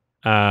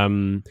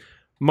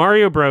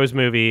 Mario Bros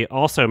movie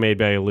also made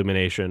by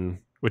Illumination,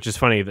 which is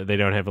funny that they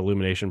don't have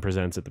Illumination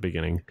Presents at the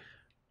beginning.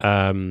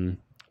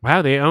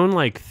 Wow, they own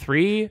like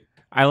 3.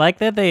 I like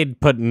that they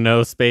put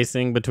no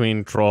spacing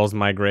between Trolls,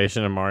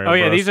 Migration, and Mario. Oh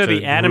yeah, Bros. These are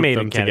the animated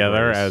them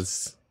together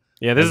as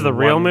this is the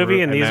real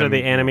movie, and these are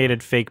the then,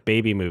 animated fake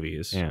baby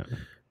movies.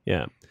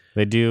 Yeah.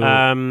 They do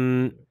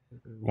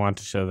want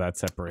to show that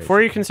separation.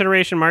 For your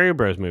consideration, Mario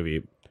Bros.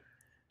 Movie.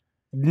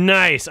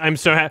 Nice. I'm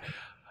so happy.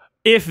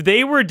 If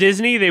they were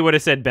Disney, they would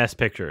have said Best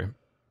Picture.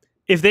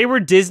 If they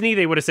were Disney,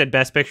 they would have said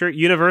Best Picture.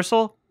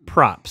 Universal,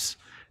 props.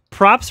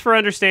 Props for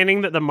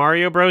understanding that the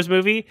Mario Bros.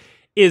 Movie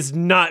is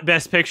not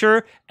Best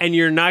Picture, and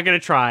you're not going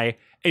to try,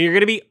 and you're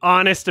going to be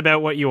honest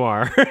about what you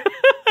are.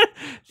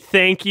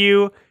 Thank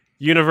you,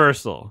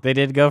 Universal. They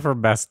did go for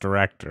Best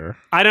Director.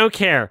 I don't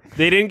care.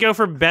 They didn't go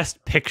for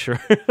Best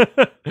Picture.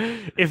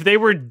 If they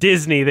were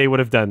Disney, they would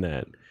have done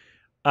that.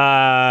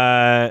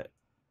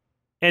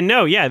 And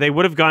no, yeah, they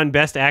would have gone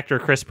Best Actor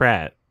Chris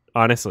Pratt.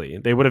 Honestly,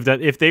 they would have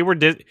done if they were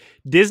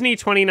Disney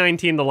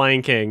 2019 The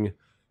Lion King.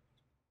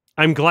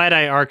 I'm glad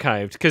I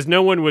archived because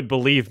no one would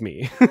believe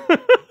me.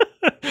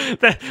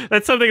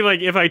 That's something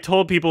like if I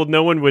told people,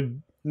 no one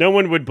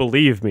would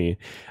believe me.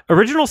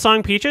 Original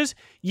song Peaches,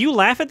 you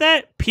laugh at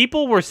that.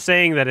 People were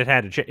saying that it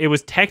had it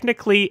was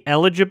technically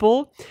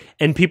eligible,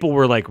 and people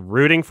were like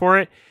rooting for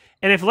it.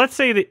 And if let's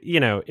say that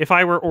if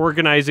I were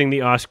organizing the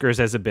Oscars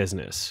as a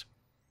business,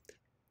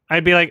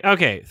 I'd be like,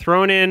 okay,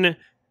 throwing in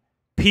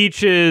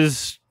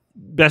Peaches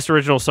Best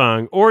Original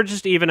Song, or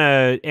just even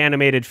a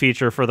animated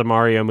feature for the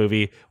Mario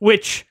movie,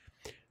 which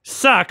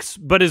sucks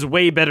but is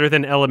way better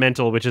than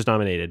Elemental, which is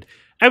nominated.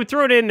 I would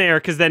throw it in there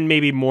because then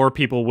maybe more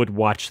people would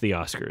watch the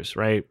Oscars,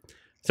 right?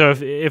 So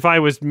if I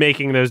was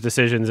making those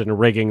decisions and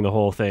rigging the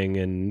whole thing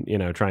and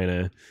trying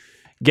to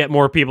get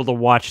more people to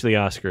watch the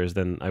Oscars,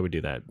 then I would do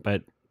that.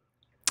 But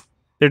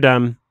they're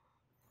dumb.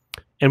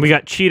 And we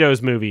got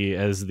Cheetos movie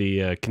as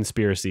the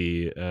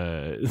conspiracy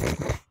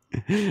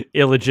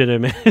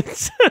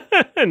illegitimate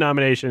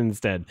nomination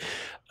instead.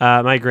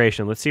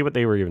 Migration. Let's see what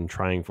they were even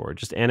trying for.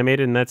 Just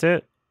animated and that's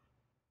it.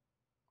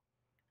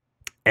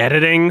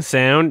 Editing,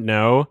 sound,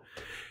 no.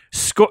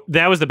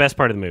 That was the best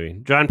part of the movie.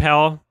 John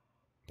Powell.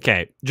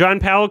 Okay. John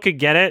Powell could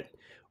get it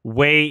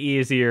way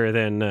easier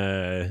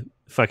than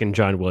fucking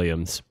John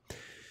Williams.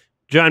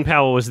 John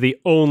Powell was the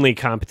only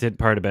competent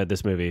part about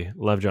this movie.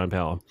 Love John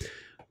Powell.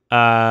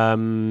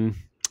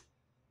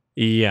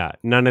 Yeah,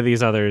 none of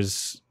these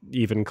others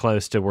even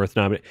close to worth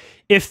nominating.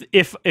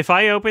 If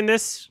I open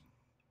this,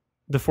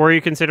 the For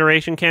Your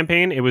Consideration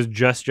campaign, it was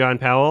just John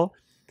Powell,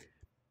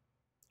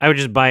 I would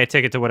just buy a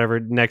ticket to whatever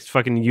next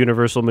fucking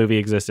Universal movie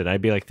existed.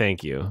 I'd be like,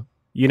 thank you.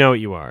 You know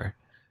what you are.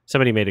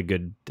 Somebody made a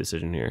good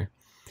decision here.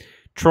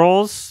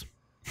 Trolls.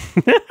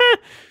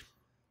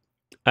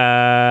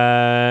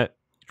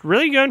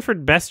 Really going for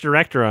Best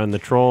Director on the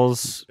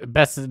Trolls.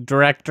 Best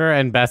Director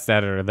and Best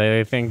Editor.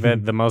 They think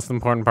that the most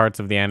important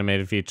parts of the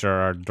animated feature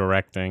are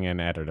directing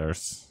and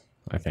editors,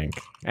 I think.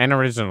 And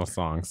original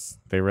songs.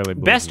 They really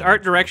believe Best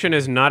Art Direction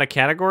is not a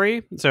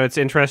category, so it's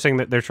interesting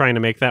that they're trying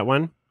to make that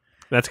one.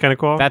 That's kind of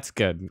cool. That's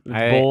good.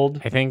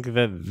 Bold. I think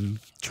that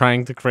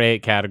trying to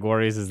create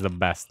categories is the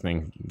best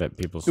thing that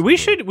people should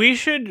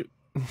do.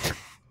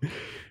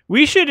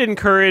 We should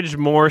encourage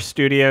more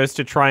studios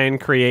to try and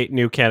create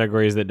new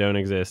categories that don't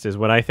exist, is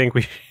what I think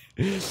we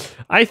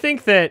I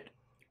think that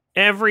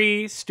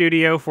every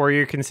studio For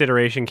Your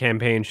Consideration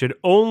campaign should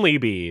only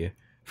be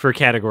for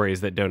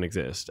categories that don't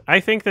exist. I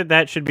think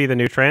that should be the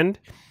new trend,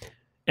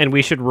 and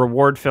we should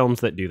reward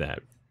films that do that.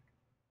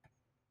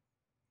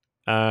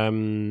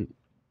 And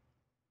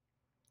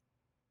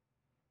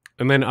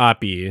then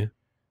Oppie,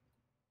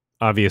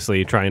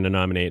 obviously trying to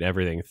nominate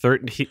everything.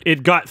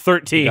 It got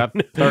 13.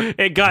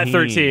 It got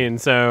 13.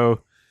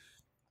 So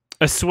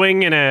a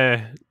swing and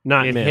a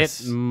not miss.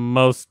 Hit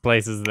most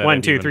places that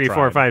 1, 2, 3,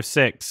 4, 5,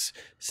 6,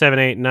 7,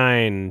 8,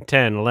 9,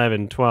 10,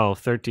 11, 12,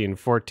 13,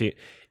 14.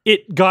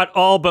 It got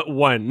all but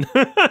one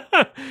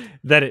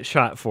that it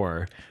shot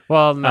for.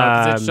 Well, no,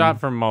 because it shot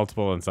for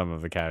multiple in some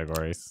of the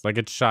categories. Like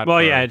it shot.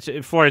 Well, yeah,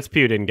 Florence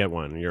Pugh didn't get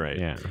one. You're right.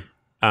 Yeah,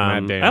 I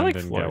like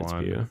Florence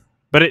Pugh,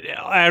 but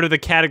out of the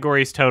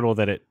categories total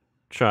that it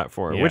shot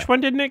for, which one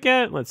didn't it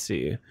get? Let's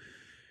see.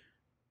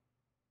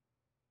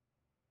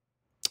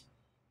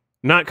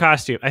 Not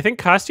costume. I think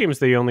costume's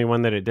the only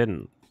one that it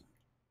didn't.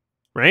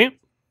 Right?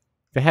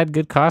 They had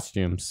good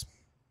costumes.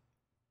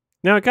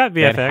 No, it got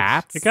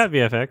VFX. It got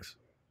VFX.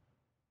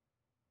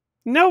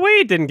 No way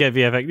it didn't get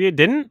VFX. It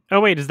didn't? Oh,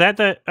 wait, is that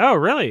the... Oh,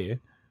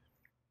 really?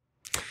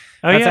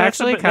 Oh, that's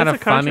actually kind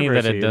of funny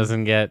that it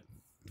doesn't get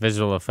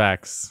visual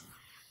effects.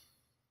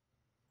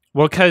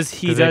 Well, because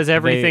he does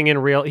everything in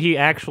real... He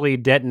actually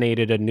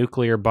detonated a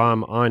nuclear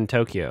bomb on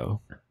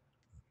Tokyo.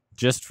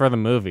 Just for the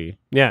movie.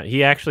 Yeah,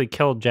 he actually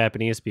killed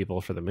Japanese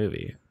people for the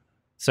movie.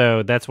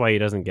 So that's why he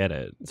doesn't get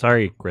it.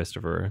 Sorry,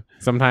 Christopher.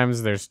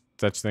 Sometimes there's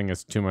such thing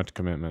as too much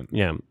commitment.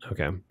 Yeah,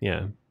 okay.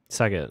 Yeah,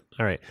 suck it.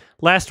 All right.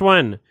 Last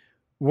one.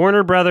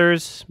 Warner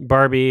Brothers,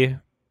 Barbie,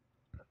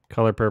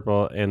 Color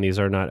Purple, and these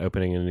are not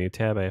opening in a new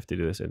tab. I have to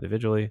do this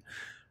individually.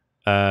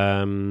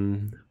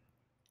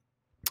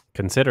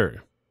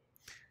 Consider.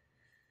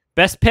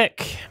 Best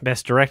pick,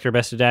 best director,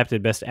 best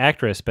adapted, best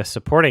actress, best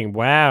supporting.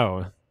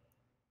 Wow.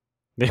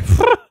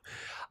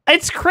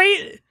 It's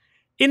crazy.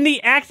 In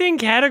the acting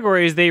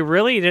categories,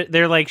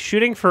 they're like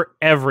shooting for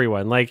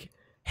everyone. Like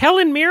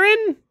Helen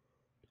Mirren,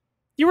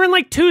 you were in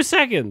like 2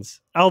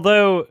 seconds.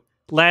 Although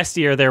last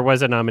year there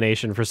was a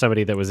nomination for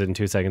somebody that was in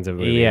 2 seconds of a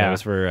movie. Yeah, it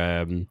was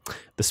for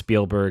the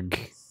Spielberg,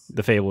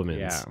 The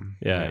Fabelmans.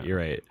 Yeah, you're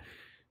right.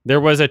 There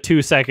was a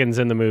 2 seconds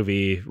in the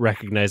movie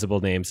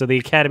recognizable name. So the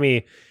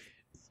Academy,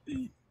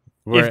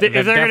 if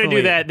they're going to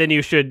do that, then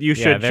you should shoot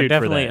for that. They're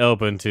definitely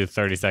open to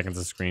 30 seconds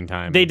of screen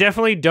time. They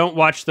definitely don't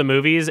watch the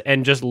movies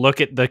and just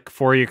look at the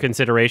For Your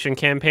Consideration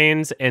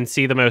campaigns and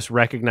see the most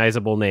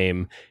recognizable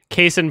name.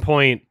 Case in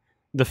point,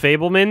 The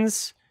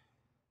Fabelmans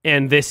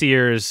and this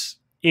year's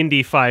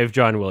Indy 5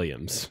 John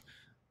Williams.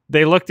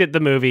 They looked at the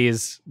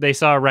movies, they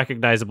saw a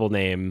recognizable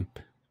name.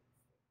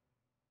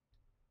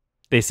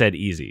 They said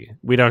easy.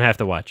 We don't have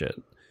to watch it.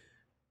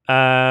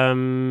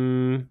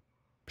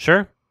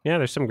 Sure. Yeah,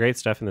 there's some great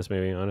stuff in this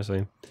movie,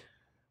 honestly.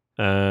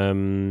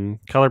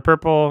 Color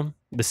Purple,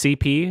 the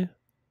CP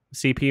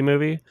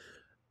movie.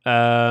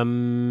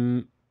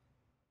 What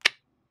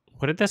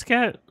did this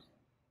get?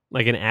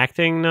 Like an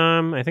acting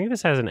nom? I think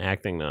this has an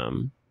acting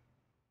nom.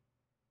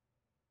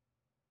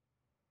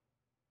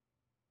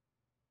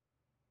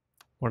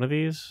 One of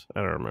these?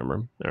 I don't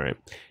remember. All right.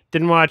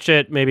 Didn't watch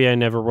it. Maybe I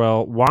never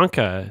will.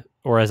 Wonka,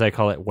 or as I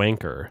call it,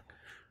 Wanker.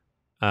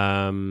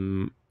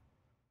 That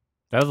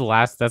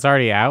was that's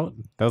already out?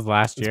 That was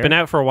last year? It's been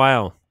out for a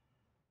while.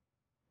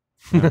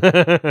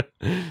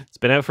 It's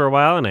been out for a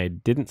while, and I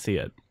didn't see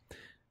it.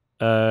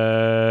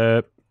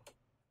 Last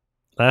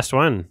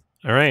one.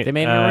 All right. They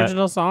made an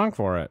original song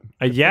for it.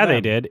 Yeah,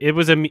 they did. It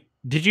was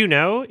did you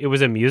know it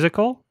was a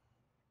musical?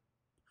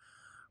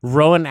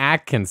 Rowan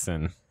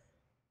Atkinson.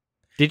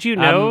 Did you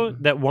know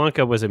that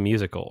Wonka was a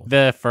musical?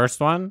 The first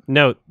one?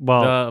 No,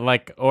 well,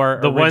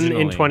 the one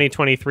in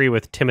 2023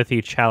 with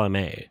Timothée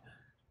Chalamet.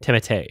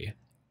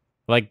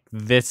 Like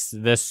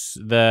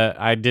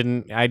I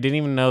didn't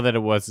even know that it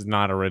was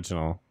not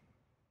original.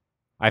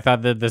 I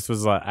thought that this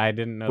was I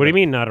didn't know. What do you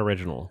mean not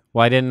original?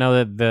 Well, I didn't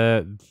know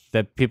that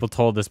that people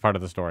told this part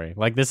of the story.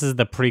 Like this is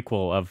the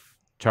prequel of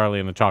Charlie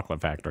and the Chocolate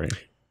Factory.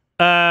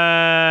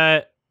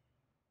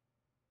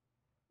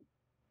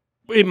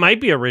 It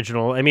might be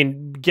original. I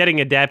mean,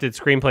 getting adapted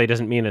screenplay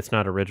doesn't mean it's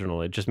not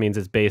original. It just means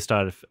it's based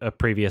on a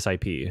previous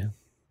IP.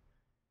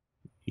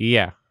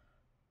 Yeah.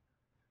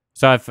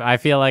 So I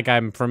feel like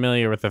I'm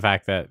familiar with the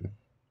fact that,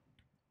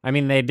 I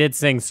mean, they did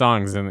sing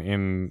songs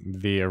in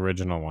the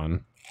original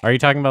one. Are you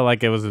talking about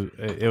like it was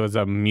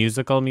a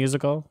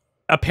musical?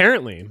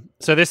 Apparently.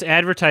 So this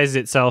advertised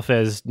itself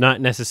as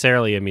not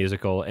necessarily a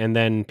musical, and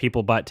then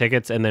people bought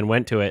tickets and then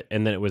went to it,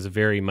 and then it was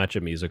very much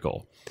a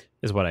musical,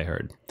 is what I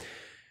heard.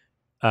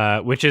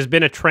 Which has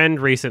been a trend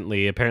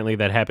recently. Apparently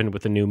that happened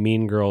with the new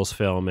Mean Girls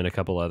film and a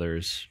couple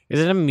others. Is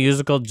it a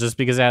musical just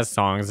because it has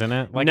songs in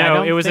it? Like,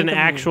 no, it was an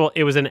actual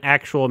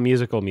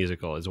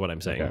musical is what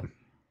I'm saying.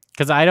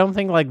 Because I don't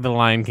think like The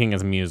Lion King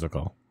is a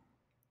musical.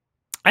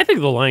 I think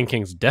The Lion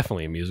King's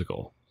definitely a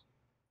musical.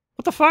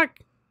 What the fuck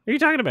are you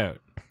talking about?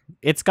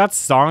 It's got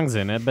songs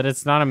in it, but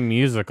it's not a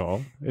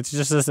musical. It's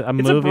just a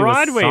movie. It's a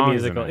Broadway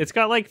musical. It's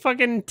got like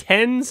fucking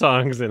 10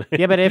 songs in it.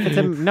 Yeah, but if it's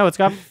it's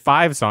got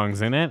 5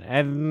 songs in it.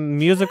 And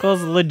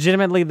musicals,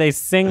 legitimately, they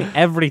sing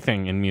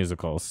everything in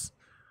musicals.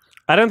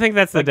 I don't think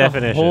that's the Like,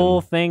 definition. The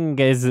whole thing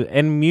is,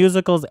 in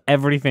musicals,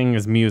 everything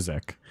is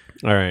music.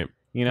 All right.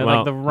 You know, Well-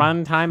 like the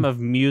runtime of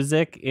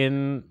music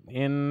in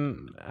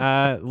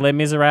Les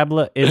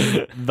Miserables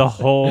is the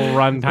whole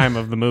runtime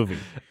of the movie.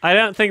 I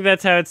don't think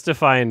that's how it's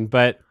defined,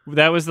 but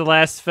that was the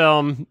last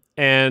film,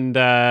 and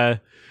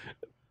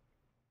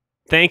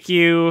thank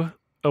you,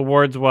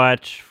 Awards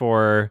Watch,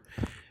 for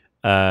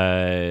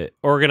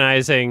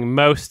organizing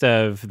most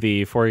of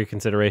the For Your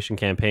Consideration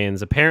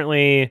campaigns.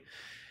 Apparently,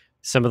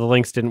 some of the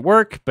links didn't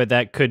work, but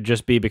that could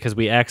just be because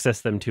we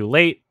accessed them too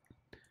late.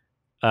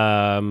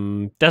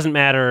 Doesn't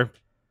matter.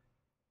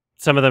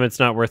 Some of them it's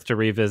not worth to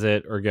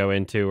revisit or go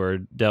into or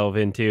delve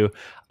into.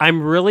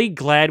 I'm really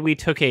glad we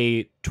took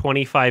a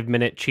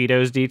 25-minute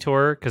Cheetos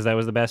detour because that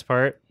was the best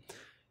part.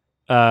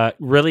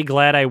 Really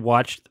glad I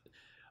watched.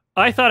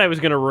 I thought I was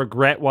going to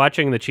regret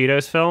watching the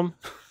Cheetos film.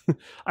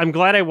 I'm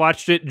glad I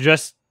watched it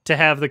just to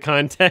have the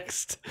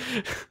context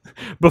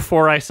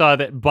before I saw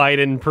that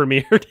Biden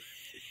premiered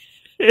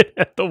it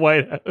at the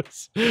White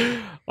House.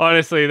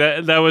 Honestly,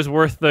 that was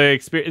worth the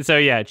experience. So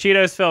yeah,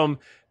 Cheetos film,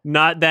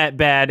 not that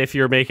bad if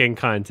you're making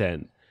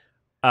content.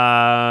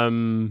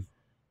 Fucking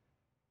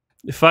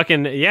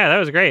yeah, that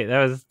was great.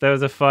 That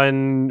was a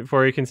fun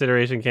For Your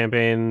Consideration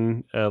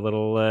campaign. A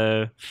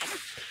little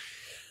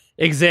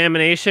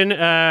examination.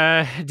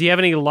 Do you have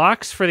any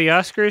locks for the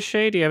Oscars,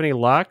 Shay? Do you have any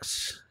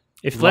locks?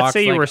 If let's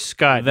say you were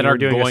Scott, that are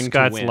doing a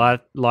Scott's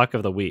lock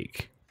of the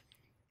week.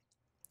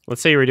 Let's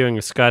say you were doing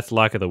a Scott's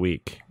lock of the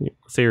week.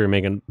 Let's say you were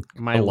making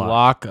my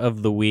lock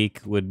of the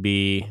week would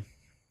be.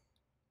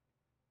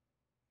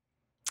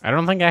 I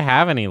don't think I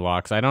have any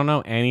locks. I don't know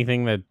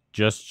anything that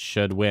just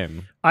should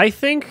win. I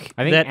think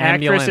that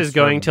actress is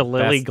going to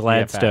Lily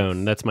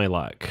Gladstone. That's my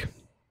lock.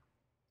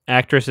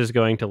 Actress is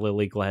going to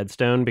Lily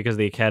Gladstone because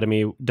the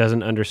Academy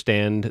doesn't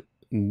understand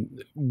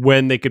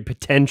when they could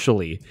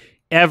potentially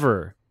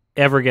ever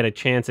get a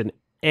chance in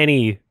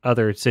any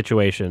other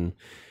situation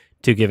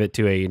to give it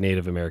to a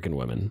Native American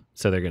woman.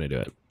 So they're going to do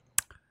it.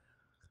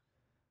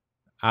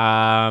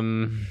 I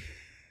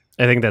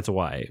think that's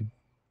why.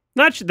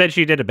 Not that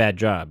she did a bad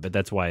job, but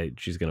that's why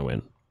she's going to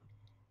win.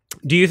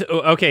 Do you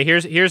okay,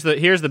 here's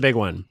the big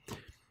one.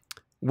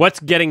 What's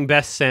getting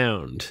best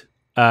sound?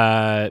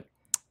 Zone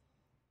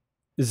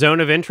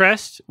of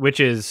Interest, which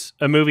is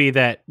a movie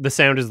that the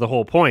sound is the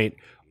whole point,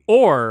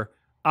 or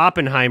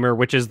Oppenheimer,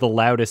 which is the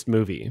loudest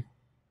movie.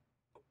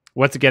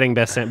 What's getting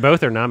best sound?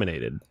 Both are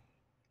nominated.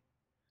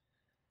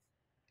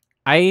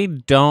 I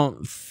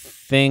don't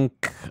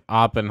think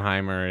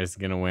Oppenheimer is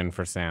going to win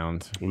for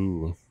sound.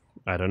 Ooh,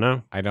 I don't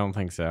know. I don't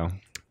think so.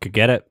 Could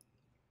get it.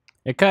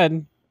 It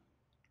could.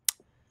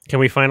 Can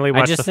we finally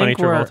watch the funny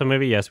Travolta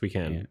movie? Yes, we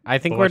can. Yeah. I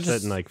think we'll we're watch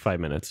just that in like 5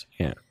 minutes.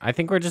 Yeah, I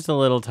think we're just a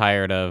little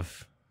tired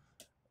of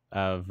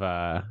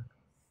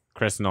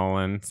Chris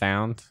Nolan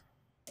sound.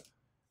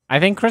 I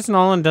think Chris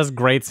Nolan does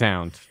great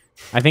sound.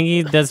 I think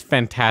he does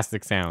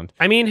fantastic sound.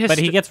 I mean, but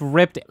he gets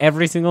ripped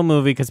every single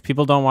movie because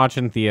people don't watch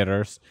in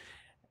theaters.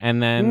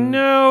 And then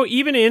no,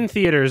 even in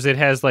theaters, it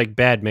has like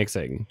bad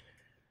mixing.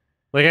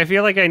 Like I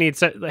feel like I need.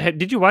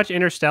 Did you watch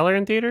Interstellar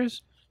in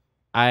theaters?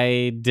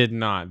 I did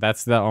not.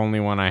 That's the only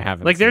one I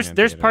haven't. Like seen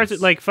there's parts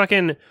that, like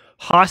fucking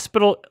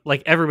hospital.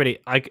 Like everybody,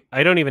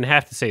 I don't even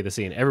have to say the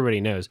scene.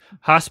 Everybody knows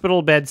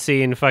hospital bed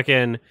scene.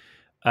 Fucking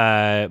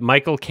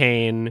Michael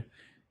Caine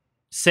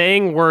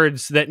saying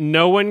words that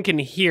no one can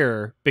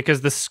hear because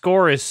the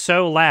score is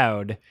so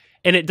loud,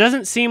 and it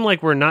doesn't seem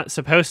like we're not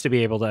supposed to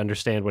be able to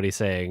understand what he's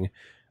saying.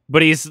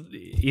 But he's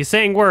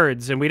saying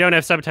words, and we don't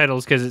have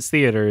subtitles because it's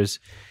theaters.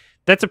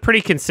 That's a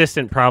pretty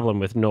consistent problem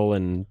with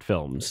Nolan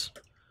films.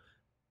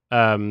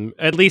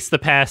 At least the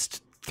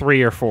past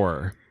 3 or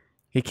 4.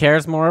 He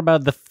cares more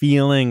about the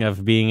feeling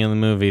of being in the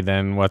movie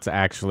than what's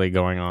actually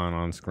going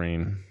on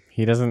screen.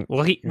 He doesn't.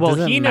 Well, he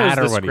knows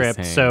the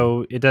script,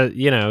 so it does.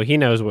 You know, he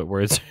knows what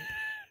words.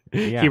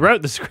 Yeah. He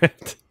wrote the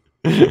script.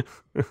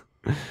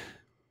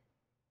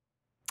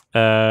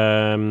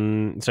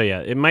 So yeah,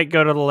 it might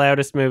go to the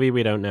loudest movie.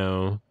 We don't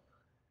know.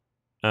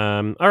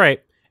 All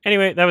right.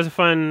 Anyway, that was a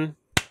fun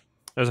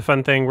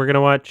thing. We're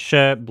gonna watch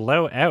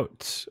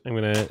Blowout. I'm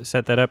gonna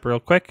set that up real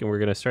quick, and we're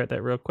gonna start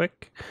that real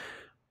quick.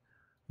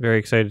 Very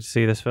excited to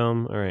see this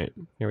film. All right,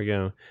 here we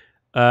go.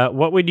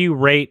 What would you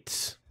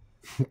rate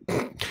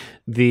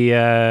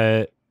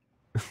the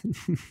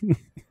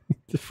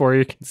For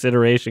Your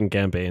Consideration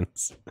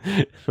campaigns?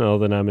 All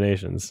the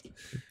nominations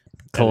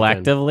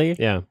collectively?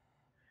 Yeah.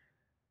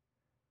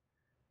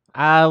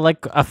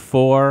 Like a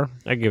 4.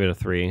 I'd give it a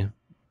 3.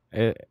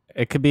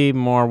 It could be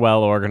more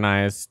well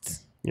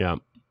organized. Yeah.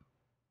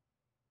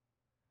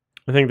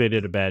 I think they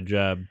did a bad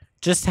job.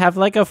 Just have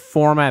like a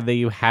format that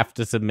you have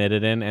to submit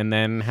it in, and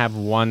then have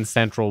one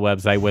central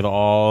website with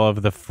all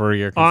of the For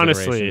Your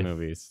Consideration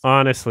movies.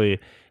 Honestly,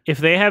 if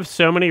they have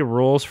so many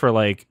rules for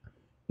like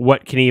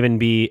what can even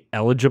be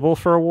eligible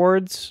for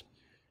awards,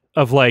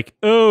 of like,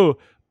 oh,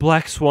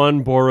 Black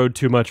Swan borrowed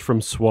too much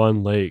from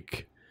Swan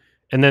Lake,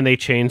 and then they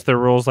change the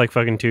rules like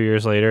fucking 2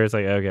 years later, it's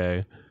like,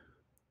 okay.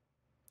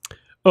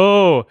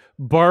 Oh,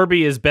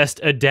 Barbie is best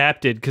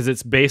adapted because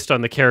it's based on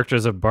the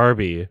characters of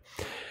Barbie.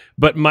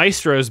 but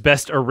Maestro's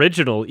best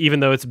original, even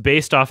though it's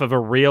based off of a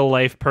real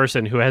life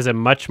person who has a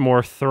much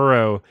more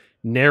thorough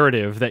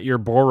narrative that you're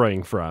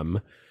borrowing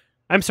from.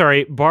 I'm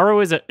sorry,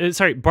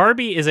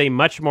 Barbie is a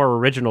much more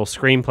original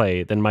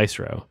screenplay than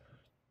Maestro.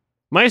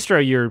 Maestro,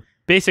 you're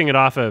basing it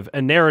off of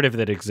a narrative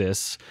that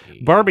exists.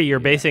 Barbie, you're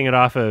basing it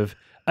off of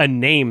a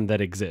name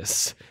that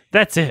exists.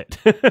 That's it.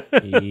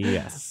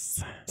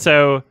 Yes.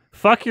 So,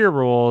 fuck your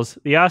rules.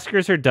 The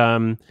Oscars are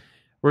dumb.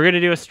 We're going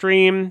to do a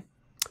stream.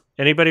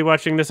 Anybody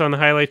watching this on the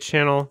Highlights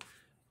channel?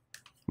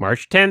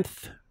 March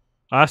 10th,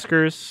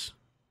 Oscars.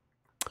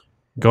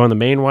 Go on the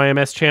main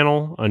YMS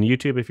channel on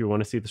YouTube if you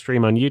want to see the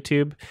stream on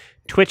YouTube.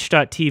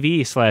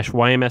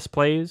 Twitch.tv/YMS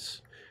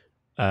Plays.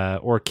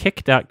 Or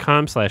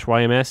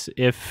kick.com/YMS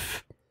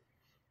if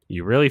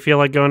you really feel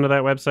like going to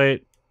that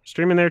website.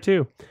 Streaming there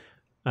too.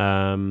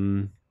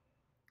 Thank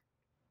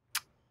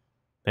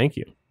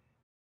you.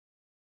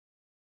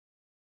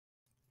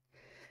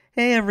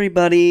 Hey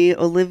everybody,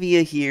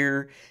 Olivia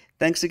here.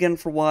 Thanks again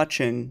for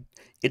watching.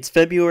 It's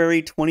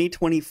February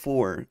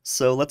 2024,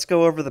 so let's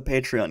go over the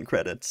Patreon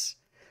credits.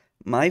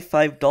 My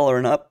 $5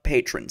 and up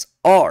patrons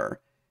are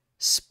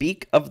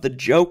Speak of the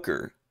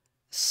Joker,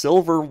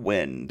 Silver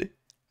Wind,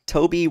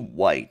 Toby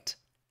White,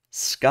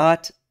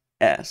 Scott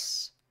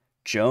S.,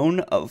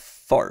 Joan of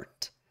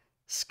Fart,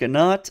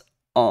 Skanot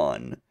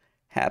On,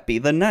 Happy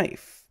the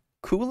Knife,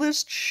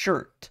 Coolest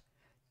Shirt,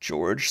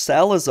 George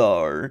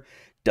Salazar,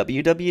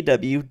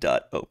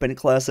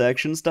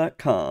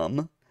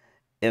 www.openclassactions.com,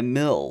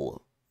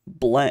 Emil,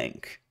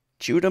 Blank,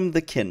 Judum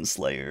the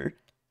Kinslayer,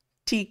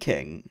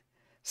 T-King,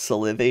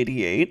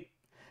 Saliv88,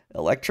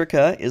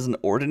 Electrica is an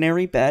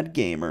ordinary bad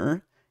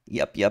gamer,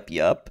 Yup,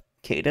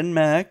 Caden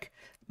Mac,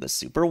 The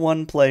Super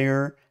One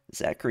Player,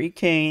 Zachary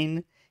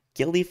Kane,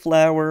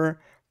 Gillyflower,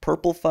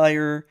 Purple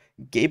Fire,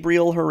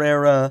 Gabriel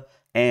Herrera,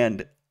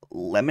 and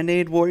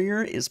Lemonade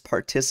Warrior is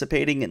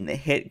participating in the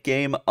hit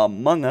game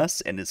Among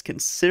Us and is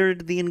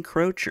considered the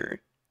encroacher.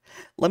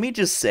 Let me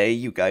just say,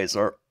 you guys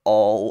are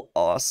all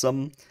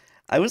awesome.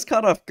 I was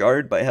caught off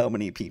guard by how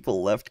many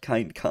people left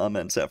kind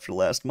comments after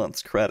last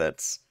month's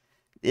credits.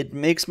 It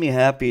makes me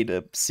happy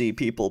to see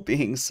people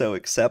being so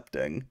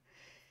accepting.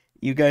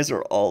 You guys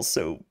are all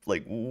so,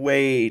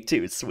 way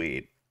too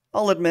sweet.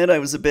 I'll admit I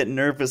was a bit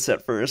nervous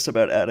at first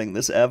about adding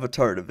this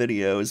avatar to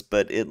videos,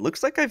 but it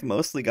looks like I've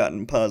mostly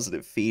gotten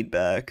positive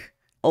feedback.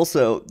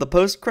 Also, the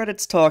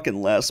post-credits talk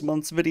in last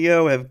month's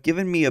video have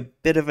given me a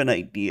bit of an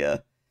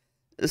idea.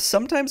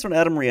 Sometimes when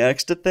Adam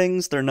reacts to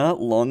things, they're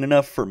not long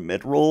enough for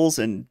mid-rolls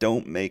and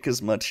don't make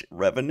as much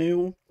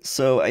revenue.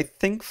 So I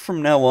think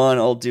from now on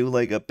I'll do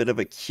a bit of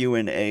a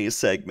Q&A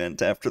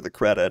segment after the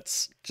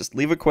credits. Just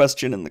leave a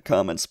question in the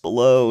comments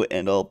below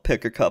and I'll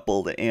pick a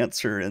couple to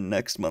answer in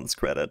next month's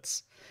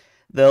credits.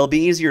 They'll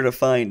be easier to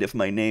find if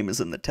my name is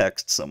in the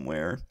text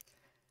somewhere.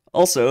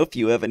 Also, if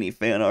you have any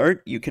fan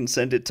art, you can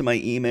send it to my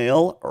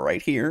email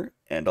right here,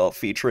 and I'll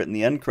feature it in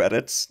the end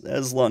credits,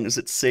 as long as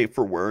it's safe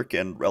for work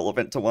and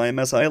relevant to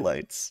YMS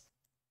highlights.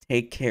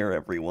 Take care,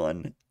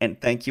 everyone,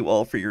 and thank you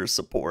all for your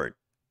support.